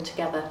collected them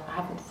together. I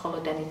haven't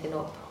followed anything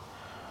up.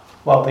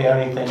 Well, the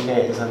only thing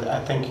is,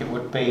 I think it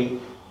would be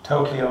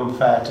totally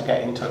unfair to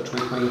get in touch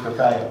with Weaver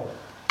Vale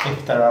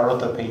if there are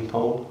other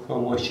people who are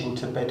wishing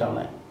to bid on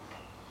it.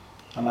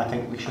 And I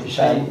think we should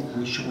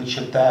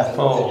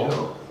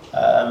therefore.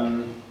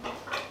 I'm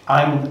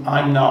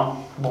not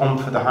one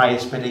for the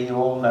highest bidder. You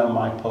all know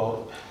my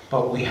point,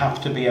 but we have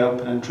to be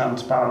open and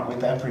transparent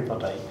with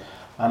everybody.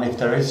 And if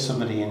there is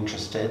somebody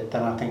interested,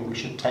 then I think we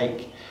should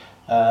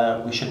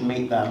we should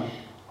meet them.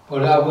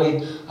 Well, are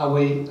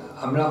we?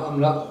 I'm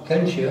not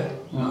against you.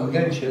 I'm not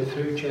against you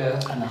through chair.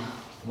 I know.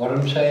 What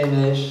I'm saying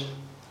is,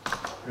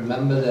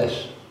 remember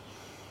this.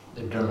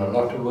 They've done a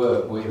lot of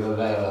work. We've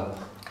availed.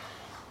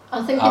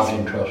 I think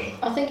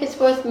it's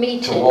worth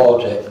meeting.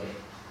 Towards it.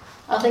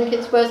 I think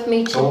it's worth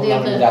meeting the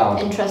other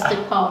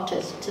interested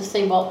parties to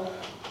see what.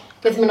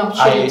 Give them an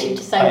opportunity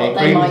to say what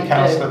they might do. I agree with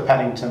Councillor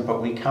Pennington,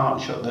 but we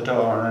can't shut the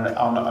door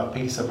on a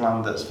piece of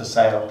land that's for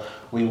sale.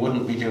 We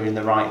wouldn't be doing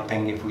the right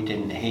thing if we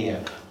didn't hear.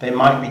 They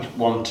might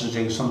want to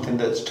do something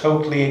that's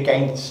totally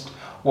against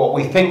what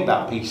we think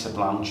that piece of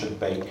land should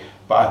be,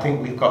 but I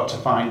think we've got to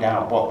find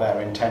out what their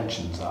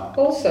intentions are.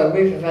 Also,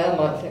 Weaver Vale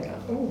might think,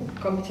 oh,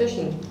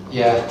 competition.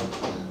 Yeah.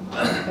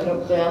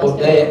 But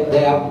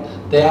they have,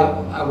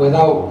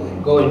 without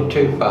going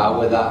too far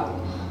with that,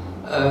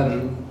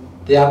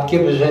 they have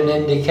given us an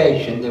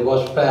indication they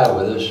was fair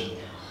with us.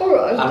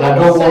 Right, and I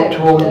don't want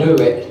to undo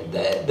it.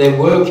 They're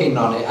working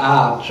on it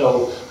hard,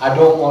 so I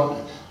don't want.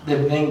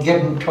 They've been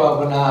given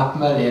 12.5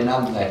 million,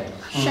 haven't they?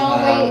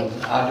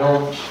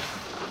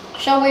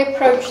 Shall we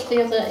approach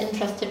the other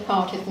interested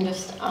parties and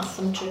just ask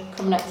them to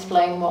come and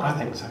explain what? I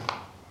think so.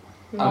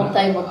 What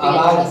they would be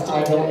interested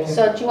in doing.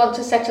 So, do you want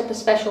to set up a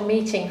special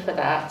meeting for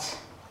that?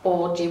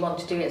 Or do you want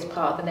to do it as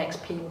part of the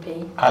next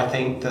P&P? I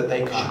think that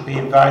they should be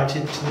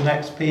invited to the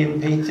next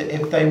P&P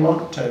if they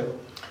want to.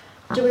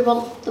 Do we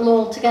want them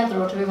all together,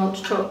 or do we want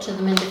to talk to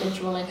them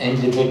individually?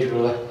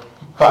 Individually.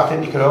 But I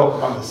think you could all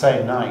come on the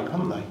same night,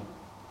 couldn't they?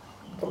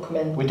 We'll come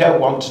in. We don't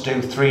want to do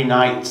 3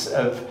 nights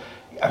of.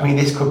 I mean,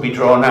 this could be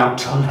drawn out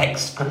till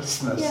next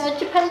Christmas. Yeah, it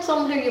depends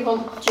on who you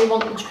want. Do you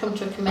want them to come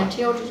to a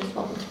committee, or do you just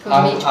want them to come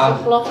and meet a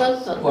couple of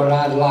us? What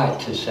I'd like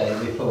to say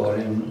before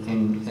in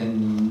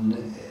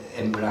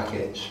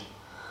brackets,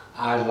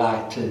 I'd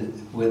like to,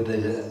 with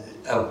the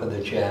help of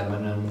the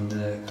chairman and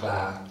the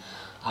clerk,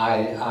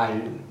 I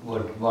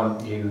would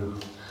want you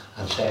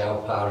and say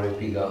how far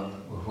have you got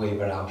with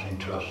Weaver Housing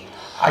Trust.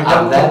 I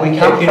don't think we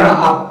can,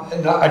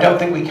 Frank. I don't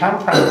think we can,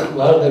 Frank.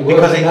 Well,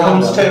 because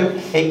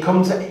it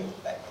comes.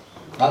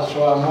 That's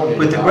what I'm worried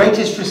with the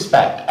greatest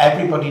respect,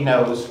 everybody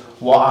knows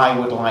what I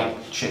would like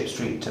Ship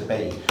Street to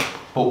be.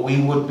 But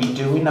we would be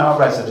doing our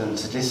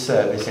residents a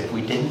disservice if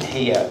we didn't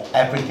hear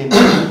everything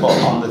that we put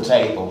on the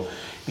table,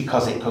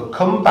 because it could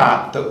come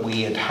back that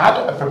we had had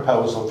a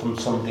proposal from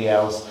somebody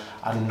else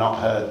and not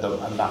heard them,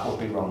 and that would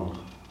be wrong.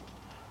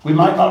 We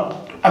might not.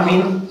 I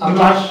mean,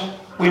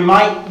 we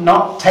might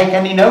not take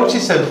any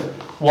notice of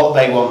what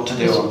they want to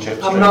do on Ship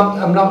Street.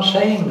 I'm not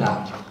saying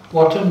that.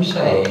 What I'm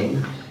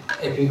saying,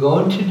 if you're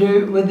going to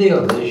do it with the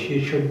others,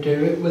 you should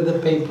do it with the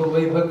people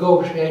we've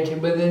negotiated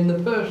with in the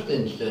first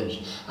instance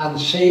and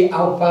see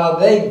how far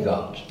they've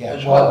got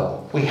as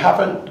well. We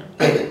haven't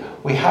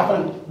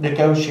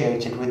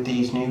negotiated with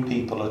these new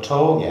people at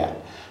all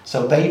yet.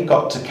 So they've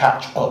got to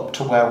catch up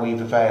to where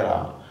Weaver Vale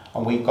are,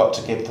 and we've got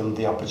to give them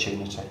the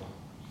opportunity.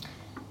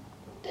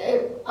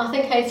 I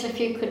think, Hazel, if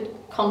you could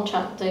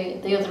contact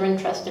the other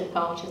interested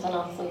parties and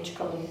ask them to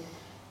come and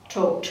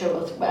talk to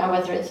us,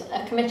 whether it's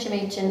a committee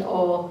meeting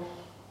or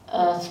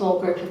a small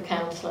group of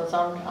councillors.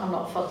 I'm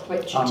not fussed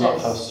which it is. I'm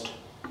not fussed.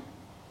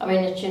 I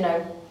mean, it's,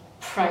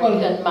 Frank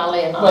and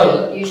Mally and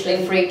I are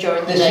usually free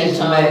during the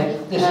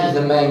daytime. This is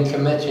the main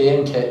committee,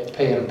 isn't it?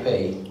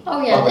 P&P.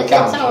 Oh yeah, it's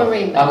our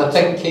remit. And I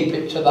think keep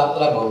it to that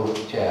level,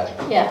 Chair.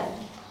 Yeah.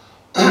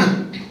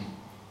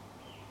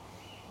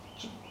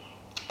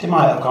 They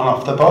might have gone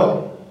off the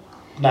boil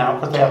now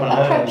because they haven't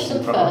heard anything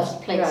them from first,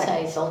 us. please, Right.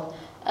 Hazel.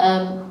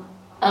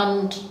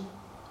 And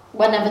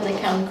whenever they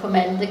can come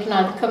in, they can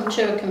either come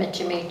to a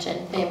committee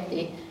meeting,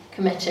 P&P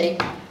committee,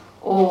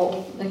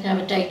 or they can have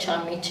a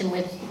daytime meeting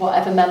with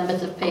whatever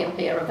members of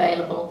P&P are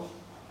available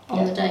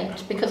on the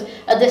date. Because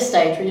at this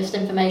stage we're just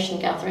information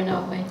gathering,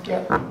 aren't we?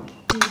 Yeah.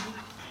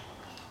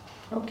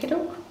 Okie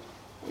doke.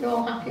 You're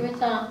all happy with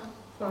that?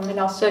 And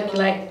I'll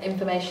circulate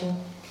information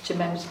to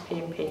members of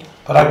P&P.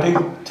 But I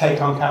do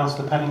take on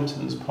Councillor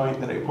Pennington's point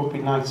that it would be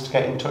nice to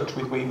get in touch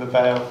with Weaver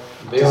Vale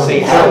to see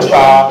how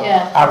far,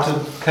 out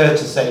of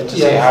courtesy, to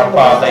see how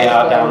far they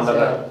are down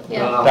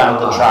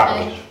the track.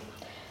 Okay.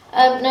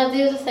 Now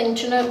the other thing,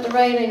 do you know, the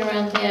railing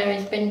around the area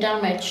has been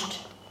damaged.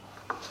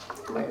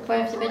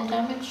 Where have they been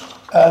damaged?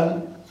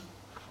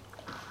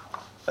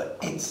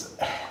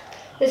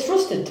 It's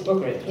rusted to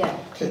bugger it. Yeah.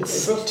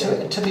 It's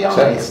rusted. To be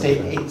honest,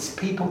 it's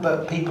people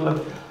are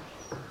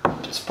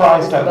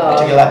surprised to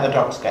let the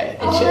dogs get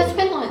in. Oh, it's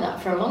been like that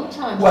for a long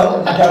time.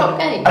 Well, I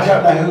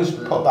don't know who's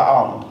put that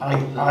on.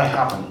 I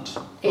haven't.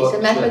 It's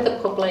a member of the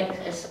public.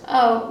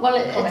 Oh, well,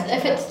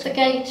 if it's the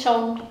gate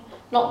on,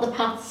 not the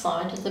path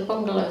side, it's the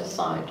bungalow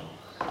side.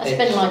 It's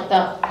been like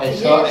that for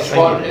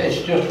years.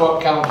 It's just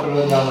what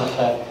Councillor Donna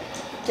said.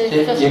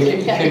 You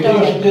can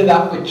just do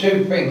that with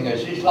two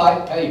fingers. It's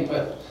like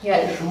paper. Yeah.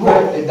 It's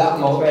roughly that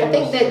much. I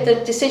think that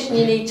the decision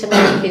you need to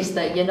make is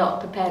that you're not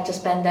prepared to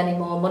spend any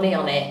more money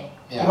on it.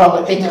 Yeah.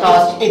 Well,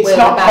 because it's we're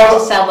not about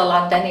to sell the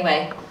land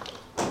anyway.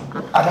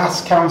 I'd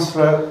ask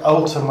Councillor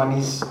Oulton when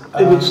he's...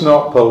 if it's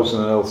not posing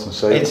an health and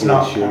safety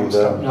issue,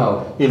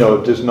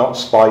 then, there's not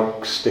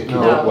spikes sticking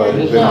up where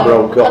they've been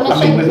broke up.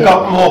 I mean, we've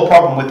got more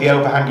problem with the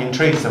overhanging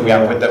trees than we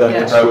have with the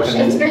broken...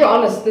 And to be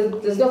honest,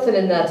 there's nothing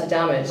in there to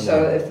damage,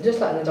 so if they're just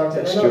letting the dogs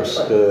in, they're not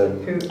just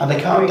and they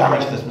can't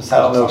damage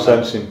themselves. There's no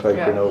sense in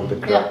papering over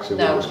the cracks if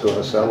it was going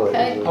to sell it.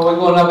 Are we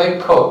going to have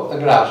it cut, the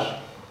grass?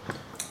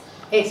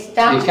 It's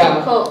down to be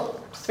cut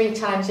 3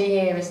 times a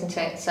year, isn't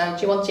it? So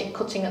do you want it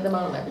cutting at the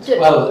moment?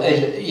 Well,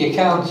 you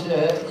can't,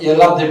 you'll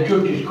have the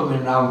judges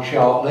coming round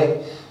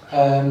shortly.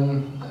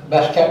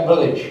 Best kept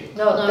village.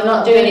 No, they're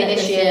not doing it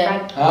this year,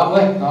 Frank. Aren't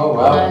we? Oh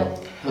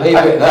well, leave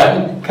it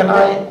then. Can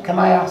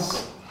I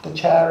ask the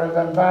Chair of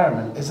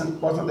Environment,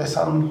 wasn't this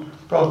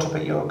brought up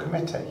at your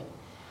committee?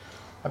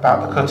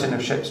 About the cutting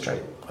of Ship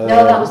Street? No,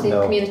 that was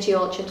the community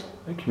orchard.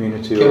 The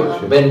community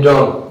orchard. Been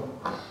done.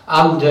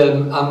 And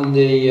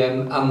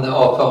the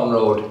Hawthorne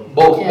Road,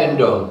 both been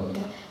done.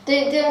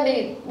 The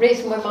only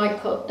reason we might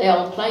cut the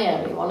old play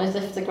area one is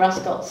if the grass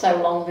got so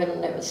long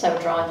and it was so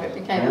dry that it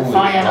became a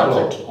fire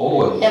hazard.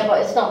 Always. Yeah,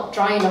 but it's not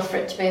dry enough for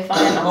it to be a fire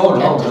hazard.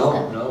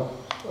 No.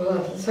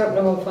 Well, let's hope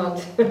no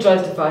one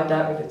tries to find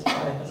out if it's a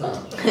fire hazard.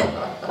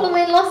 Well,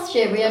 I mean, last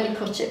year we only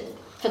cut it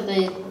for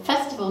the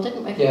festival,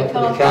 didn't we? Yeah,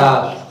 for the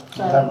cars.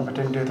 So. We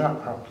didn't do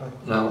that properly.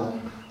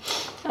 No.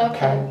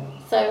 Okay.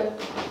 So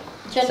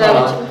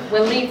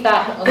we'll leave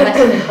that unless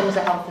it becomes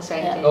a health and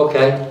safety. Yeah.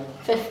 Okay.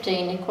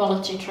 15,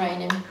 equality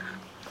training.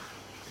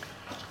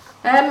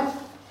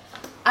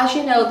 As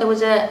you know, there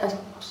was a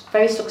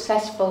very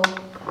successful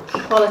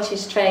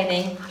equalities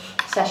training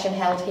session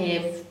held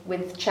here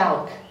with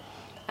Chalk.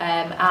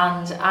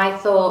 And I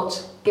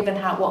thought, given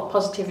what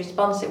positive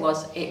response it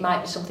was, it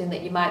might be something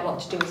that you might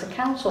want to do as a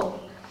council.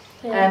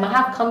 I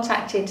have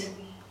contacted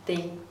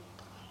the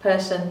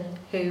person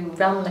who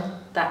ran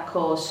that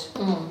course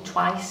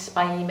twice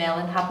by email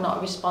and had not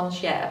a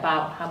response yet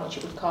about how much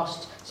it would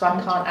cost, so I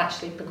can't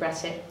actually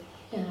progress it.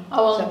 Yeah.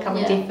 So can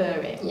we defer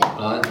it? Yeah.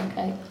 Right.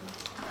 Okay.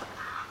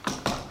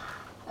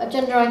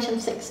 Agenda item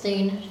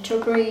 16,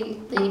 to agree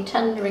the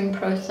tendering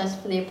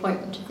process for the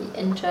appointment of the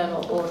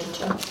internal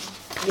auditor.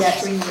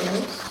 Yes. 3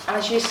 years.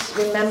 As you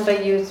remember,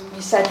 you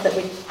said that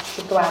we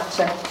should go out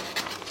to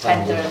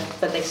tender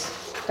for this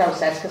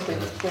process because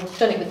we've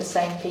done it with the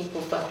same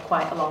people for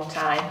quite a long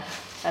time.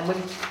 And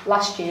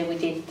last year we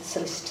did the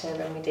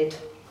solicitor and we did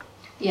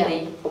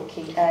the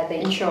bookkeeping, the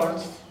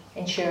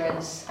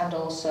insurance and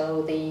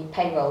also the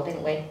payroll,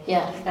 didn't we?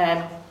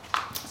 Yeah.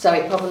 So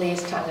it probably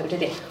is time that we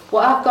did it.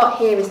 What I've got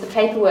here is the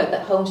paperwork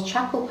that Holmes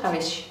Chapel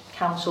Parish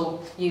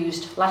Council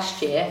used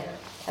last year,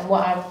 and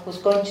what I was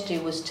going to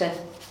do was to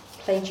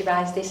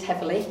plagiarise this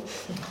heavily,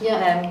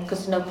 because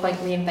there's no point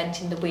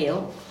reinventing the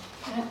wheel.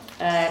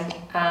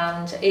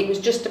 And it was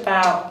just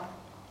about,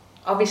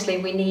 obviously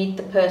we need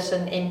the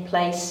person in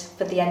place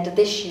for the end of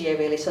this year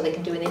really, so they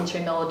can do an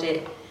interim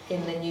audit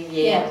in the new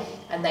year,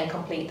 and then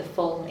complete the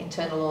full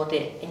internal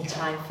audit in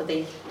time for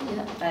the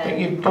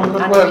you've done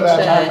good annual work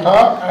there, return.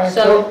 Pat.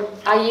 So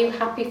are you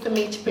happy for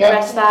me to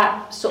progress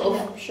that, sort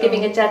of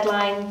giving a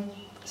deadline,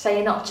 say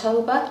in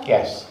October?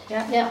 Yes.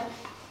 Yeah.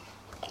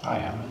 I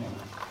am anyway.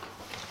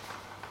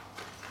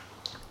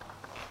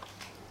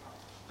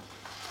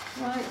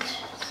 Right,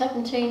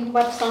 17,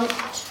 website.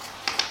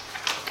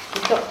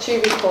 We've got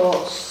 2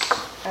 reports.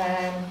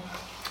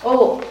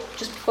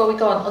 Just before we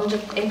go on, under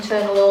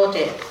internal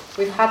audit,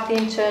 we've had the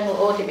internal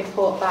audit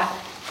report back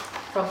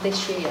from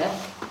this year.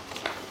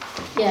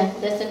 Yeah,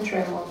 this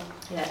interim one.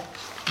 Yeah.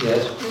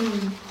 Yes.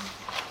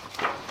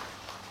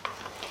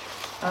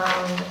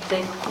 And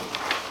the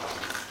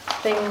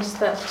things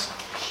that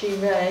she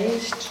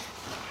raised,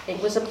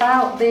 it was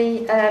about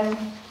the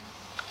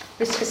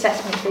risk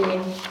assessment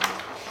being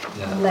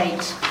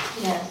late.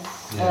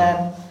 Yes.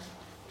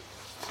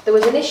 There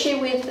was an issue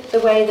with the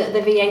way that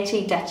the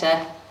VAT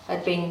debtor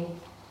had been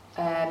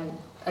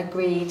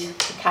agreed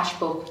to cash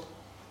book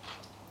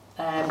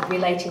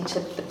relating to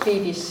the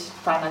previous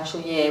financial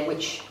year,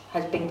 which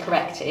has been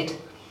corrected.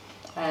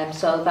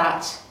 So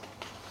that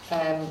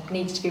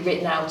needs to be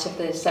written out of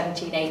the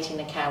 17-18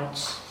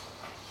 accounts.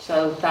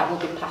 So that will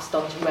be passed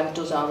on to whoever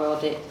does our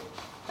audit,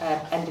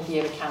 end of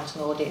year accounts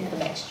and audit for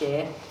next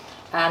year.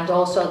 And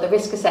also the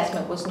risk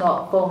assessment was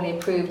not formally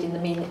approved in the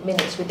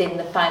minutes within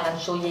the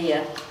financial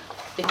year,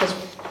 because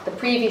the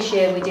previous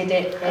year we did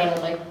it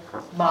in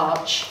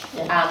March,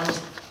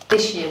 and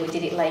this year we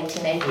did it late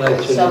in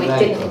April. So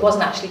it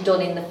wasn't actually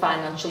done in the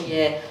financial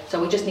year. So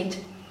we just need to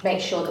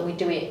make sure that we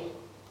do it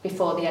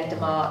before the end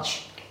of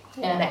March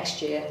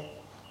next year.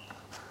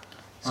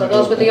 So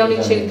those were the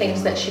only 2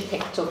 things that she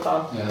picked up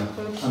on. Yeah,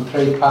 and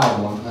 £3,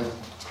 weren't they?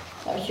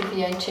 That was your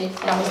VAT thing.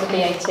 That was the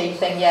VAT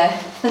thing,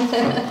 yeah.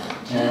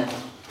 Yeah.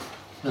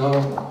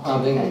 No,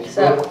 I think it's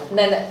so, good. and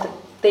then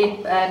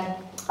the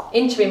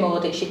interim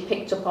audit, she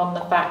picked up on the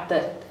fact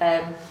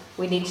that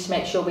we needed to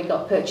make sure we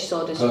got purchase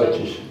orders from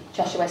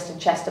Cheshire West and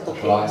Chester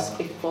bookings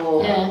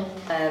before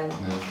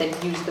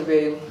they'd used the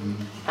room.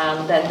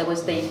 And then there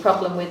was the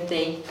problem with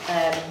the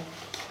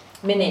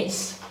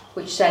minutes,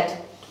 which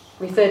said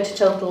referred to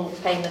total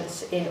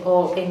payments in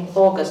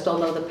August,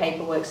 although the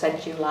paperwork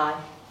said July.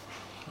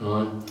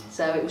 Right.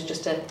 So it was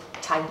just a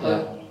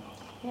typo.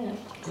 Yeah.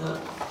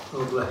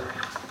 Lovely.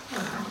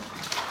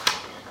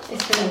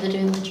 It's good they're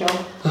doing the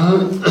job.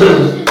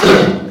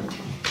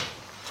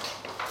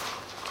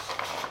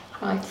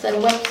 Right,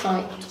 so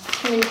website,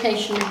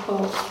 communication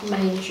reports,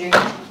 May, June.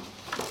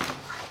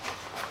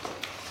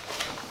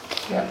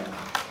 Yeah.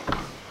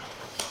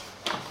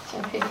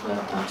 So people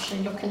are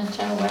actually looking at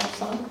our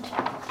website.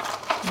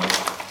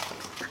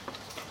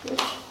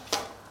 Good.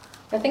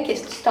 I think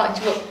it's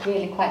starting to look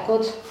really quite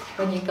good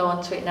when you go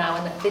onto it now,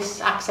 and this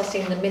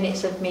accessing the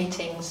minutes of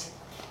meetings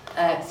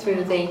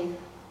through the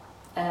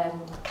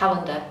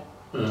calendar.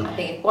 I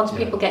think once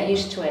people get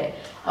used to it,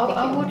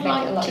 I would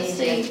like to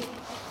see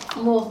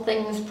more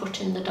things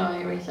put in the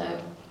diary though.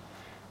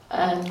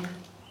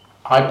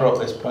 I brought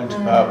this point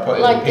about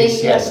putting like the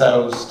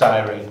PCSO's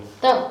diary.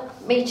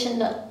 That meeting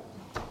that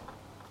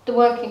the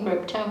working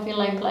group, Townfield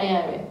Lane Play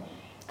Area,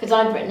 because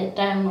I'd written it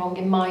down wrong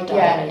in my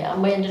diary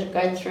and we ended up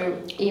going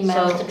through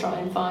emails to try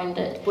and find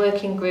it.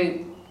 Working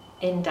group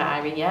in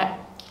diary, yeah?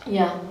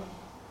 Yeah,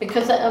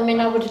 because I mean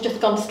I would have just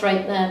gone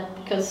straight there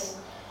because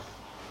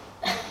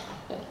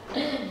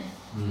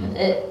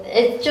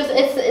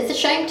it's a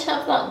shame to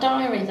have that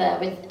diary there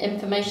with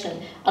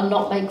information and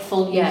not make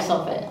full use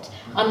of it.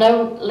 I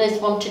know Liz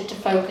wanted to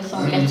focus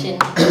on getting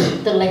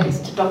the links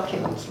to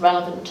documents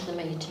relevant to the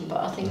meeting,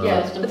 but I think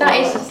but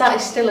that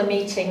is still a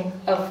meeting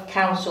of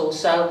council,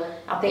 so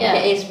I think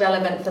it is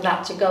relevant for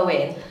that to go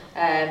in.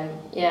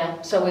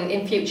 So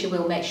in future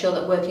we'll make sure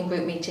that working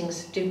group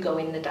meetings do go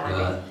in the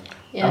diary.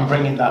 And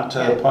bringing that to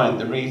the point,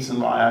 the reason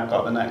why I've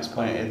got the next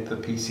point is the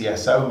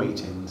PCSO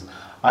meetings.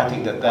 I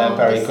think that they're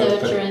very good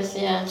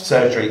for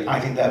surgery. I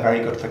think they're very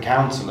good for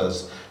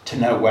counsellors to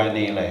know where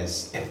Neil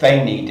is if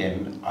they need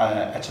him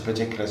at a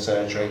particular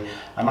surgery,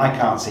 and I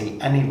can't see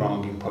any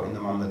wrong in putting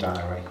them on the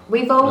diary.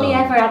 We've only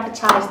ever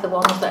advertised the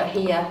ones that are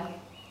here.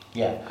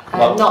 Yeah,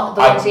 not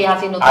the ones he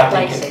has in other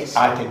places.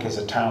 I think as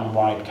a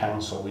town-wide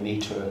council we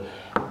need to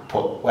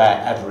put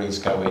wherever he's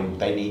going,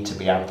 they need to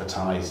be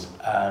advertised,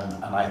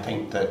 and I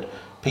think that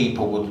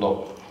people would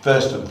look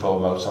first and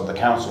foremost on the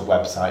council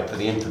website for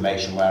the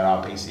information where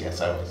our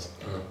PCSO is.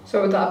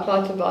 So would that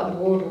apply to like the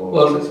ward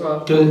walks as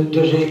well?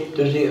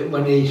 Does it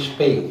when he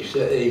speaks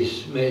does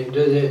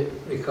it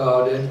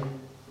record it?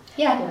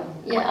 Yeah,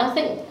 I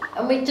think,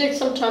 and we do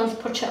sometimes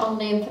put it on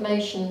the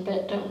information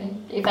bit, don't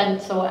we?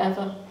 Events or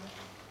whatever.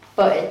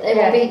 But it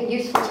would be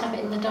useful to have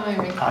it in the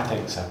diary. I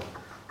think so.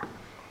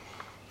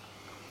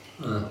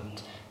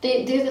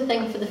 The other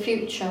thing for the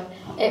future,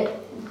 it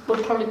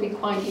would probably be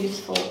quite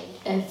useful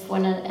if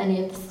when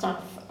any of the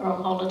staff are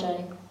on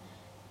holiday,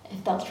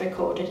 if that's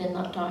recorded in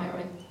that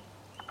diary.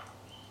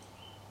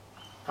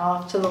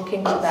 I'll have to look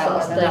into that.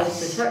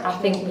 I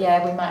think, we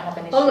might have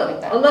an issue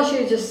with that. Unless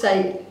you just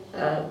say... you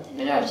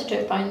don't have to do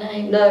it by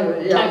name. No,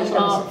 Town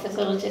clerk,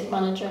 facilities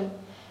manager.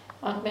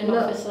 admin No.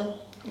 officer.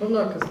 Well,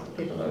 no, because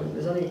people know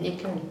there's only. You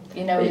can,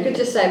 But you could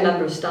just say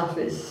member of staff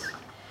is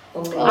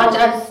on the.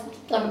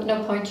 Well,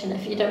 no point in it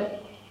if you don't.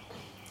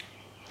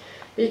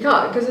 But you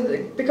can't because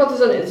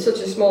there's only such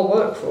a small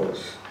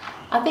workforce.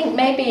 I think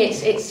maybe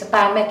it's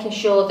about making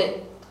sure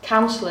that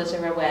councillors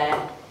are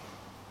aware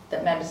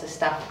that members of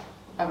staff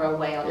are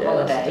away on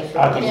holiday.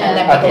 And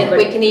then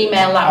we can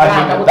email that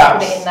round. I would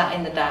put it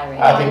in the diary.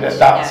 I think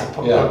that's a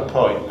good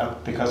point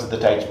because of the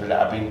data.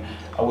 I mean,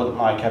 I wouldn't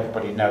like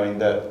everybody knowing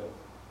that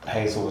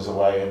Hazel was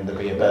away and there'd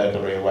be a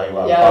burglary away.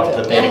 Well,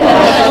 Don't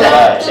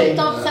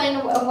say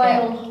away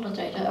on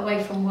holiday,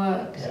 away from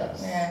work.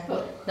 Yes. Yeah.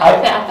 But I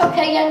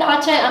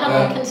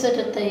haven't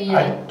considered the.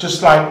 I'd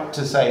just like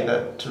to say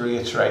that, to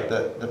reiterate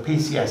that the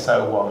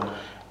PCSO one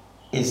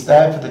is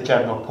there for the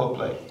general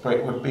public, but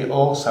it would be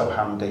also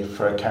handy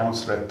for a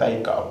councillor if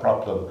they've got a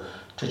problem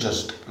to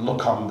just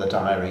look on the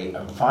diary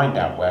and find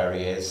out where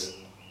he is,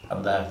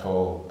 and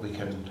therefore we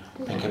can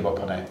pick him up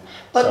on it.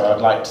 But so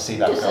I'd like to see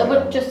that going I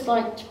would just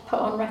like to put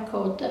on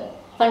record that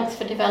thanks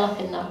for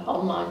developing that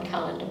online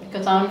calendar,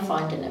 because I'm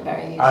finding it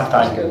very useful. I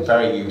find it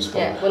very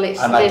useful. Yeah, well,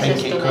 and I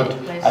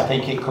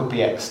think it could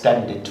be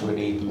extended to an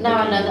even bigger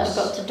I know use. that I've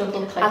got to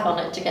double click on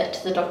it to get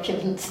to the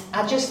documents.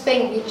 I just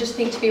think you just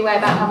need to be aware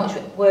about how much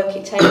work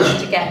it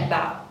takes to get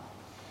that,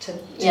 to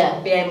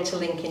be able to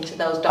link into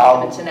those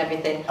documents and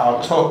everything.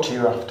 I'll talk to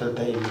you after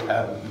the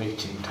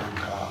meeting, Town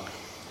Clerk.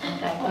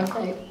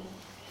 Okay.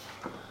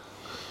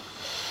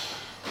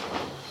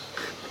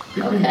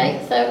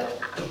 Okay, so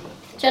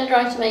agenda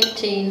item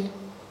 18.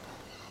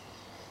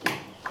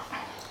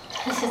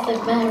 This is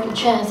the Mayor and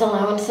Chair's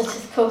allowance that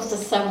has caused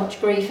us so much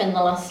grief in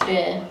the last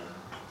year.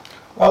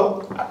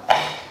 Well,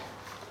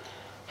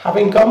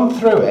 having gone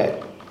through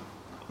it,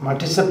 my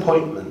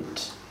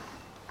disappointment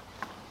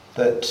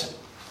that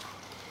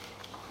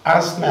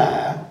as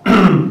Mayor,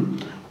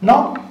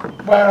 not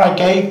where I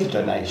gave the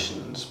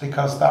donations,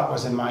 because that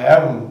was in my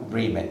own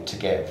remit to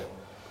give,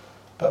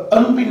 but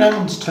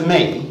unbeknownst to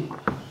me,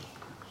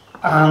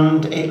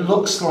 and it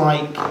looks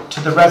like to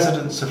the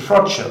residents of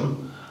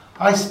Frodsham,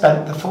 I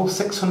spent the full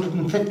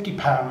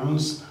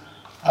 £650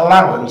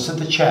 allowance of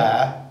the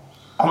chair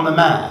on the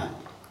Mayor,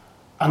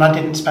 and I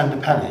didn't spend a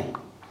penny.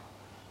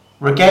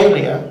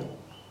 Regalia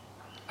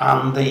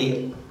and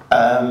the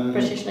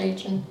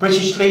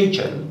British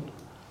Legion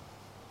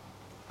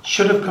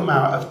should have come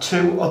out of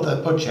two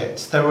other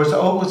budgets. There was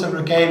always a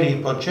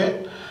Regalia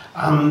budget,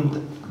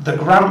 and the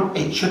grant,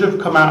 it should have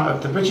come out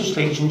of the British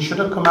Legion, should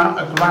have come out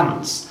of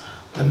grants.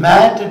 The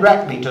Mayor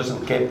directly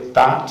doesn't give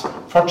that,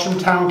 Frodsham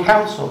Town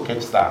Council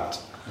gives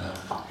that.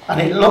 Yeah. And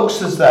it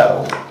looks as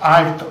though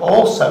I've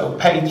also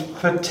paid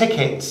for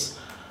tickets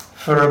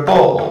for a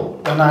ball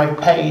when I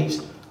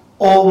paid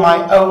all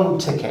my own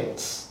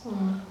tickets.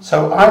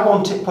 So I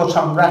want it put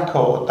on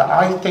record that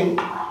I think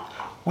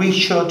we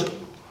should,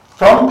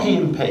 from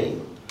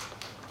P&P,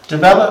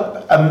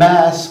 develop a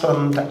Mayor's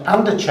Fund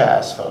and a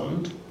Chair's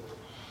Fund.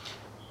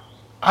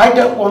 I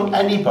don't want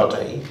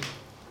anybody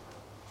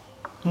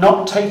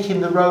not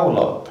taking the role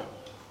up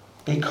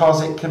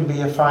because it can be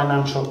a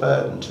financial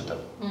burden to them.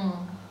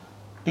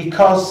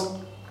 Because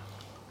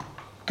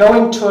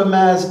going to a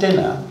mayor's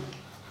dinner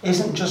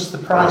isn't just the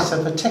price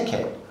of a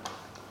ticket.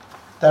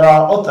 There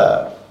are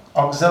other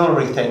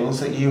auxiliary things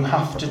that you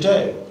have to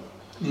do.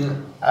 Yeah.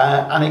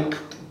 And it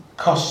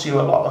costs you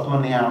a lot of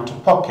money out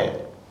of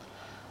pocket.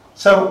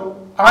 So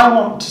I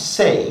want to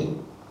see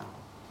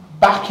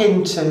back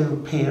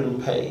into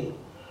P&P,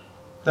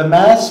 the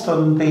Mayor's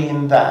Fund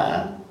being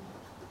there,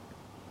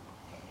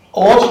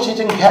 audited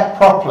and kept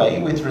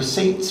properly with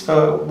receipts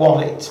for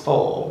what it's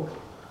for,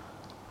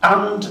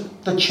 and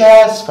the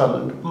Chair's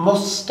Fund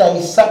must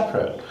stay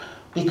separate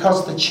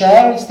because the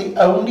Chair is the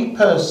only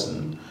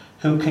person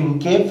who can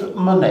give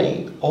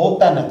money or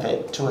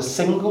benefit to a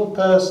single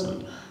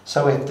person.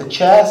 So if the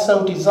Chair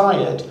so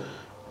desired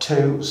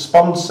to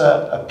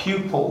sponsor a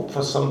pupil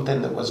for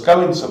something that was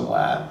going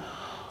somewhere,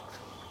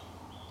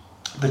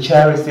 the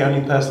Chair is the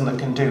only person that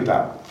can do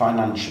that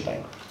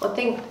financially. I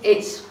think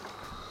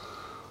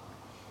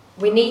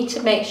we need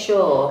to make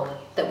sure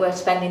that we're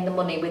spending the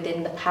money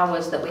within the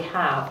powers that we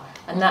have,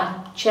 and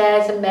that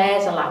Chair's and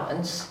Mayor's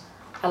allowance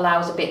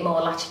allows a bit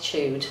more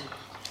latitude,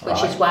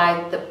 which is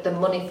why the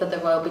money for the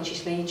Royal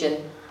British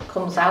Legion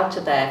comes out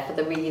of there for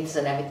the wreaths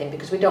and everything,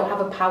 because we don't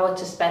have a power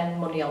to spend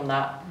money on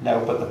that.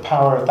 No, but the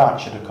power of that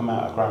should have come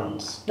out of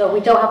grants. No,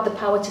 we don't have the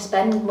power to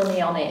spend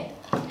money on it.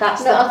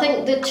 I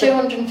think the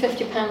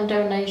 £250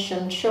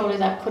 donation, surely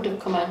that could have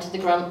come out of the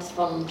grants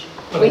fund.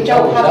 But we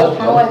don't have the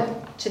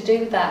power to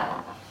do that.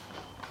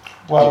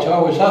 Well, it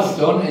always has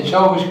done. It's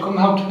always come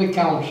out of the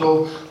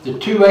council, the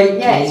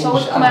 218s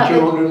and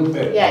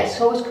 250. Yeah,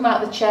 it's always come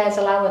out of the Chair's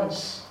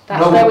allowance.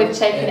 That's where we've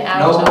taken it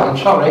out of.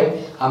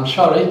 I'm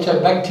sorry to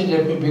beg to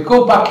differ. If you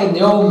go back in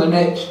the old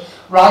minutes,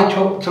 right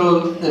up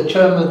till the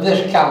term of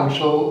this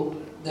council,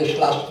 this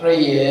last 3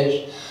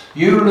 years,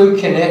 you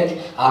look in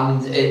it,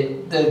 and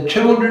the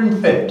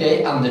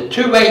 250 and the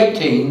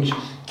 218s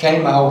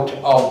came out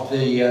of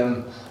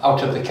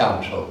the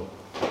council,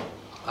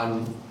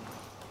 and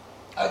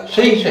It's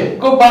easy.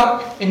 Go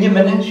back in your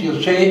minutes,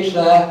 you'll see it's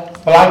there.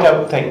 Well, I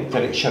don't think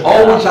that it should.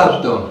 Always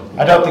has done.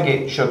 I don't think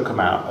it should come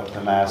out of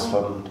the Mayor's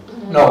Fund.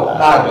 No,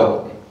 I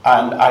don't.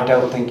 And I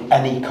don't think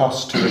any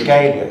cost to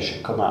regalia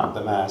should come out of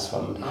the Mayor's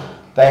Fund.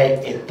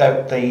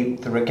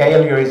 The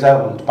regalia is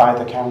owned by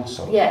the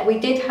council. Yeah, we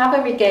did have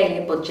a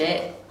regalia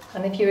budget,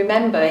 and if you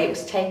remember, it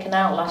was taken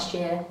out last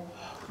year.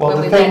 Well, when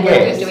the we thing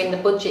were doing the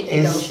budget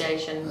is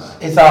negotiations.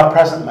 Is our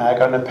present mayor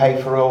going to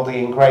pay for all the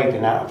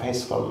engraving out of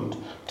his fund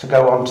to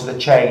go onto the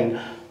chain,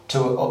 to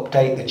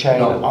update the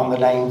chain on the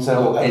names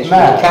of it's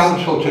mayors? for the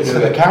council to do it. It's for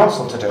the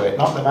council to do it,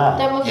 not the mayor.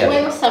 Then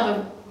we must have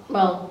a,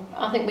 well,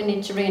 I think we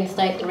need to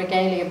reinstate the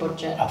regalia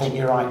budget. I think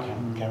you're right,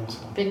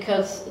 councillor.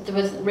 Because there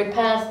was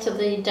repairs to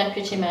the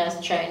deputy mayor's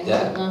chain,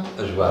 wasn't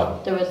there? As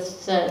well. There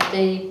was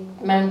the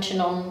mounting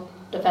on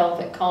the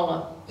velvet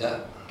collar. Yeah.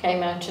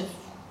 Came out of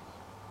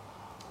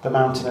The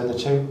mounting of the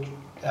two,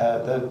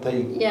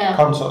 the yeah.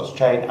 consort's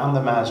chain and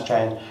the mayor's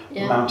chain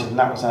Yeah. mounted, and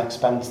that was an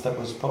expense that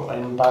was put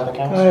in by the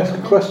Can council. I ask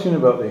a question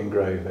about the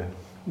engraving?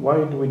 Why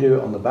do we do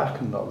it on the back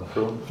and not the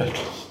front?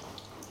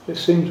 It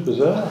seems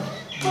bizarre.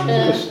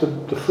 Just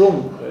the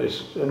front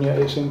is, and yet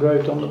it's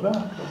engraved on the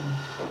back.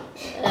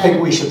 I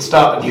think we should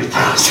start a new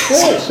process.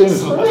 Yeah, it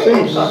seems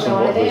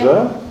somewhat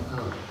bizarre.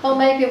 Well,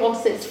 maybe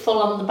once it's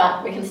full on the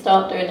back, we can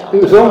start doing it on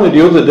It was the only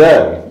the other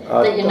day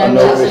I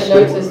noticed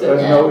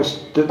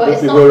that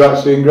But there were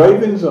actually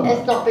engravings on it.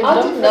 It's not been I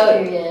done didn't for know.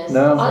 a few years.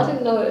 No. I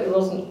didn't know it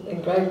wasn't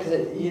engraved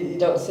because you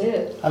don't see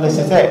it. And this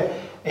is it.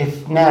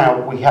 If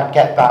now we get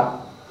that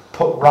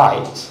put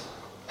right,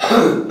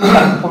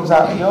 that comes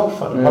out of your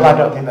fund. Yeah. Well, I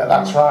don't think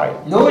that's right.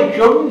 No, it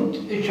shouldn't.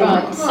 It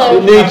shouldn't. Right, so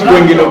It needs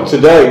bringing up to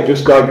date,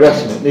 just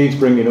digressing, it needs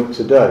bringing up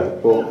to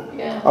date, but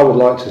yeah. I would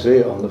like to see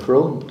it on the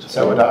front,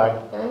 So would I.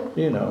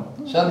 you know.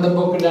 Send the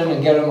book in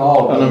and get them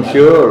all. And I'm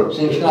sure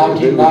Since if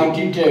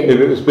 1992.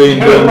 it was being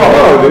done,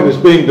 if it was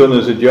being done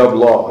as a job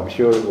lot, I'm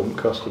sure it wouldn't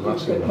cost a You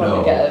massive could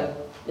amount. probably get a,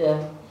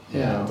 Yeah.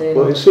 Yeah.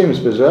 Well, it seems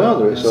bizarre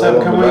that it's all So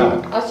on can the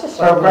we back. That's just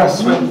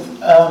progress with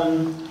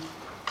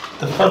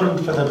the fund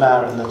for the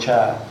mayor and the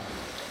chair?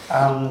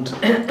 And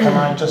can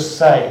I just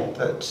say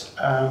that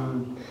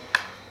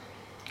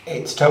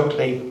it's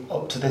totally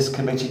up to this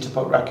committee to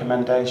put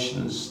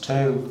recommendations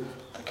to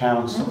the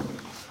council.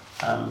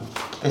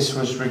 This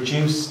was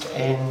reduced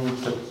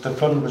the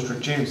fund was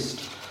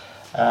reduced,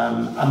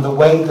 and the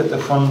way that the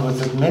fund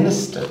was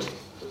administered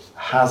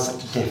has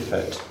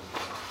differed.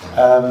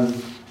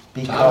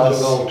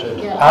 Because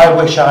I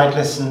wish I'd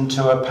listened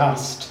to a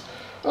past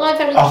Well, I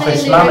very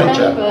office clearly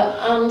manager remember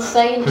Anne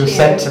saying who to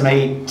said you, to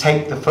me,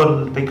 take the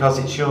fund because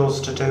it's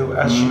yours to do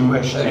as you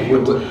wish.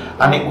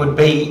 And it would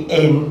be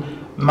in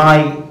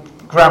my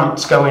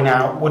grants going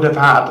out would have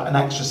had an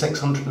extra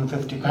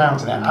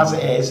 £650 in it. As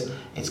it is,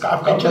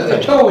 I've got nothing.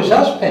 It always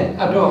has been.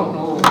 I don't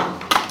know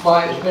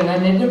why it's been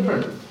any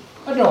different.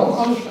 I don't,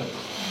 honestly.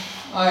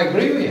 I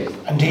agree with you.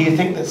 And do you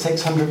think that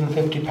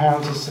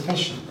 £650 is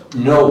sufficient?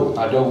 No,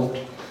 I don't.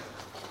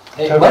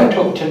 It went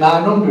up to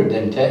 900,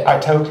 didn't it? I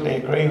totally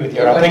agree with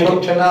you. It I went think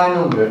up to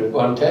 900,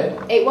 wasn't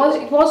it? It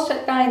was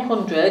at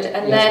 900,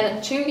 and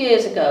then 2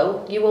 years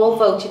ago you all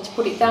voted to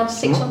put it down to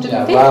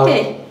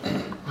 650.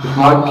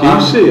 Mike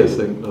Pusey, I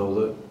think,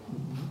 though,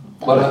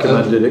 that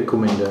recommended it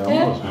coming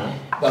down, wasn't it?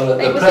 Well,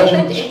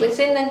 It was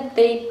in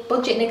the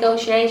budget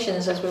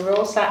negotiations as we were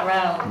all sat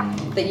around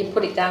that you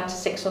put it down to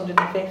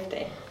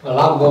 650. Well,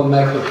 I'm going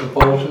to make a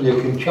proposal,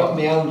 you can chop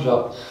my hands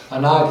off.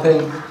 And I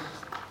think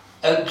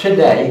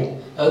today,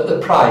 at the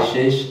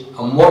prices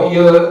and what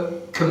you're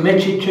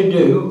committed to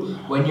do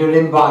when you're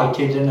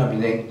invited and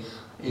everything,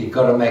 you've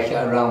got to make it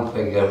a round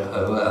figure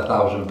of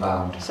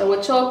 £1,000. So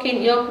we're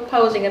talking, you're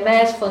proposing a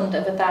mayor's fund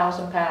of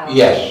 £1,000.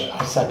 Yes.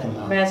 I second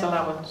that. Mayor's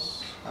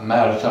allowance. A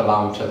mayor's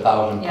allowance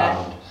 £1,000.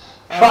 Yeah.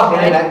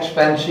 Travelling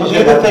expenses. Well,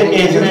 the other thing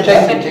is, you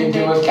take it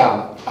into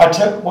account. I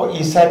took what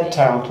you said,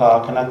 Town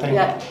Clerk, and I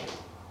think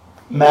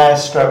mayor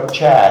stroke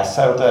chair,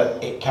 so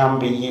that it can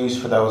be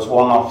used for those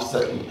one-offs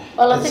that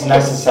well, I it's think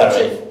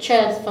necessary. it's sort of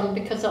chair's fund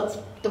because that's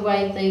the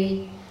way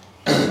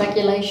the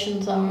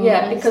regulations are.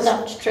 Yeah, because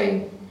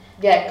statutory.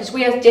 Yeah, because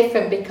we are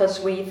different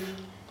because we've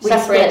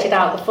separated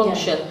out the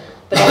function,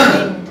 but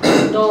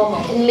in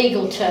normal. In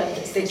legal terms,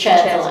 it's the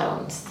chair's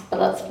allowance, but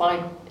that's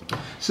fine.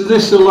 So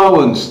this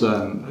allowance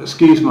then,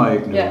 excuse my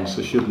ignorance,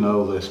 I should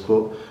know this,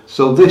 but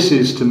so this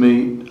is to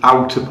meet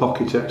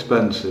out-of-pocket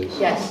expenses?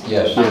 Yes.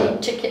 Yes. Yeah.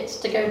 Tickets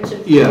to go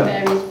to Yeah.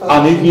 various functions.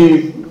 And if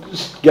you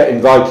get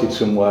invited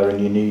somewhere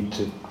and you need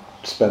to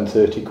spend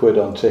 30 quid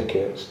on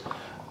tickets,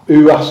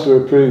 who has to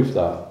approve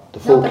that? The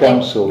full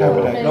council?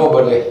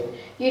 Nobody.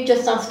 You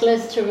just ask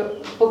Liz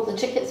to book the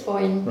tickets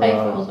for you and pay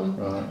for them.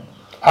 Right.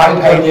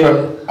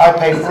 I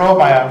paid for all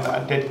my own.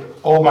 I did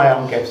all my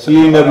own gifts. So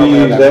you never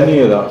used any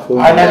of that fund?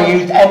 I never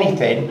used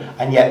anything,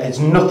 and yet there's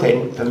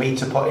nothing for me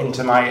to put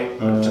into my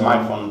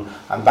fund,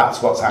 and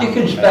that's what's happening.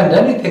 You can spend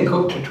anything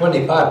up to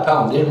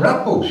 £25 in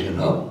raffles, you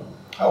know.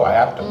 Oh, I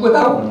have done.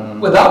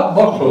 Without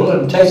bottle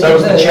and taking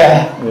the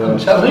chair. I'm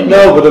telling you.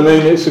 No, but I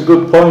mean, it's a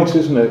good point,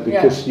 isn't it?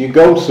 Because you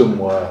go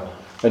somewhere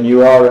and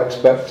you are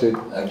expected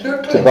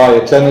to buy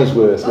a tenner's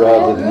worth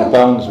rather than a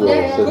pound's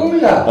worth.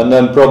 And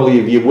then probably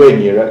if you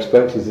win, you're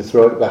expected to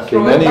throw it back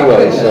in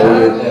anyway.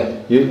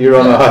 So you're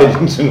on a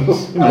hiding to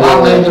nothing.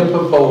 I made a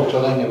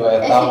proposal anyway,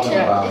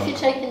 if you're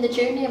taking the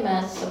junior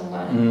mares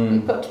somewhere,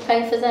 you've got to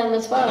pay for them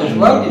as well. As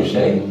well, you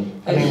see.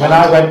 I mean, when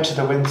I went to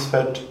the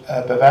Winsford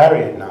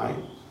Bavarian night,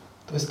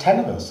 there was 10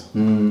 of us.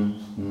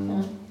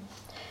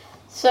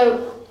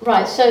 So,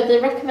 right, so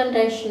the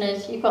recommendation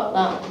is, you got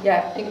that?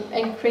 Yeah.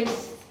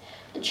 Increase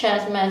the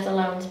chair's mayor's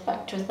allowance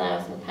back to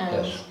 £1,000.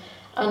 Yes.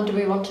 And do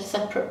we want a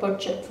separate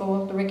budget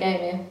for the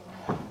regalia?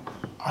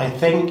 I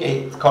think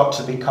it's got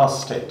to be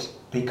costed,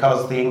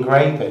 because the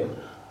engraving,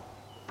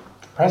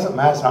 the present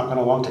mayor's not going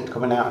to want it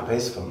coming out of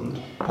his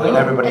fund, putting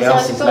everybody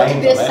else's names on it. It's got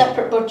to be a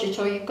separate budget,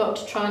 or you've got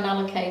to try and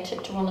allocate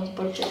it to one of the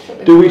budgets that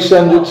we've Do we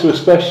send it to a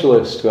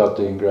specialist to have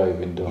the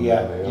engraving done?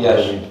 Yeah,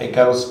 yes. It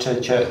goes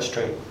to Church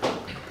Street.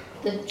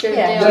 The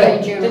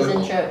jewellers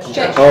in Church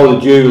Street. Oh, the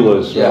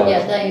jewellers, right.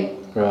 Yeah, they...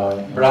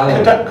 Right.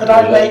 Brian, could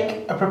I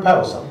make a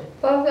proposal?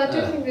 Well, I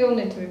do think they all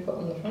need to be put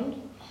on the front.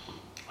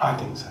 I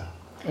think so.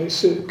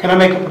 Can I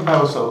make a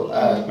proposal,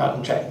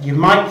 Madam Chair? You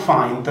might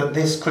find that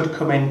this could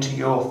come into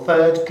your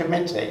third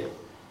committee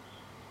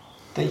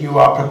that you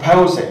are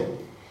proposing,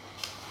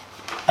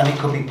 and it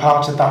could be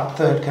part of that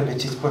third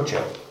committee's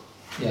budget.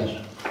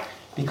 Yes.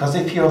 Because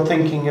if you're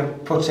thinking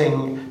of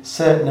putting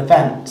certain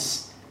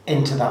events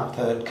into that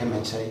third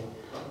committee,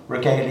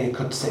 regalia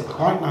could sit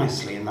quite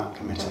nicely in that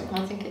committee.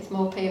 I think it's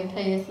more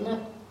P&P, isn't it?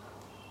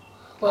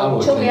 Well,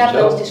 until we have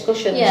those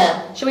discussions.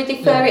 Yeah. Shall we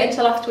defer it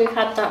until after we've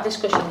had that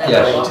discussion then?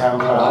 Yes.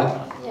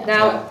 Right.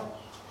 Now,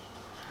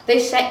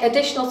 this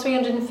additional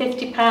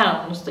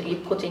 £350 that you're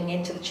putting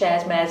into the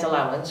chair's mayor's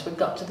allowance, we've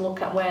got to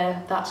look at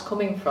where that's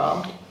coming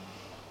from.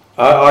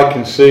 I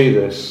can see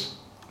this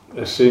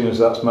as soon as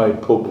that's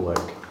made public.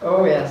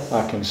 Oh yes.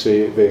 I can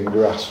see it being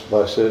grasped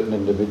by certain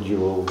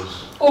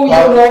individuals. Oh,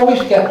 you'll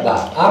always get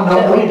that. I'm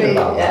not worried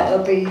about that.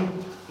 It'll be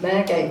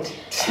Mayorgate.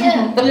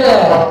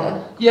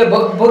 Yeah,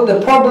 but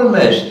the problem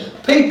is,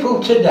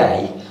 people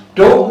today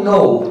don't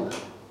know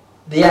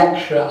the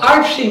extra.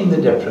 I've seen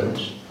the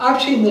difference.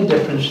 I've seen the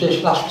difference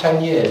this last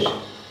 10 years.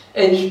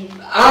 It's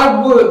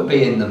hard work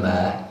being the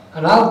mayor,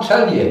 and I'll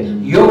tell you,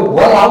 you're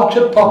well out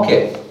of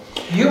pocket.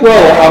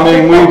 Well, I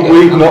mean,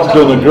 we've not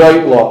done a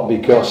great lot,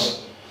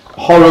 because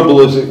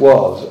horrible as it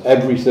was,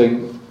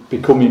 everything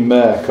becoming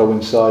mayor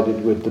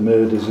coincided with the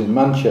murders in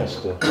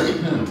Manchester,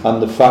 and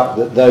the fact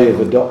that they have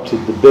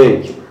adopted the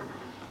big,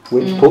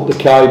 which put the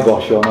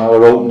kibosh on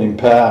our opening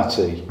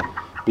party,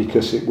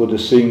 because it would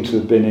have seemed to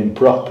have been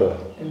improper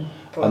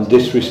and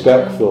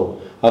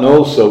disrespectful. And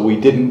also,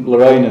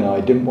 Lorraine and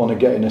I didn't want to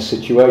get in a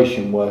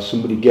situation where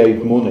somebody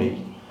gave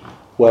money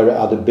where it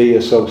had a B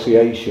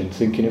association,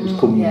 thinking it was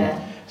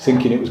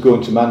thinking it was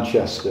going to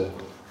Manchester,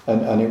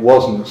 and it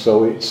wasn't.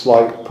 So it's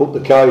like put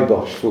the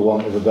kibosh, for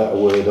want of a better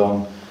word,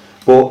 on.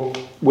 But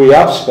we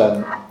have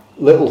spent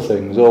little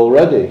things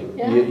already.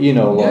 You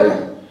know,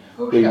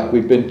 like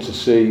we've been to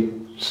see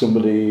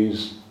somebody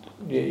who's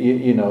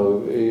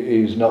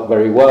who's not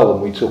very well,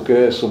 and we took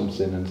her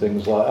something and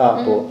things like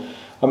that. But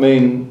I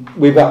mean,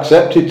 we've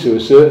accepted to a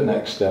certain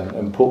extent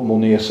and put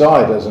money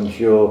aside, as I'm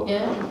sure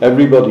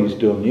everybody's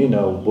done. You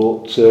know,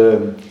 but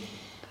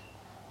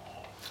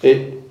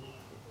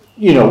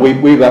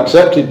we've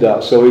accepted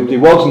that. So if there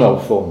was no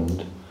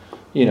fund,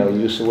 you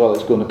just say, well,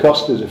 it's going to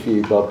cost us a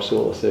few bob,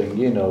 sort of thing.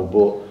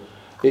 But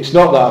it's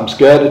not that I'm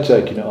scared of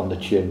taking it on the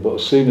chin. But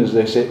as soon as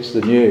this hits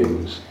the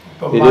news,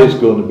 it is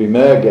going to be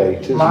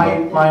Mayorgate, isn't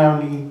it? My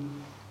only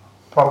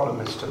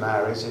problem, Mr.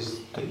 Mayor, is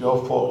that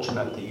you're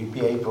fortunate that you'd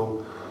be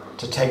able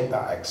to take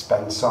that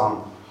expense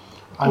on.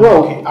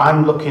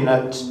 I'm looking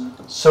at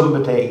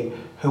somebody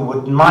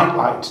who might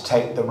like to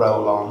take the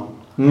role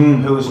on,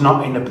 who is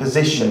not in a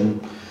position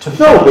to.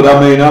 No, but I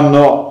mean, I'm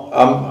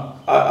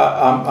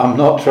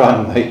not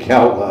trying to make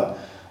out that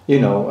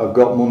I've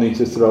got money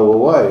to throw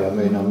away. I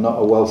mean, I'm not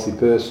a wealthy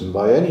person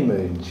by any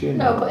means.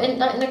 No, but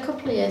in a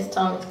couple of years'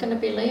 time, it's going to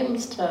be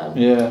Liam's turn.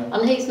 Yeah.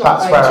 And he's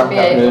not going to be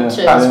able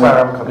to. That's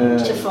where I'm coming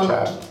to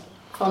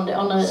fund it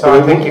on a. So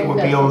I think it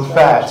would be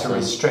unfair to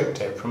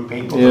restrict it from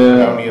people who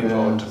can only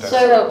afford to do it.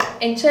 So,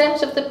 in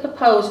terms of the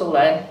proposal,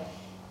 then,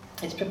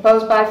 it's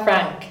proposed by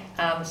Frank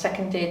and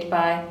seconded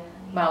by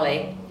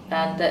Mally,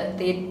 and that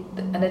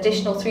an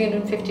additional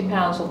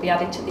 £350 will be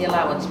added to the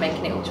allowance,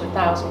 making it up to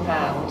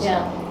 £1,000.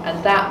 Yeah.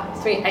 And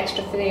that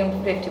extra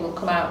 £350 will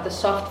come out of the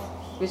soft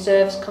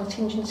reserves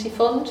contingency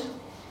fund.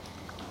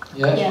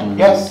 Yes. Yeah.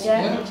 Yes.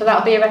 Yeah. So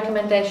that'll be a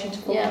recommendation to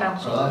full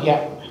council. Right.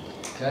 Yeah.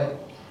 Okay.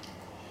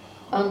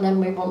 And then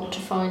we want to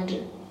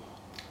find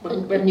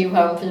a new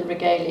home for the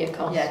regalia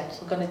costs. Yeah.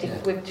 So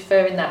we're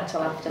deferring that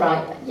till after.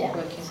 Right. Yeah.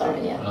 Working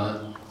Sorry. Yeah.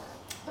 Right.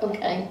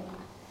 Okay.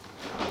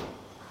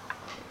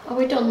 Are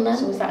we done then?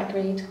 So is that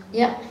agreed?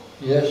 Yeah.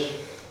 Yes.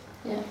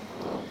 Yeah.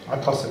 I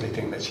possibly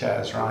think the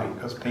chair's right,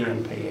 because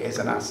P&P is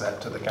an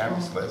asset to the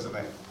council, isn't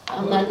it?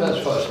 And then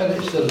that's what I said,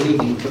 it's the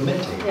leading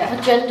committee.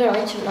 Agenda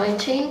item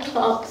 19,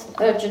 Clerk's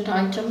urgent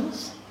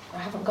items.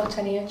 haven't got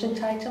any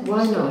urgent items.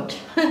 Why not?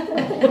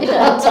 You don't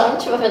have time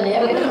to have any,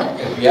 isn't it?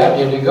 If you had,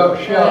 you'd have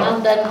got shot.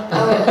 And then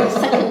our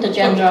second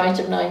agenda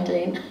item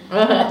 19.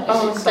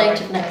 Oh,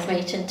 Date of next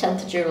meeting,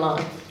 10th of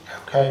July.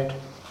 Okay.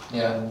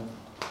 Yeah.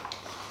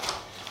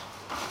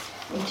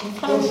 Meeting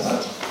closed.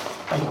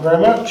 Thank you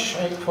very much.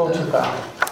 8:45.